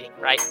done the meeting,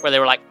 right? Where they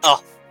were like,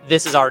 oh,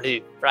 this is our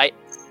dude, right?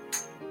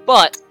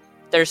 But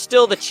there's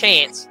still the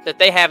chance that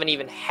they haven't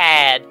even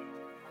had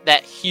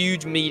that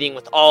huge meeting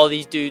with all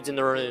these dudes in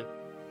the room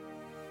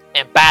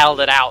and battled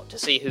it out to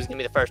see who's going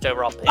to be the first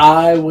overall pick.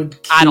 I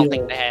don't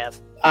think they have.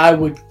 I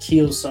would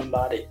kill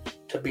somebody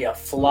to be a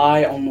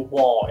fly on the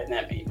wall in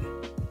that meeting.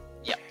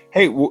 Yeah.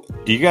 Hey, do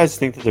you guys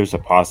think that there's a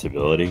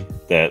possibility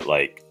that,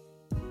 like,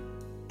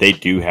 they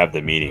do have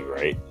the meeting,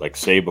 right? Like,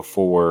 say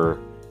before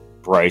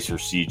Bryce or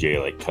CJ,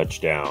 like,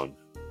 touch down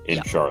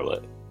in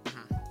Charlotte.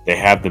 Mm-hmm. They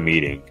have the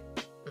meeting,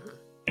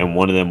 and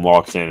one of them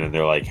walks in and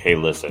they're like, hey,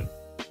 listen,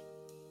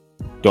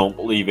 don't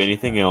believe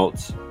anything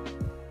else.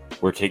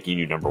 We're taking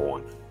you number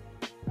one.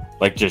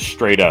 Like, just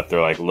straight up, they're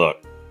like,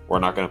 look, we're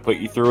not going to put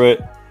you through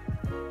it.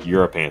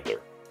 You're a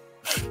Panther.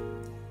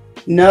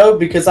 No,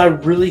 because I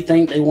really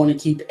think they want to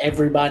keep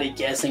everybody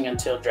guessing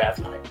until draft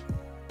night.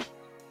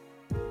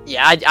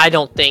 Yeah, I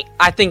don't think.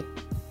 I think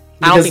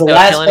the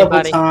last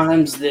couple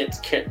times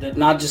that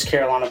not just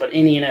Carolina, but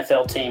any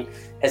NFL team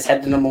has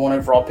had the number one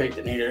overall pick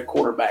that needed a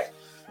quarterback.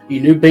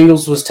 You knew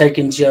Bengals was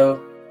taking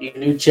Joe. You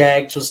knew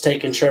Jags was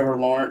taking Trevor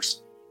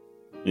Lawrence.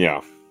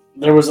 Yeah.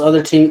 There was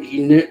other team.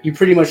 You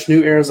pretty much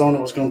knew Arizona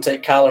was going to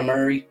take Kyler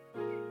Murray.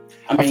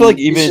 I feel like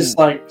even it's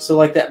just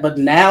like that. But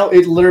now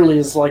it literally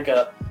is like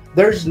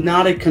there's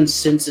not a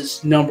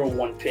consensus number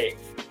one pick.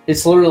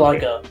 It's literally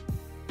like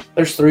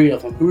there's three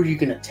of them. Who are you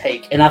going to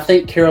take? And I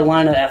think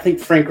Carolina, I think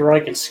Frank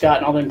Reich and Scott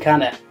and all them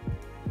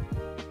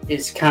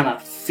is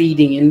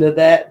feeding into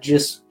that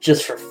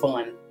just for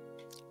fun.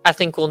 I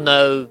think we'll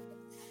know.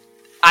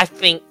 I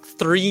think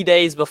 3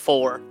 days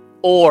before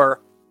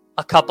or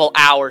a couple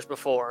hours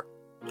before.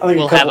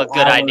 We'll have a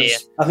good idea.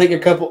 I think a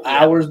couple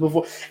hours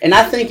before. And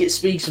I think it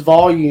speaks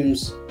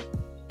volumes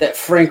that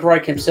Frank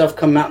Reich himself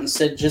come out and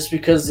said, just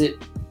because it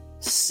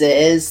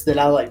says that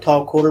I like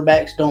tall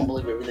quarterbacks, don't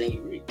believe everything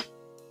you read.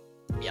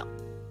 Yeah.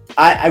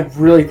 I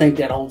really think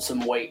that holds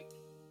some weight.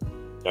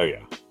 Oh,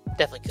 yeah.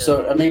 Definitely could.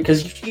 So,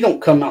 because you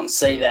don't come out and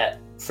say that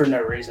for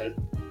no reason.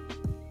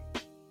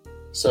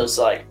 So it's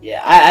like,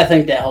 yeah, I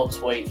think that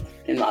holds weight,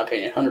 in my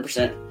opinion,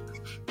 100%.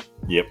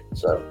 Yep.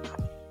 So,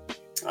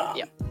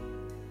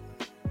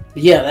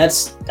 yeah,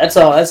 that's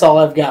all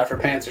I've got for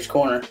Panthers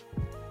Corner.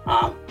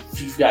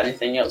 If you've got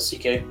anything else,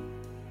 CK?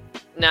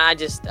 No, I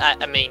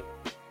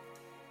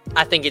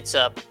think it's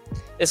going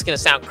to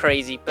sound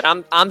crazy, but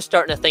I'm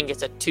starting to think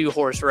it's a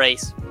 2-horse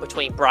race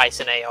between Bryce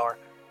and AR.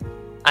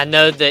 I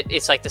know that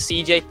it's like the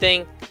CJ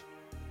thing.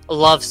 I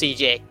love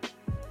CJ,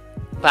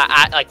 but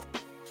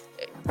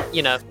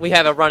we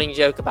have a running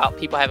joke about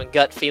people having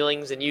gut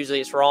feelings, and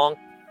usually it's wrong.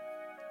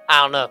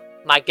 I don't know.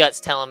 My gut's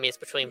telling me it's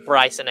between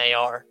Bryce and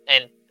AR,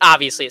 and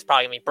obviously it's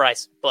probably going to be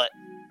Bryce, but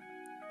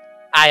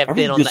I have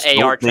been on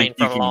the AR train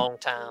for a long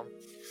time.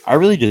 I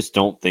really just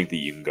don't think that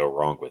you can go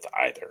wrong with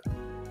either.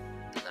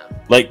 No.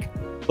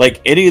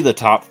 Like any of the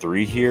top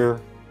three here,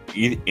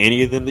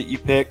 any of them that you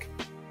pick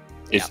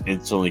is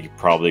instantly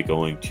probably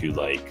going to,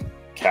 like,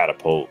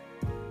 catapult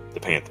the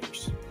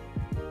Panthers.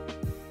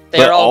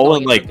 They're all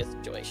in like a good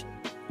situation.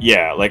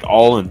 Yeah, like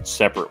all in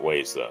separate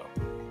ways though.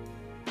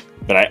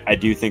 But I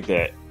do think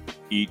that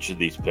each of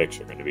these picks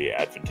are going to be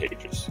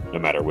advantageous, no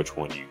matter which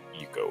one you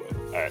go with.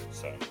 All right,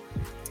 so,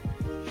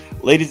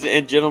 ladies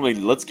and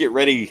gentlemen, let's get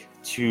ready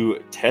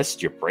to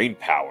test your brain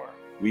power.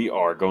 We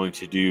are going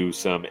to do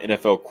some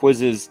NFL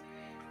quizzes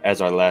as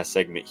our last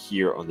segment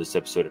here on this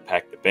episode of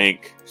Pack the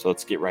Bank. So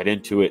let's get right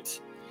into it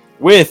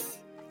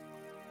with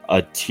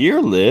a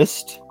tier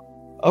list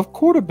of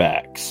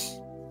quarterbacks.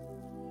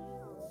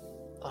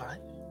 All right.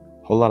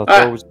 Whole lot of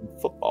throws in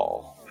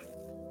football.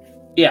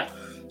 Yeah.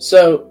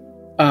 So,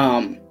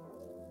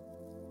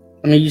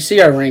 you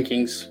see our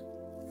rankings.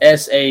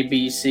 S, A,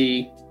 B,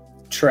 C,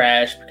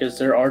 trash, because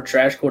there are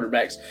trash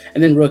quarterbacks.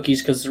 And then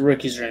rookies, because the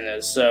rookies are in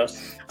those. So,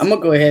 I'm going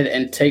to go ahead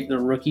and take the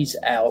rookies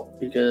out,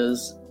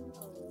 because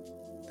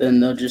then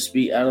they'll just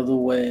be out of the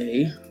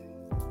way.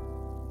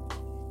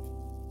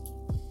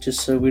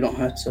 Just so we don't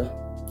have to.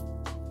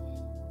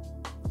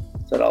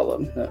 Is that all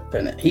of them?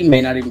 No, he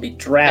may not even be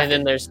drafted. And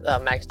then there's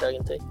Max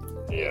Duggan, too.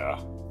 Yeah.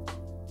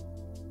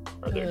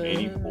 Are there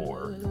any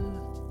more?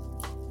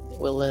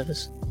 Will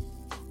Levis.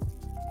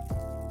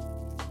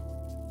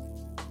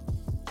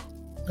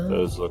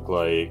 Those look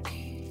like...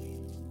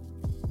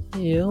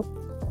 Yep.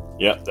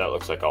 Yep, that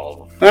looks like all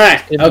of them. All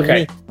right,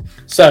 okay.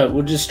 So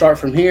we'll just start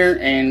from here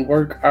and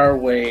work our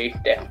way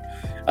down.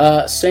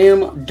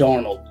 Sam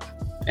Darnold.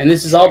 And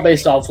this is all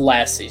based off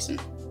last season.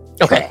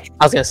 Okay,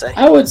 I was gonna say.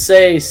 I would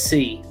say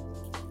C.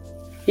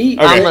 At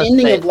the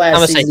ending of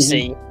last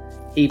season,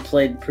 he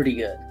played pretty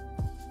good.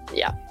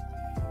 Yeah.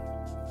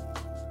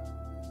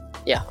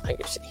 Yeah, I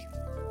can see.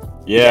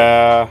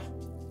 Yeah.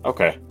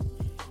 Okay.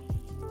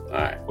 All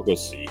right. We'll go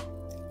C.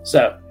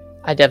 So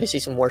I definitely see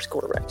some worse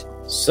quarterbacks.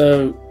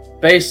 So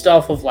based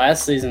off of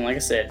last season, like I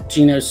said,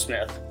 Geno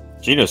Smith.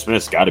 Geno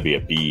Smith's got to be a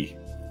B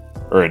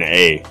or an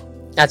A.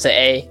 That's an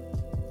A.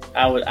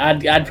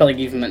 I'd probably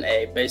give him an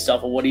A based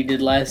off of what he did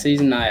last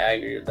season. I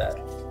agree with that.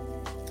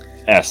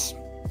 S.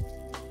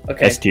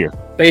 Okay. S tier.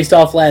 Based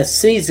off last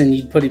season,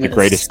 you'd put him in the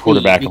greatest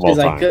quarterback of all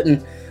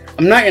time.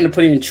 I'm not going to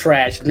put him in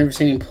trash. I've never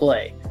seen him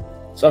play,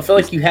 so I feel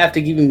like you have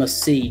to give him a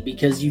C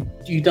because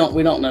we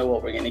don't know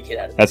what we're going to get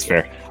out of him. That's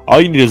fair. All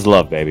you need is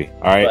love, baby.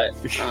 All right.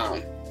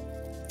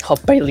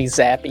 But, Bailey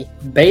Zappi.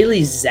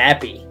 Bailey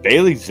Zappi.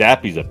 Bailey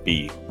Zappi's a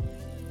B.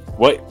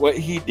 What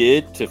he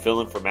did to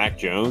fill in for Mac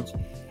Jones.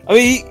 I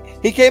mean,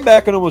 he came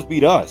back and almost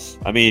beat us.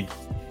 I mean,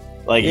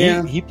 like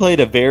he played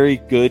a very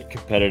good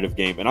competitive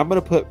game, and I'm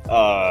going to put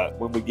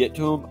when we get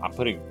to him, I'm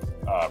putting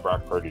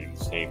Brock Purdy in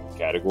the same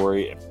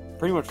category, and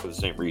pretty much for the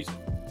same reason.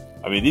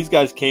 I mean, these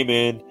guys came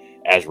in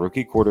as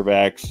rookie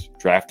quarterbacks,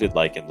 drafted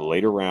like in the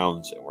later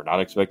rounds, and were not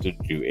expected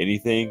to do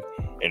anything,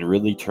 and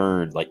really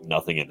turned like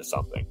nothing into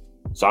something.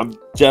 So I'm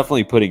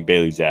definitely putting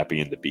Bailey Zappi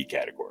in the B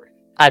category.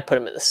 I'd put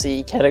him in the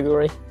C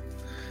category.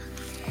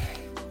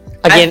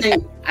 Again,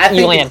 I think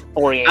he only had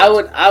 4 games.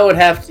 I would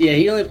have to. Yeah,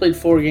 he only played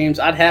 4 games.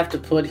 I'd have to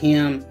put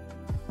him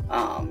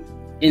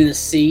in the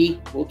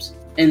C.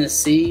 In the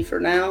C for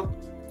now,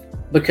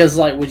 because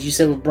like what you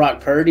said with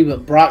Brock Purdy,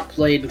 but Brock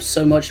played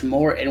so much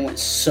more and went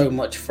so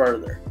much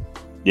further.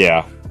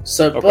 Yeah.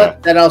 So, okay.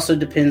 But that also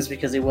depends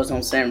because he was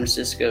on San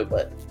Francisco.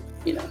 But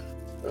yeah.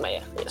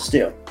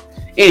 Still.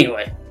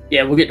 Anyway,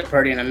 yeah, we'll get to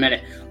Purdy in a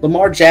minute.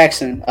 Lamar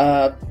Jackson.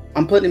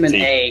 I'm putting him in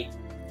A.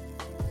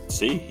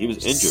 C. He was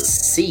injured.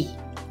 C.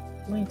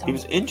 He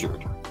was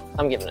injured.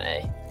 I'm giving an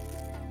A.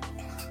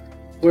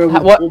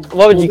 What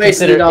would you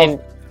consider?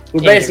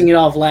 We're basing it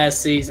off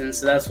last season,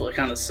 so that's what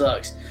kind of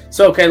sucks.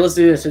 So okay, let's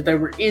do this. If they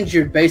were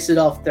injured, base it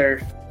off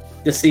the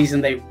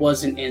season they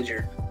wasn't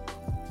injured.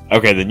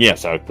 Okay, then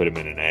yes, I would put him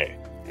in an A.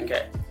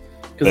 Okay,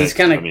 because it's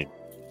kind of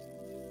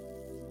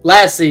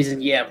last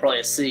season, yeah, probably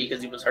a C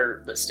because he was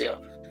hurt, but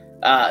still,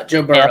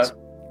 Joe Burrow.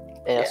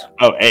 Yes. Yeah.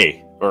 Oh,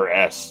 A or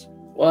S.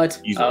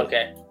 What? Easily. Oh,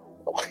 okay.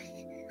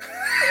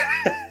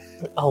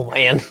 Oh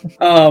man.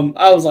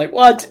 I was like,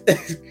 what?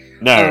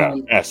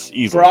 No, S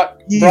easily. Brock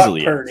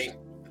easily Purdy. S.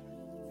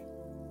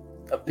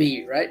 A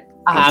B, right?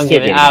 I would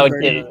give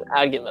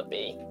him a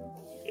B.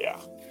 Yeah.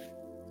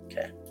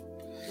 Okay.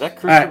 Is that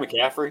Christian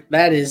McCaffrey?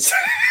 That is.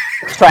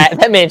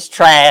 That man's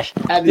trash.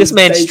 This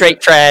man's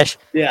straight trash.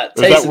 Yeah.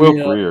 Or is that Will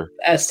Greer?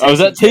 Is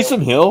that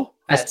Taysom Hill?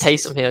 That's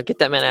Taysom Hill. Get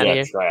that man out of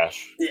here.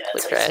 Trash. Yeah,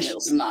 Taysom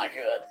Hill's not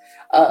good.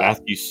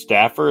 Matthew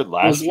Stafford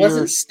last year.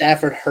 Wasn't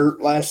Stafford hurt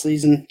last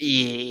season?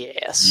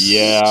 Yes.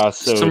 Yeah.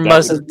 So for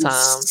most of the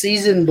time.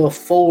 Season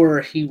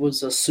before he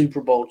was a Super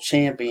Bowl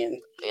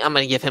champion. I'm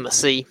going to give him a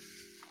C.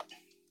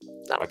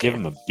 I'll give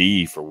him a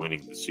B for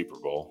winning the Super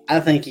Bowl. I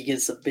think he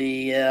gets a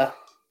B. Yeah.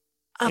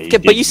 Okay,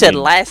 but you said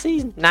last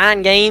season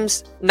 9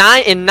 games.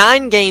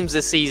 9 games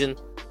this season.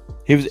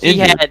 He was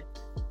injured.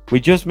 We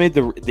just made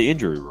the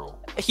injury rule.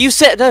 You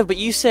said no, but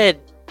you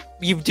said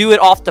you do it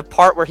off the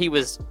part where he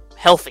was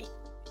healthy.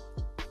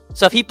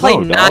 So if he played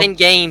 9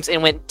 games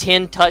and went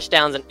 10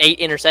 touchdowns and 8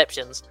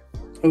 interceptions,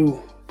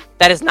 ooh,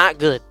 that is not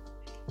good.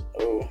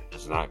 Ooh,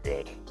 it's not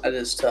good. That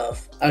is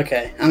tough.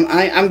 Okay,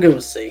 I'm good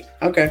with C.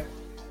 Okay,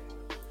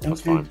 that's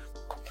fine.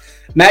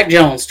 Mac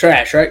Jones,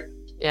 trash, right?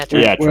 Yeah,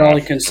 trash. Yeah, we're all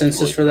in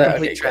consensus for that.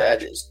 Okay,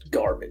 that is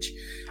garbage.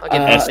 I'll give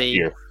him S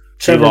tier.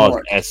 Trevor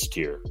Lawrence, S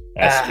tier.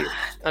 S tier.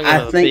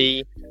 I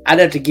think I'd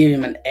have to give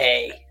him an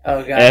A.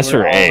 Oh god, S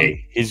or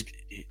A.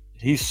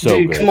 He's so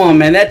good. Dude, come on,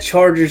 man. That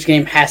Chargers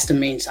game has to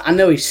mean something. I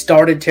know he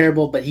started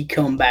terrible, but he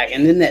come back.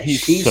 And then that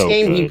Chiefs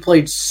game, good. He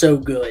played so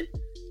good.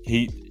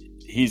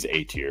 He's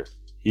A tier.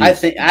 I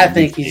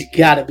think he's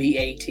got to be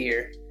A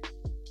tier.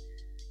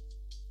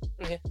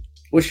 Okay.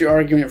 What's your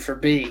argument for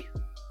B?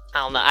 I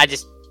don't know.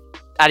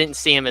 I didn't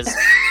see him as.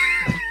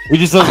 He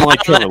just doesn't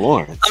like Trevor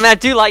Lawrence. I mean, I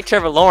do like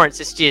Trevor Lawrence.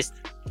 It's just,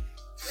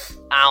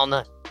 I don't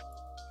know.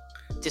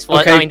 Just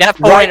what okay, I mean. That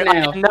point, right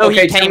now. I know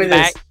he came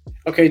back.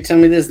 Okay, tell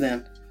me this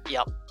then.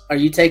 Yep. Are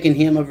you taking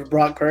him over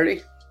Brock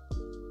Purdy?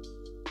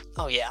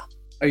 Oh yeah.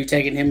 Are you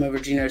taking him over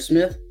Geno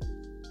Smith?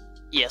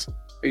 Yes.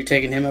 Are you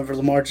taking him over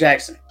Lamar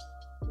Jackson?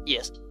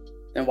 Yes.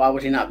 Then why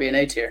would he not be an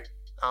A tier?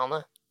 I don't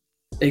know.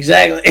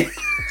 Exactly.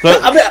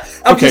 But,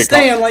 I'm just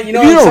saying, like, you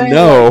know, you what I'm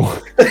don't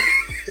saying? know.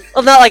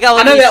 Well, not like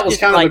I know that was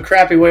kind of a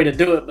crappy way to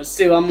do it, but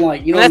still, I'm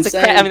like, you know, what I'm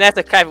saying? I mean, that's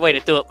a crappy way to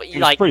do it, but you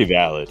like pretty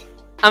valid.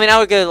 I mean, I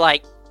would go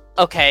like,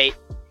 okay,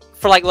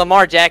 for like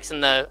Lamar Jackson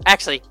though.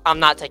 Actually, I'm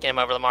not taking him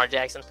over Lamar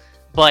Jackson,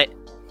 but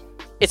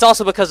it's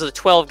also because of the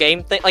 12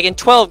 game thing. Like in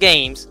 12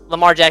 games,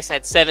 Lamar Jackson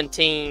had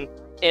 17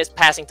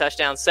 passing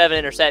touchdowns,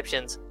 7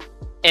 interceptions,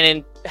 and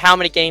in how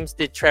many games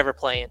did Trevor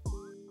play in?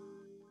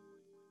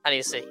 I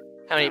need to see.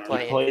 How many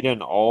played?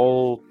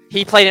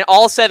 He played in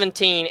all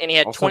 17, and he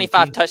had all 25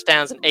 17?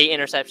 touchdowns and 8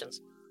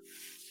 interceptions.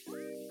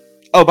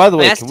 Oh, by the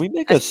way, That's- can we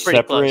make a that's pretty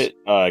separate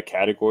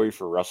category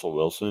for Russell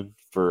Wilson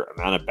for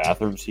amount of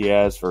bathrooms he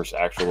has versus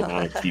actual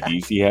amount of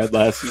TDs he had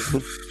last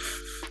season?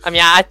 I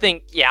mean, I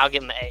think, I'll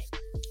give him an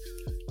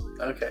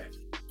A. Okay.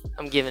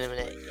 I'm giving him an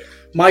A. Yeah.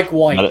 Mike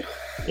White.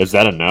 Is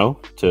that a no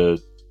to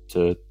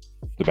the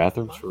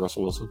bathrooms for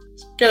Russell Wilson?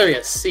 It's gotta be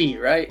a C,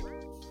 right?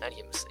 I'd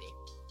give him a C.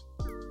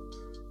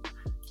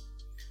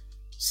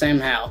 Sam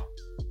Howell.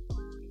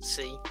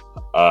 C.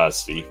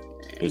 C.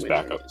 His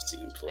backup.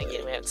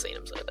 Again, we haven't seen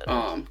him, so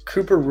that.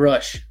 Cooper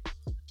Rush.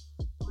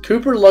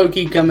 Cooper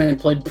Loki come in and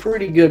played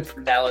pretty good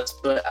for Dallas,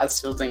 but I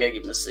still think I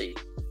give him a C.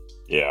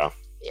 Yeah.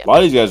 Yeah. A lot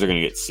of these guys are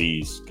going to get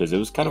C's because it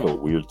was kind of a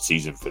weird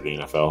season for the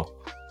NFL.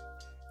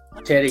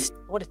 Teddy.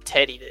 What did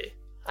Teddy do?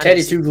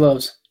 Teddy two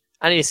gloves.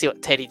 I need to see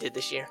what Teddy did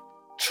this year.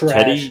 Trash.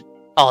 Teddy?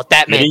 Oh,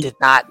 that man Teddy? did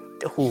not.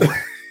 Ooh.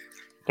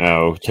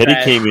 No, Teddy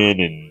Trash. came in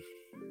and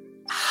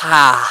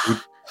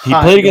Ha. he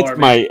Hot played against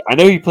garbage. I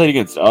know he played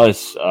against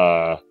us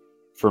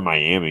for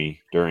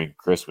Miami during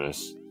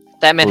Christmas.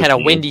 That man had a Towards the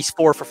end. Wendy's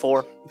 4 for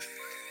 4.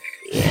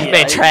 Yeah,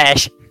 Man,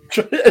 trash.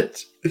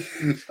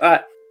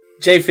 Alright.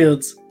 Jay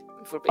Fields.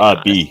 if we're being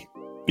honest.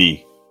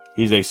 B.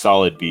 He's a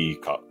solid B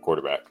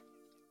quarterback.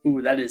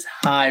 Ooh, that is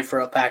high for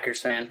a Packers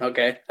fan.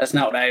 Okay. That's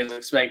not what I was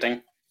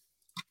expecting.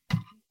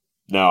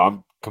 No,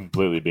 I'm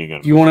completely being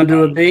You want to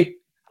do a B?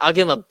 I'll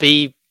give him a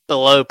B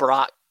below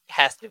Brock.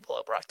 Has to be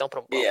below Brock. Don't put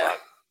him below Yeah. Brock.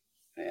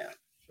 Yeah.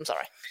 I'm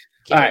sorry.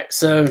 All right,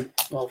 so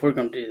if we're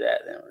gonna do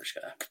that, then we're just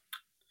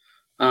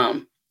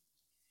gonna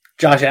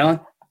Josh Allen.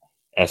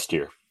 S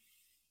tier.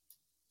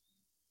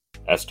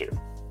 S tier.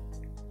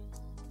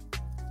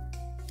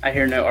 I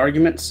hear no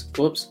arguments.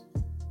 Whoops.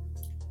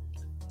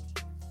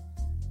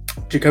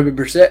 Jacoby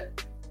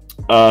Brissett.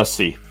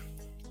 C.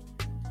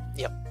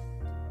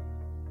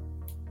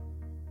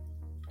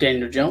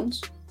 Daniel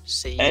Jones.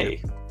 C.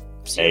 A.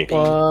 C. A. B.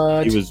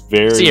 What? He was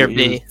C or B?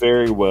 he was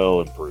very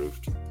well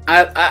improved.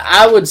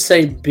 I would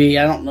say B.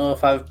 I don't know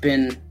if I've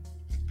been.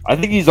 I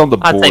think he's on the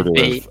I'd say border.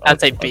 B. I'd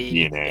say B.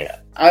 B and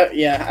A.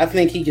 I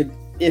think he could.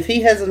 If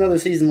he has another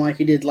season like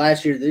he did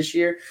last year, this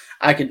year,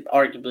 I could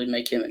arguably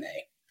make him an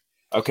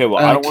A. Okay,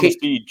 well, I don't want to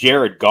see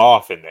Jared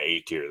Goff in the A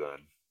tier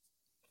then.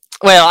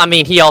 Well, I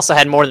mean, he also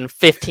had more than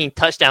 15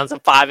 touchdowns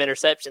and 5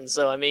 interceptions.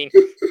 So, I mean,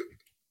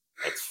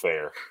 That's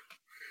fair.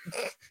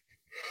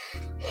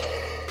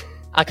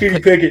 I Kenny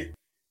could Pickett.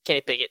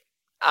 Kenny Pickett.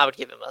 I would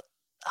give him a.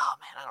 Oh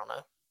man, I don't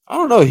know. I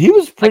don't know. He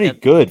was pretty Like a-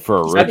 good for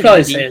a He's I'd rookie.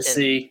 probably D say a and-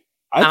 C.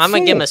 I'm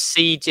gonna give him a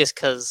C just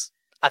because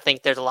I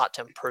think there's a lot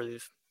to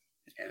improve.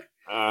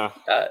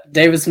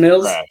 Davis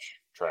Mills.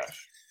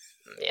 Trash.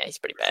 Yeah, he's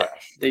pretty bad.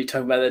 Trash. They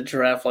talk about that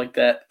giraffe like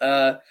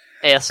that.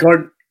 S.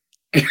 Gordon.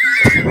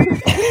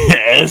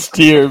 S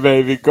tier,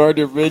 baby.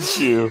 Gardner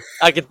Minshew.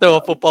 I could throw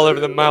a football over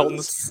the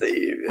mountains.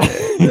 C,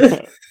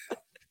 man.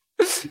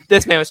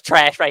 This man was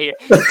trash right here.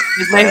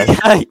 This man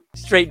got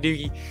straight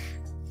doogie.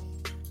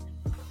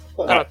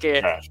 I don't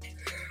care. Trash.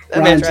 That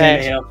Ryan man's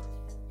trash. Tannehill.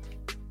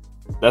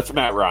 That's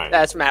Matt Ryan.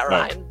 That's Matt No.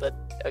 Ryan, but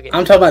okay.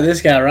 I'm talking about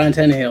this guy, Ryan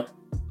Tannehill.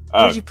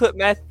 Where did you put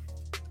Matt?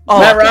 Oh,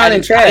 Matt okay, Ryan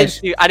in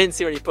trash. I didn't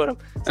see where you put him.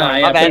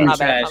 Sorry, yeah, my bad, put him my in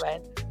bad, trash. my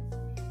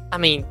bad. I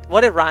mean,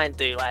 what did Ryan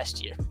do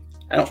last year?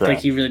 I don't Trash. think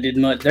he really did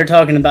much. They're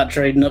talking about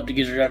trading up to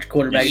get your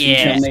quarterback.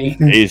 Yeah. You tell me.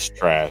 He's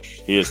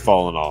trash. He has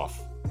fallen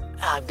off.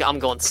 I'm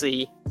going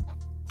C.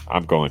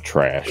 I'm going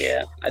trash.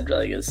 Yeah, I'd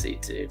rather go C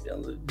too.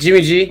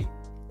 Jimmy G.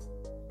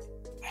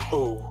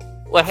 Ooh.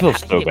 I feel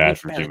so bad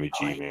for Jimmy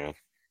G, man.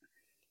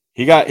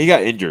 He got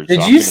injured.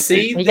 Did so you I'm gonna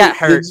see? say- He got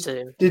hurt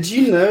too. Did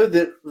you know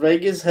that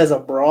Vegas has a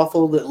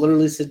brothel that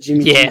literally said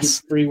Jimmy G Yes. gets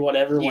free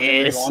whatever whenever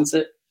Yes. he wants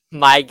it?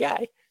 My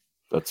guy.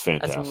 That's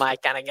fantastic. That's my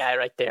kind of guy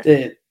right there.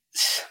 Dude,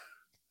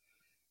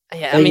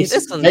 Yeah, I mean,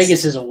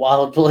 Vegas is a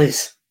wild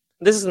place.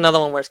 This is another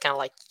one where it's kind of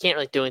like you can't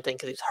really do anything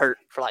because he's hurt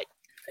for like.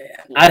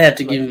 Yeah. I'd have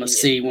to give like him a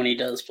C when he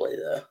does play,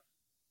 though.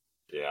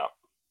 Yeah.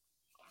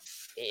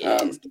 Yeah,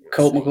 Um,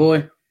 Colt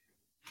McCoy.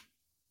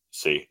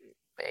 See.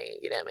 Man,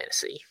 get that man a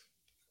C.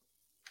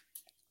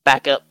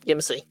 Back up, give him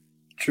a C.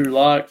 True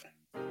Lock.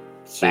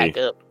 See. Back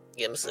up,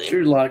 give him a C.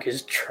 True Lock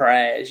is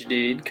trash,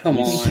 dude. Come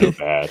He's on. so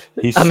bad.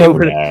 He's I so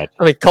mean, bad.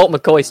 I mean, Colt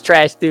McCoy's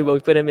trash too, but we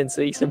put him in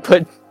C, so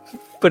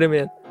put him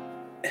in.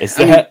 Is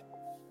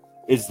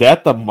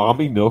that the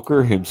mommy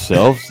milker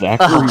himself,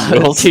 Zachary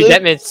Wilson? Dude,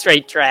 that man's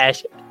straight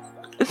trash.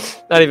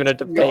 Not even a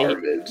debate.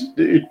 Garbage,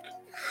 dude.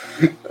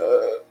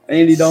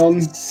 Andy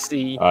Dalton.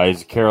 C.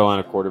 He's a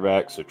Carolina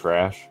quarterback, so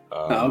trash.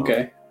 Oh,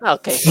 okay.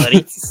 Okay, buddy.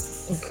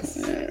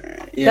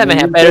 Yeah, That man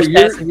had better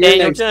stats than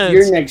Daniel Jones.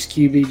 Your next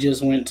QB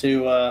just went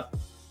to,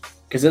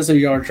 because that's who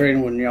y'all are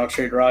trading when y'all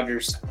trade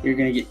Rodgers. You're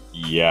going to get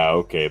Yeah,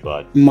 okay,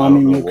 bud. Mommy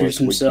I don't know milkers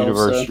what himself,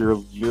 universe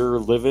so. you're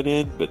living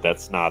in, but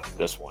that's not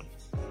this one.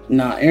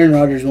 Nah, Aaron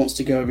Rodgers wants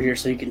to go over here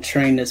so he can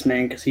train this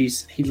man because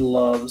he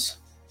loves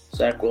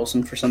Zach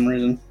Wilson for some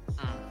reason.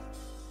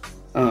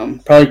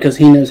 Probably because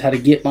he knows how to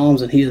get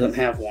moms and he doesn't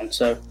have one.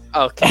 So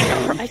Okay,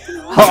 all right.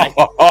 All right.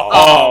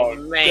 Oh,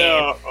 man.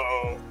 no.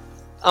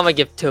 I'm gonna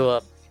give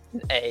Tua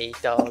A,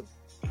 dog.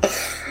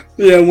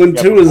 Yeah, when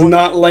Tua's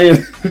not laying,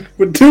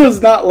 on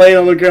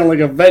the ground like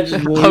a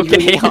vegetable.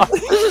 Okay,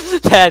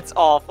 that's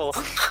awful.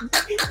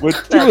 When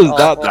Tua's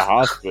not in the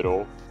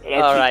hospital.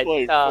 All right.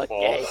 Like,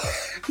 Okay.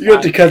 You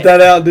have to cut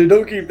that out, dude.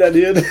 Don't keep that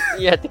in.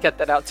 You have to cut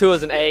that out.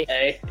 Tua's an A.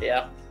 A,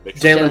 yeah. Jalen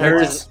Jalen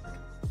Hurts.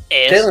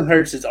 S. Jalen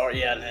Hurts is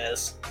already an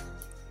S.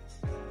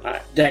 All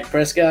right, Dak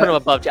Prescott. Put him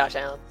above Josh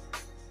Allen.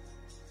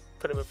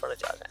 Put him in front of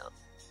Josh Allen.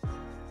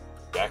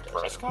 Dak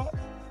Prescott?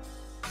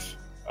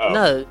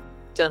 No,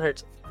 Jalen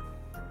Hurts.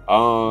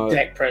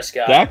 Dak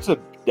Prescott. Dak's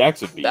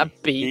a B. A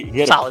B. He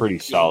had a pretty B.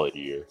 solid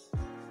year.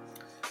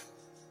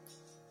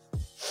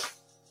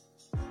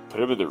 Put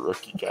him in the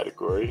rookie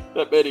category.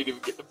 That man didn't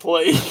even get to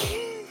play.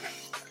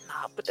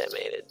 Nah, put that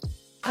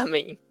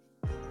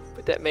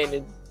man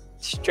in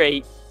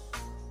straight.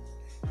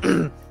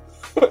 He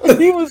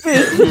was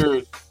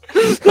injured.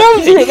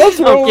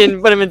 That's I'm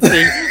kidding. Put him in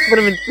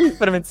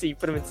C.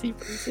 Put him in C.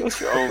 That's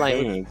your own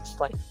man.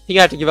 He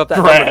got to give up that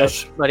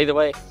Trash. number, but either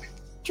way.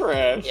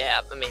 Trash.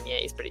 Yeah, I mean,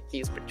 he's pretty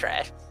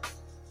trash.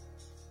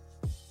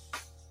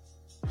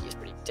 He's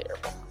pretty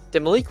terrible.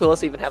 Did Malik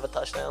Willis even have a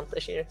touchdown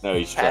this year? No,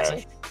 he's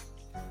Passing? trash.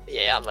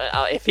 Yeah,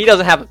 if he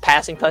doesn't have a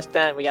passing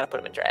touchdown, we got to put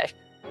him in trash.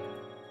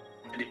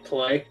 Did he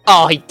play?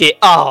 Oh, he did.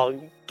 Oh,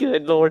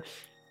 good lord.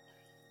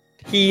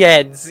 He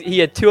had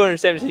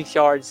 276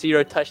 yards,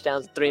 0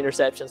 touchdowns, 3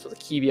 interceptions with a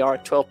QBR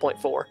of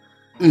 12.4.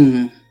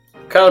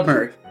 Kyler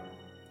Murray.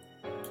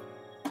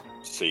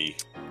 C.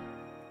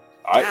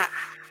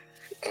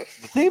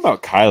 The thing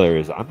about Kyler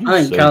is I think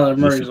Kyler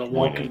Murray's a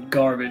walking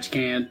garbage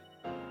can.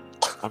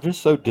 I'm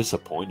just so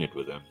disappointed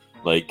with him.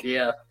 Like,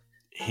 yeah,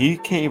 he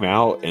came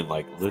out and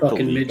like lit Fucking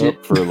the league midget.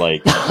 up for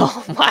like.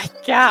 Oh my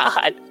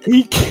god!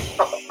 He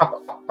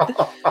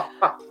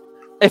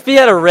If he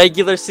had a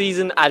regular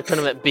season, I'd put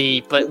him at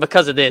B, but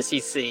because of this,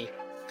 he's C.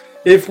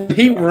 If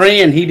he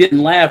ran, he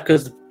didn't laugh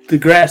because the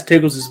grass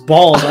tickles his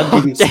balls. I'd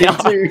give him C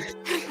too.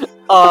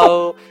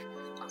 Oh,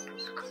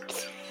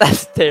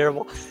 that's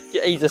terrible.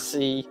 Yeah, he's a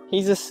C.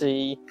 He's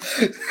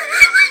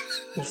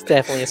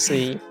definitely a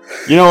C.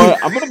 You know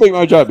what? I'm gonna make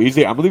my job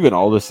easy. I'm leaving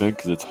all this in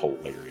because it's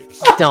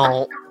hilarious.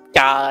 Don't.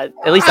 God.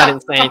 At least I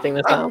didn't say anything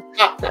this time.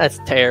 That's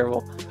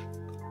terrible.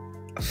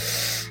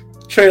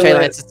 Trey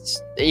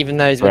Lance, even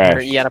though he's been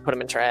hurt, you gotta put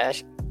him in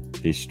trash.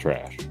 He's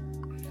trash.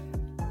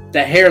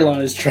 That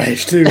hairline is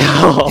trash too.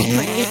 Oh,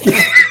 man.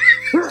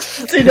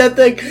 See that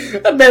thing?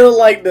 That man look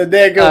like the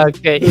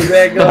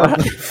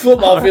daggone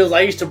football fields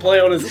I used to play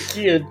on as a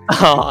kid.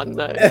 Oh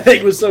no. That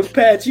thing was so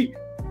patchy.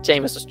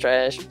 Jameis was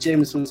trash.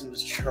 Jameis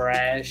was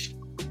trash.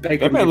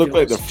 That man looked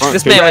like the front.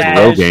 This man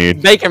was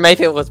Rogaine. Baker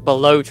Mayfield was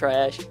below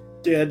trash.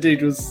 Yeah,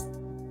 dude was.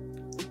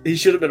 He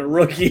should have been a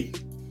rookie.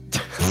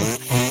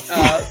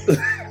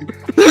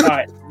 All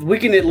right, we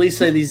can at least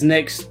say these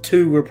next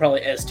two were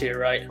probably S tier,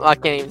 right? I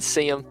can't even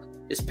see him.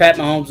 It's Pat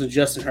Mahomes and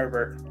Justin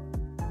Herbert.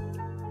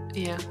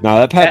 Yeah. No,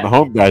 that Pat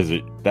Mahomes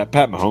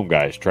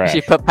guy is trash.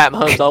 You put Pat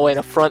Mahomes all the way in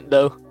the front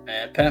though.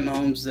 Pat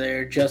Mahomes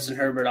there. Justin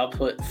Herbert, I'll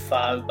put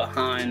 5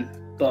 behind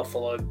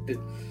Buffalo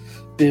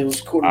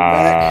Bills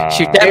quarterback.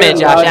 Shoot, that man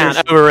Josh Allen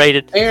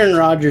overrated. Aaron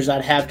Rodgers,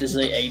 I'd have to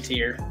say A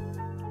tier.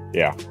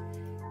 Yeah.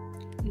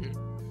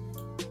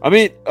 I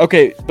mean,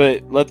 okay,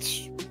 but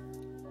let's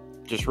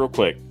just real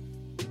quick.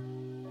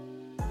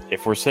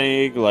 If we're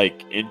saying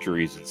like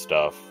injuries and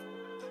stuff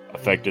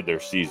affected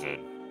their season,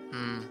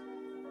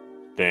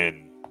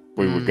 then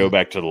we would go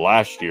back to the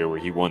last year where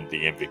he won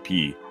the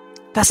MVP.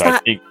 That's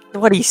not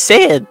what he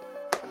said.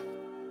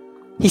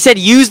 He said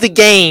use the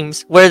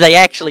games where they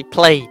actually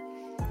played.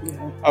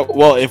 Oh,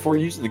 well, if we're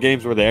using the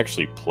games where they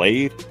actually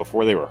played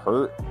before they were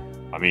hurt,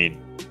 I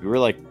mean, we were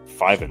like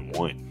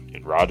 5-1,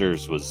 and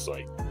Rodgers was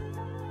like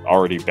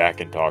already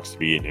back in talks to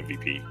be an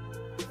MVP.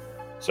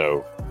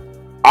 So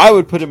I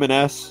would put him in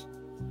S,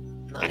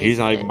 and he's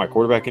not even my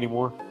quarterback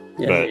anymore.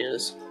 Yeah, but he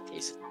is.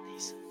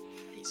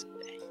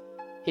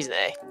 He's an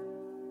A.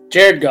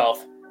 Jared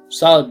Goff,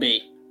 solid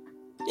B.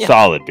 Yeah.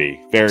 Solid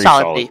B. Very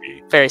solid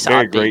B. Very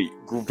solid Very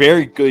great.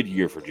 Very good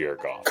year for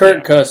Jared Goff.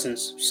 Kirk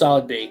Cousins,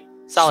 solid B.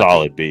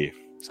 Solid B.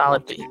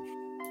 Solid B.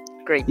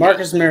 Great.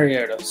 Marcus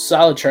Mariota,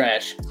 solid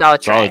trash.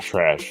 Solid trash.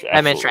 Trash.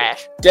 I meant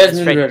trash.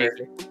 Desmond Ritter,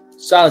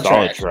 solid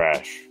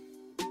trash.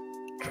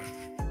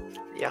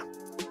 Yeah.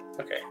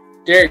 Okay.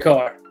 Derek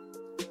Carr,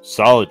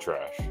 solid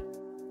trash.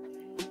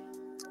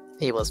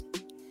 He was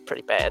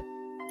pretty bad.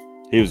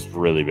 He was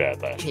really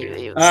bad last year.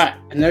 He was... All right,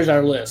 and there's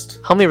our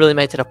list. Homie really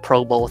made it to the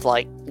Pro Bowl with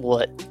like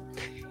what?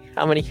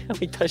 How many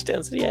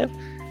touchdowns did he have?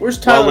 Where's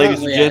Tyler ladies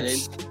Huntley and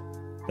gents,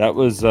 that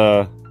was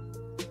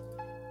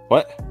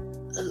what?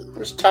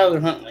 Where's Tyler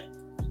Huntley?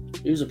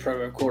 He was a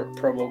Pro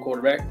Bowl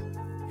quarterback.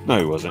 No,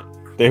 he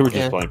wasn't. They were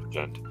just playing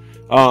pretend.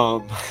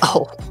 Oh.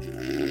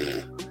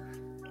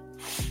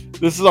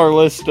 This is our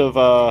list of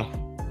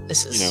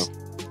this is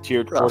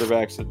tiered rough.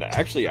 quarterbacks, and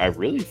actually, I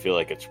really feel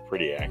like it's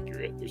pretty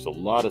accurate. There's a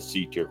lot of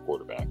C tier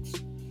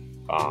quarterbacks.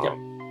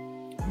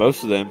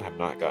 Most of them have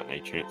not gotten a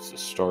chance to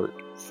start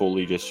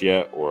fully just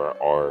yet, or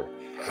are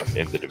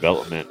in the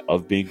development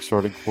of being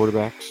starting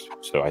quarterbacks.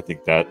 So I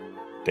think that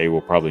they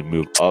will probably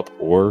move up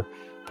or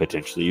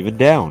potentially even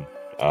down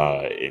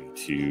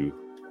into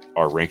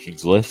our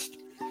rankings list.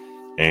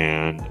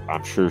 And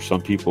I'm sure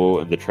some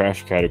people in the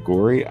trash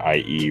category,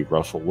 i.e.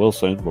 Russell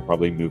Wilson, will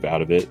probably move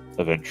out of it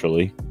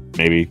eventually.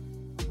 Maybe.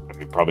 I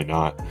mean, probably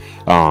not.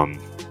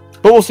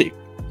 But we'll see.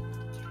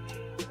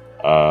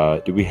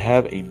 Do we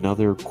have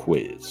another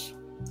quiz?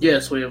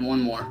 Yes, we have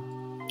one more.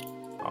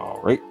 All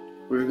right.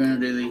 We're going to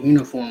do the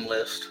uniform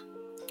list.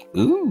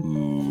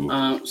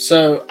 Ooh.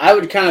 So I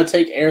would kind of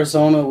take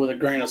Arizona with a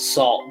grain of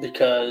salt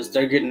because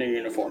they're getting new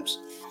uniforms.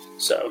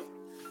 So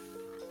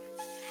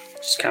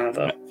just kind of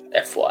a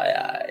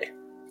FYI.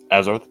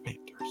 As are the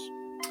Panthers.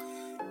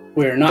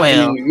 We're not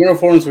getting new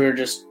uniforms. We're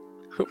just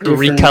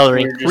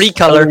recoloring.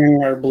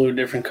 Coloring our blue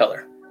different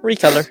color.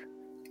 Recolor.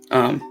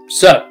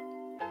 So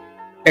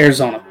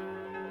Arizona.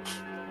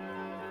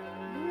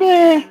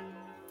 Meh.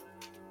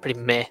 Pretty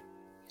meh.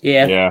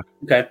 Yeah.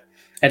 Okay.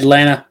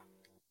 Atlanta.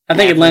 I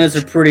think Atlanta's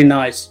are pretty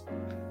nice.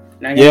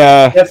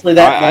 Yeah. Definitely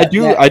that.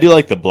 I do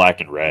like the black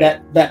and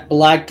red. That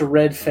black to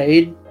red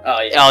fade. Oh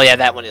yeah. Oh yeah,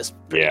 that one is.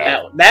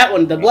 Yeah. That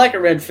one, the black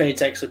and red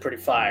fade's actually pretty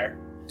fire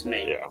to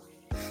me.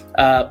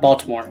 Yeah.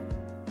 Baltimore.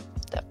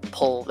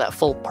 That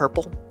full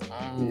purple.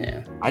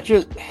 Yeah. I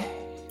think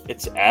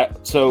it's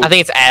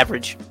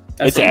average.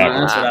 That's average.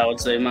 That's what I would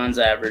say. Mine's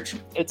average.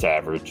 It's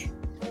average.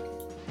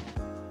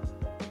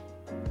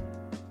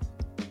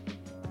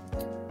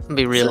 I'll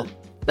be real.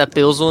 That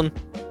Bills one,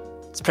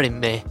 it's pretty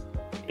meh.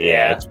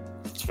 Yeah.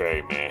 It's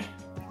very meh.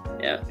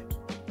 Yeah.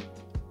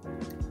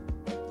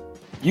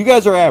 You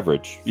guys are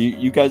average.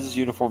 You guys'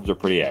 uniforms are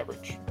pretty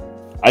average.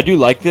 I do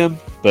like them,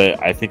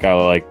 but I think I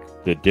like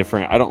the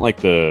different. I don't like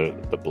the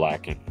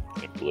black and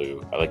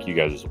blue. I like you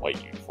guys'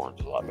 white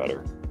uniforms a lot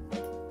better,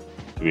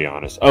 to be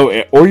honest.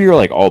 Oh, or you're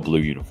like all blue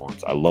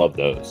uniforms. I love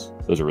those.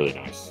 Those are really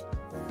nice.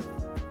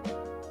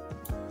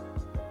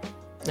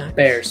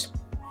 Bears.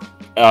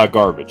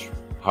 Garbage.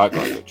 Hot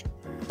garbage.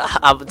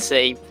 I would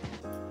say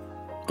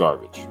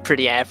Garbage.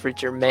 pretty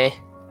average or meh.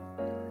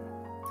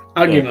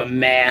 I'll give them a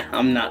meh.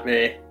 I'm not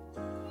very.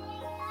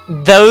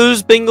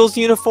 Those Bengals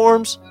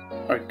uniforms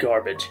Are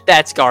garbage.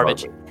 That's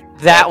garbage.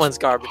 That one's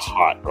garbage.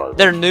 Hot garbage.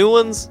 Their new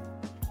ones,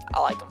 I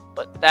like them,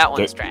 but that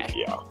one's trash.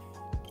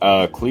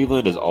 Yeah.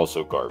 Cleveland is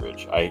also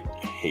garbage. I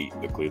hate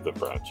the Cleveland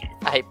Browns uniform.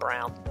 I hate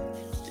brown.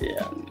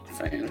 Yeah, I'm not a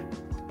fan.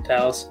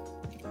 Dallas.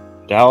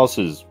 Dallas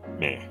is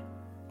meh,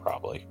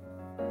 probably.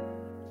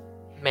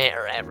 Meh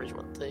or average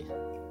one thing.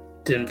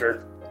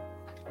 Denver.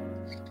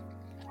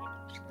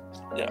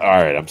 Yeah,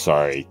 all right, I'm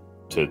sorry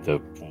to the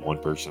one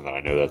person that I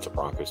know that's a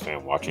Broncos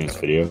fan watching this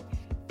video.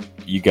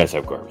 You guys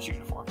have garbage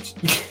uniforms.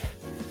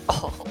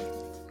 Oh.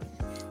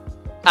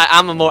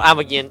 I'm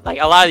again, like,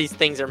 a lot of these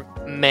things are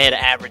meh to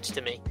average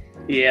to me.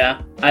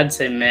 Yeah, I'd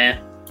say meh.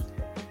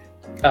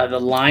 The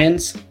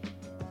Lions.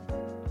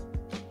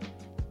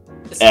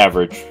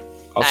 Average.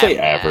 I'll say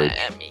average.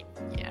 I mean,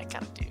 yeah, I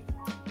kind of do.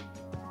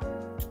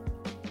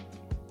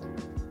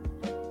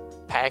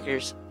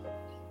 Packers.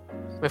 I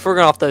mean, if we're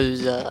going off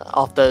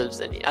those,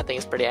 then I think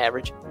it's pretty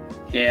average.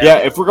 Yeah,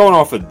 if we're going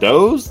off of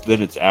those,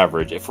 then it's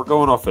average. If we're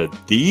going off of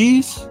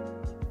these,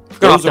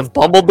 if we're going off them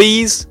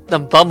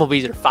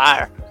bumblebees are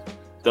fire.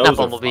 Those Not are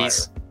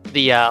bumblebees.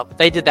 fire.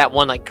 They did that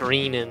one like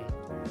green and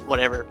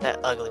whatever, that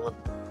ugly one.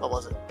 What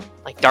was it?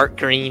 Like dark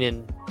green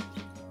and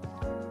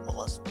what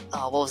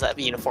was that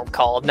uniform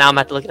called? Now I'm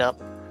gonna have to look it up.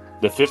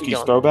 The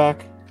 50s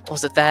throwback?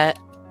 Was it that?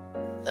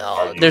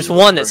 Oh, there's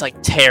one that's like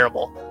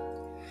terrible.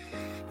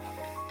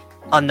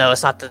 Oh no,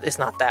 it's not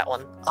that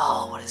one.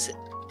 Oh, what is it?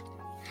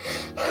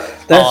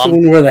 That's the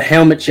one where the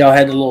helmet y'all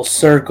had the little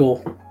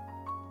circle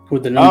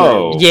with the number.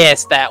 Oh,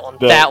 yes, that one.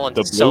 That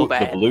one's so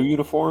bad. The blue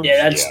uniform?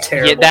 Yeah, that's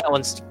terrible. Yeah, that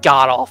one's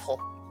god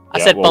awful. I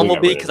said well,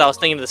 Bumblebee because I was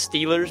thinking of the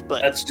Steelers,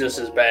 but that's just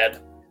as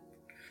bad.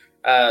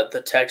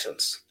 The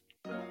Texans.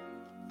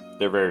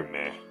 They're very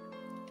meh.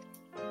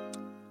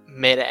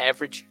 Meh to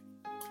average.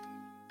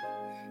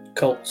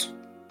 Colts.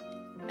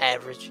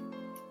 Average.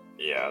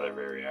 Yeah, they're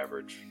very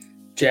average.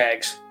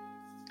 Jags.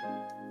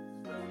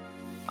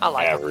 I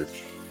like average.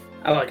 them.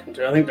 I like them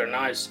too. I think they're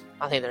nice.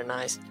 I think they're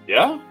nice.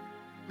 Yeah?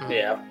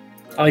 Yeah.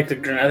 I like the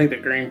green. I think the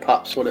green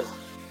pops with it.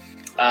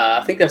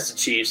 I think that's the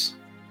Chiefs.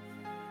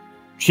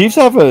 Chiefs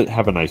have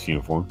a nice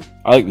uniform.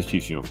 I like the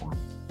Chiefs uniform.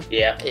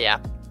 Yeah. Yeah.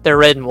 Their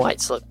red and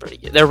whites look pretty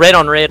good. They're red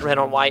on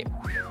white.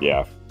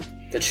 Yeah.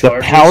 The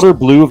powder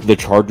blue of the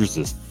Chargers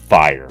is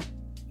fire.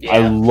 Yeah.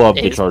 I love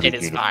the Chargers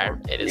uniform.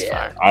 uniform. Fire. It is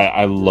fire.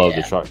 I love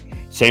the Chargers.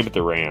 Same with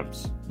the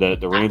Rams. The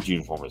Rams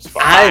uniform is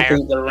fire. I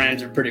think the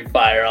Rams are pretty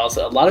fire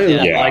also. A lot of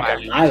people don't like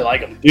them. I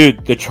like them.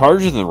 Dude, the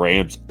Chargers and the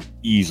Rams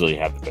easily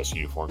have the best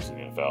uniforms in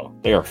the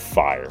NFL. They are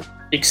fire.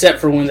 Except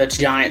for when the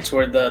Giants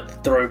were the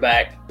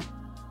throwback.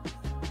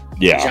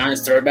 Yeah. The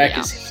Giants throwback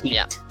is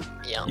heat.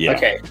 Yeah.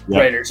 Okay,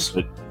 Raiders.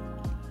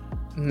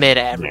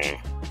 Mid-average.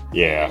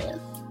 Yeah.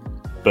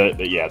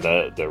 But yeah,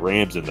 the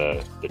Rams and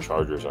the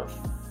Chargers are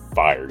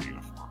fire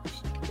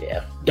uniforms.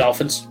 Yeah.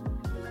 Dolphins.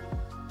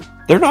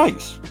 They're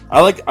nice. I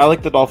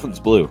like the Dolphins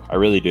blue. I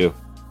really do.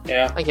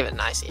 Yeah. I give it a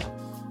nice, yeah.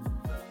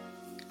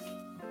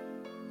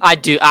 I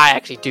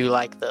actually do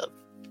like the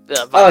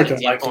the I like the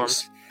Vikings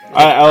uniforms.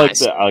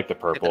 Vikings. I like the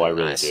purple. They're I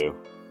really nice. do.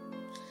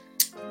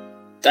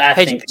 I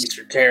Hey, think these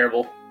are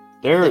terrible.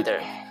 I think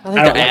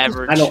they're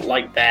average. I don't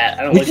like that.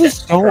 I don't We like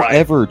just that don't stripe.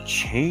 ever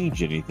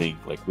change anything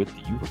like with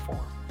the uniform.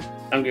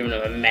 I'm giving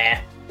them a meh.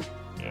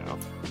 Yeah.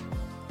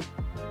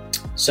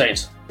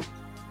 Saints.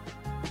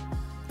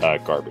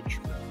 Garbage.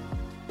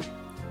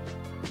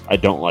 I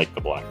don't like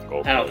the black and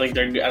gold. I don't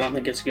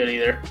think it's good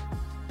either.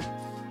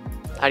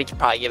 I could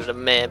probably give it a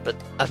meh, but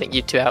I think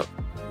you two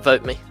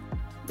outvote me.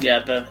 Yeah,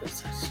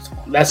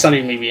 that's not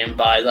even me being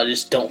biased. I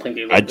just don't think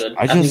they look good.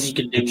 I think you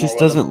could do it just more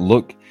doesn't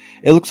look.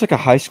 It looks like a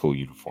high school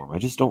uniform. I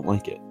just don't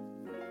like it.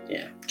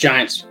 Yeah,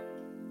 Giants.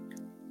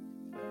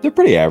 They're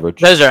pretty average.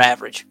 Those are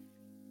average.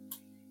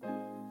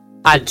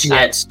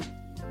 Jets.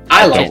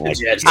 I like don't the like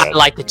Jets. I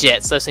like the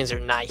Jets. Those things are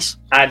nice.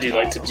 I do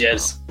like the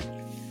Jets.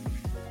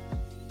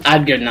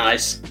 I'd go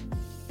nice.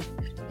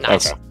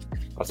 Nice. Okay,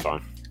 that's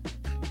fine.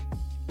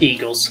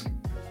 Eagles.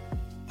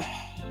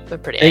 They're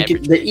pretty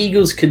average. The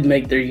Eagles could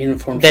make their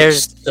uniforms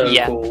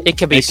cool. It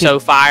could be so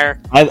fire.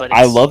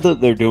 I love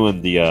that they're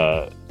doing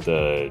the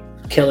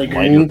Kelly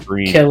lighter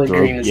Green. Kelly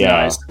Green is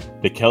nice.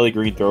 The Kelly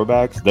Green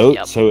throwbacks. Those.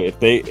 Yep. So if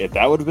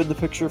that would have been the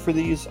picture for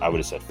these, I would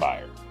have said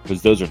fire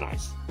because those are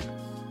nice.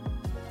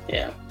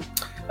 Yeah.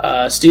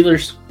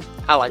 Steelers.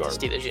 I like the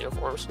Steelers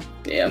uniforms.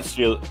 Yeah.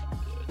 You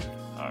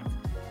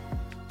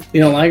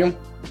You don't like them?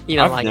 You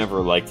know, I've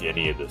never liked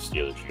any of the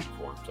Steelers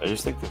uniforms. I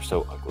just think they're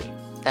so ugly.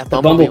 that The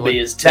Bumblebee Bumblebee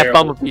one- is terrible.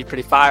 That Bumblebee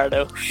pretty fire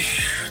though.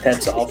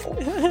 That's awful.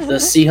 The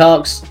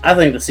Seahawks. I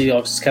think the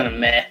Seahawks is kind of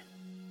meh.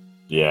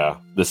 Yeah,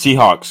 the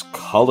Seahawks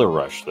color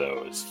rush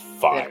though is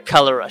fire. Their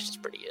color rush is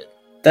pretty good.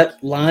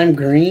 That lime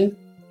green.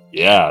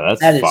 Yeah,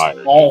 That is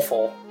fire.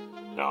 awful.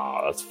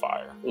 No, that's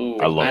fire. Ooh,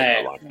 I love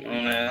man. that lime green. Oh,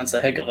 man, that's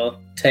a heck of a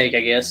take,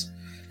 I guess.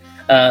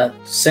 San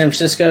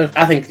Francisco.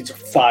 I think these are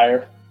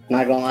fire.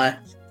 Not gonna lie.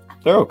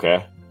 They're okay.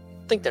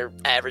 I think they're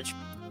average.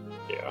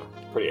 Yeah,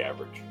 pretty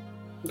average.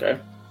 Okay.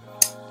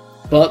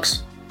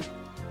 Bucks.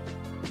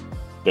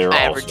 They're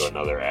Average. also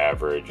another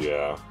average.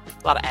 Yeah.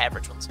 A lot of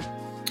average ones.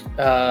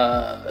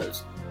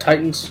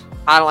 Titans.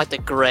 I don't like the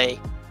gray.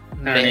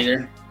 Not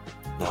either.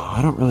 No,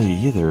 I don't really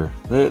either.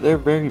 They're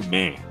very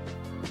meh.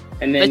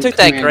 And then They took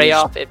that gray Commanders.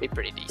 off, it'd be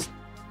pretty decent.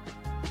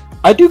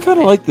 I do kind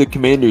of like the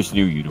Commanders'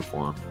 new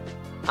uniform.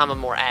 I'm a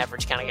more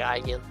average kind of guy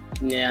again.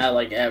 Yeah, I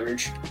like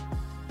average.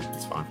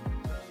 It's fine.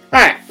 All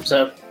right,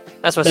 so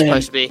That's what it's Bam.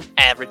 supposed to be.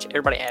 Average.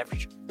 Everybody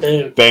average.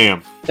 boom.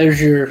 Bam.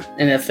 There's your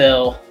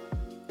NFL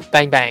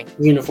Bang bang.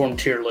 uniform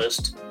tier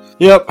list.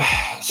 Yep.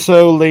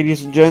 So,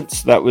 ladies and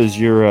gents, that was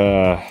your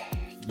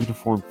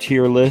uniform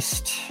tier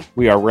list.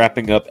 We are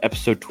wrapping up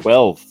episode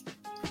 12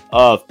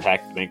 of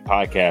Pack the Bank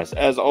Podcast.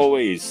 As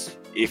always,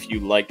 if you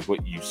liked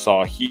what you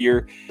saw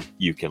here,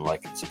 you can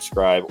like and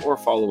subscribe or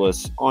follow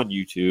us on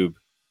YouTube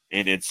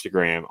and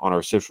Instagram on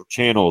our social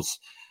channels.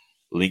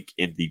 Link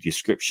in the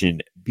description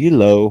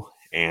below.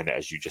 And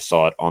as you just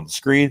saw it on the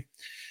screen,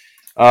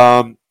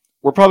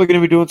 we're probably going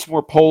to be doing some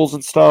more polls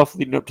and stuff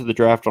leading up to the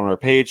draft on our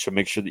page. So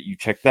make sure that you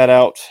check that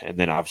out. And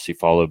then obviously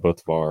follow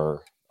both of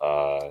our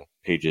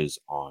pages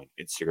on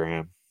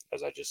Instagram,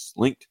 as I just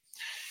linked.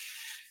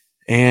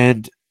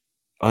 And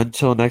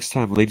until next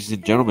time, ladies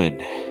and gentlemen,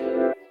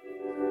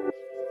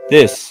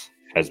 this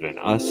has been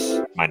us.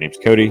 My name's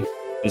Cody.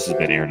 This has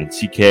been Aaron and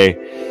CK.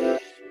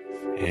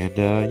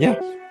 And yeah,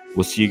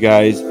 we'll see you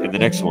guys in the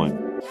next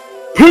one.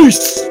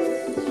 Peace!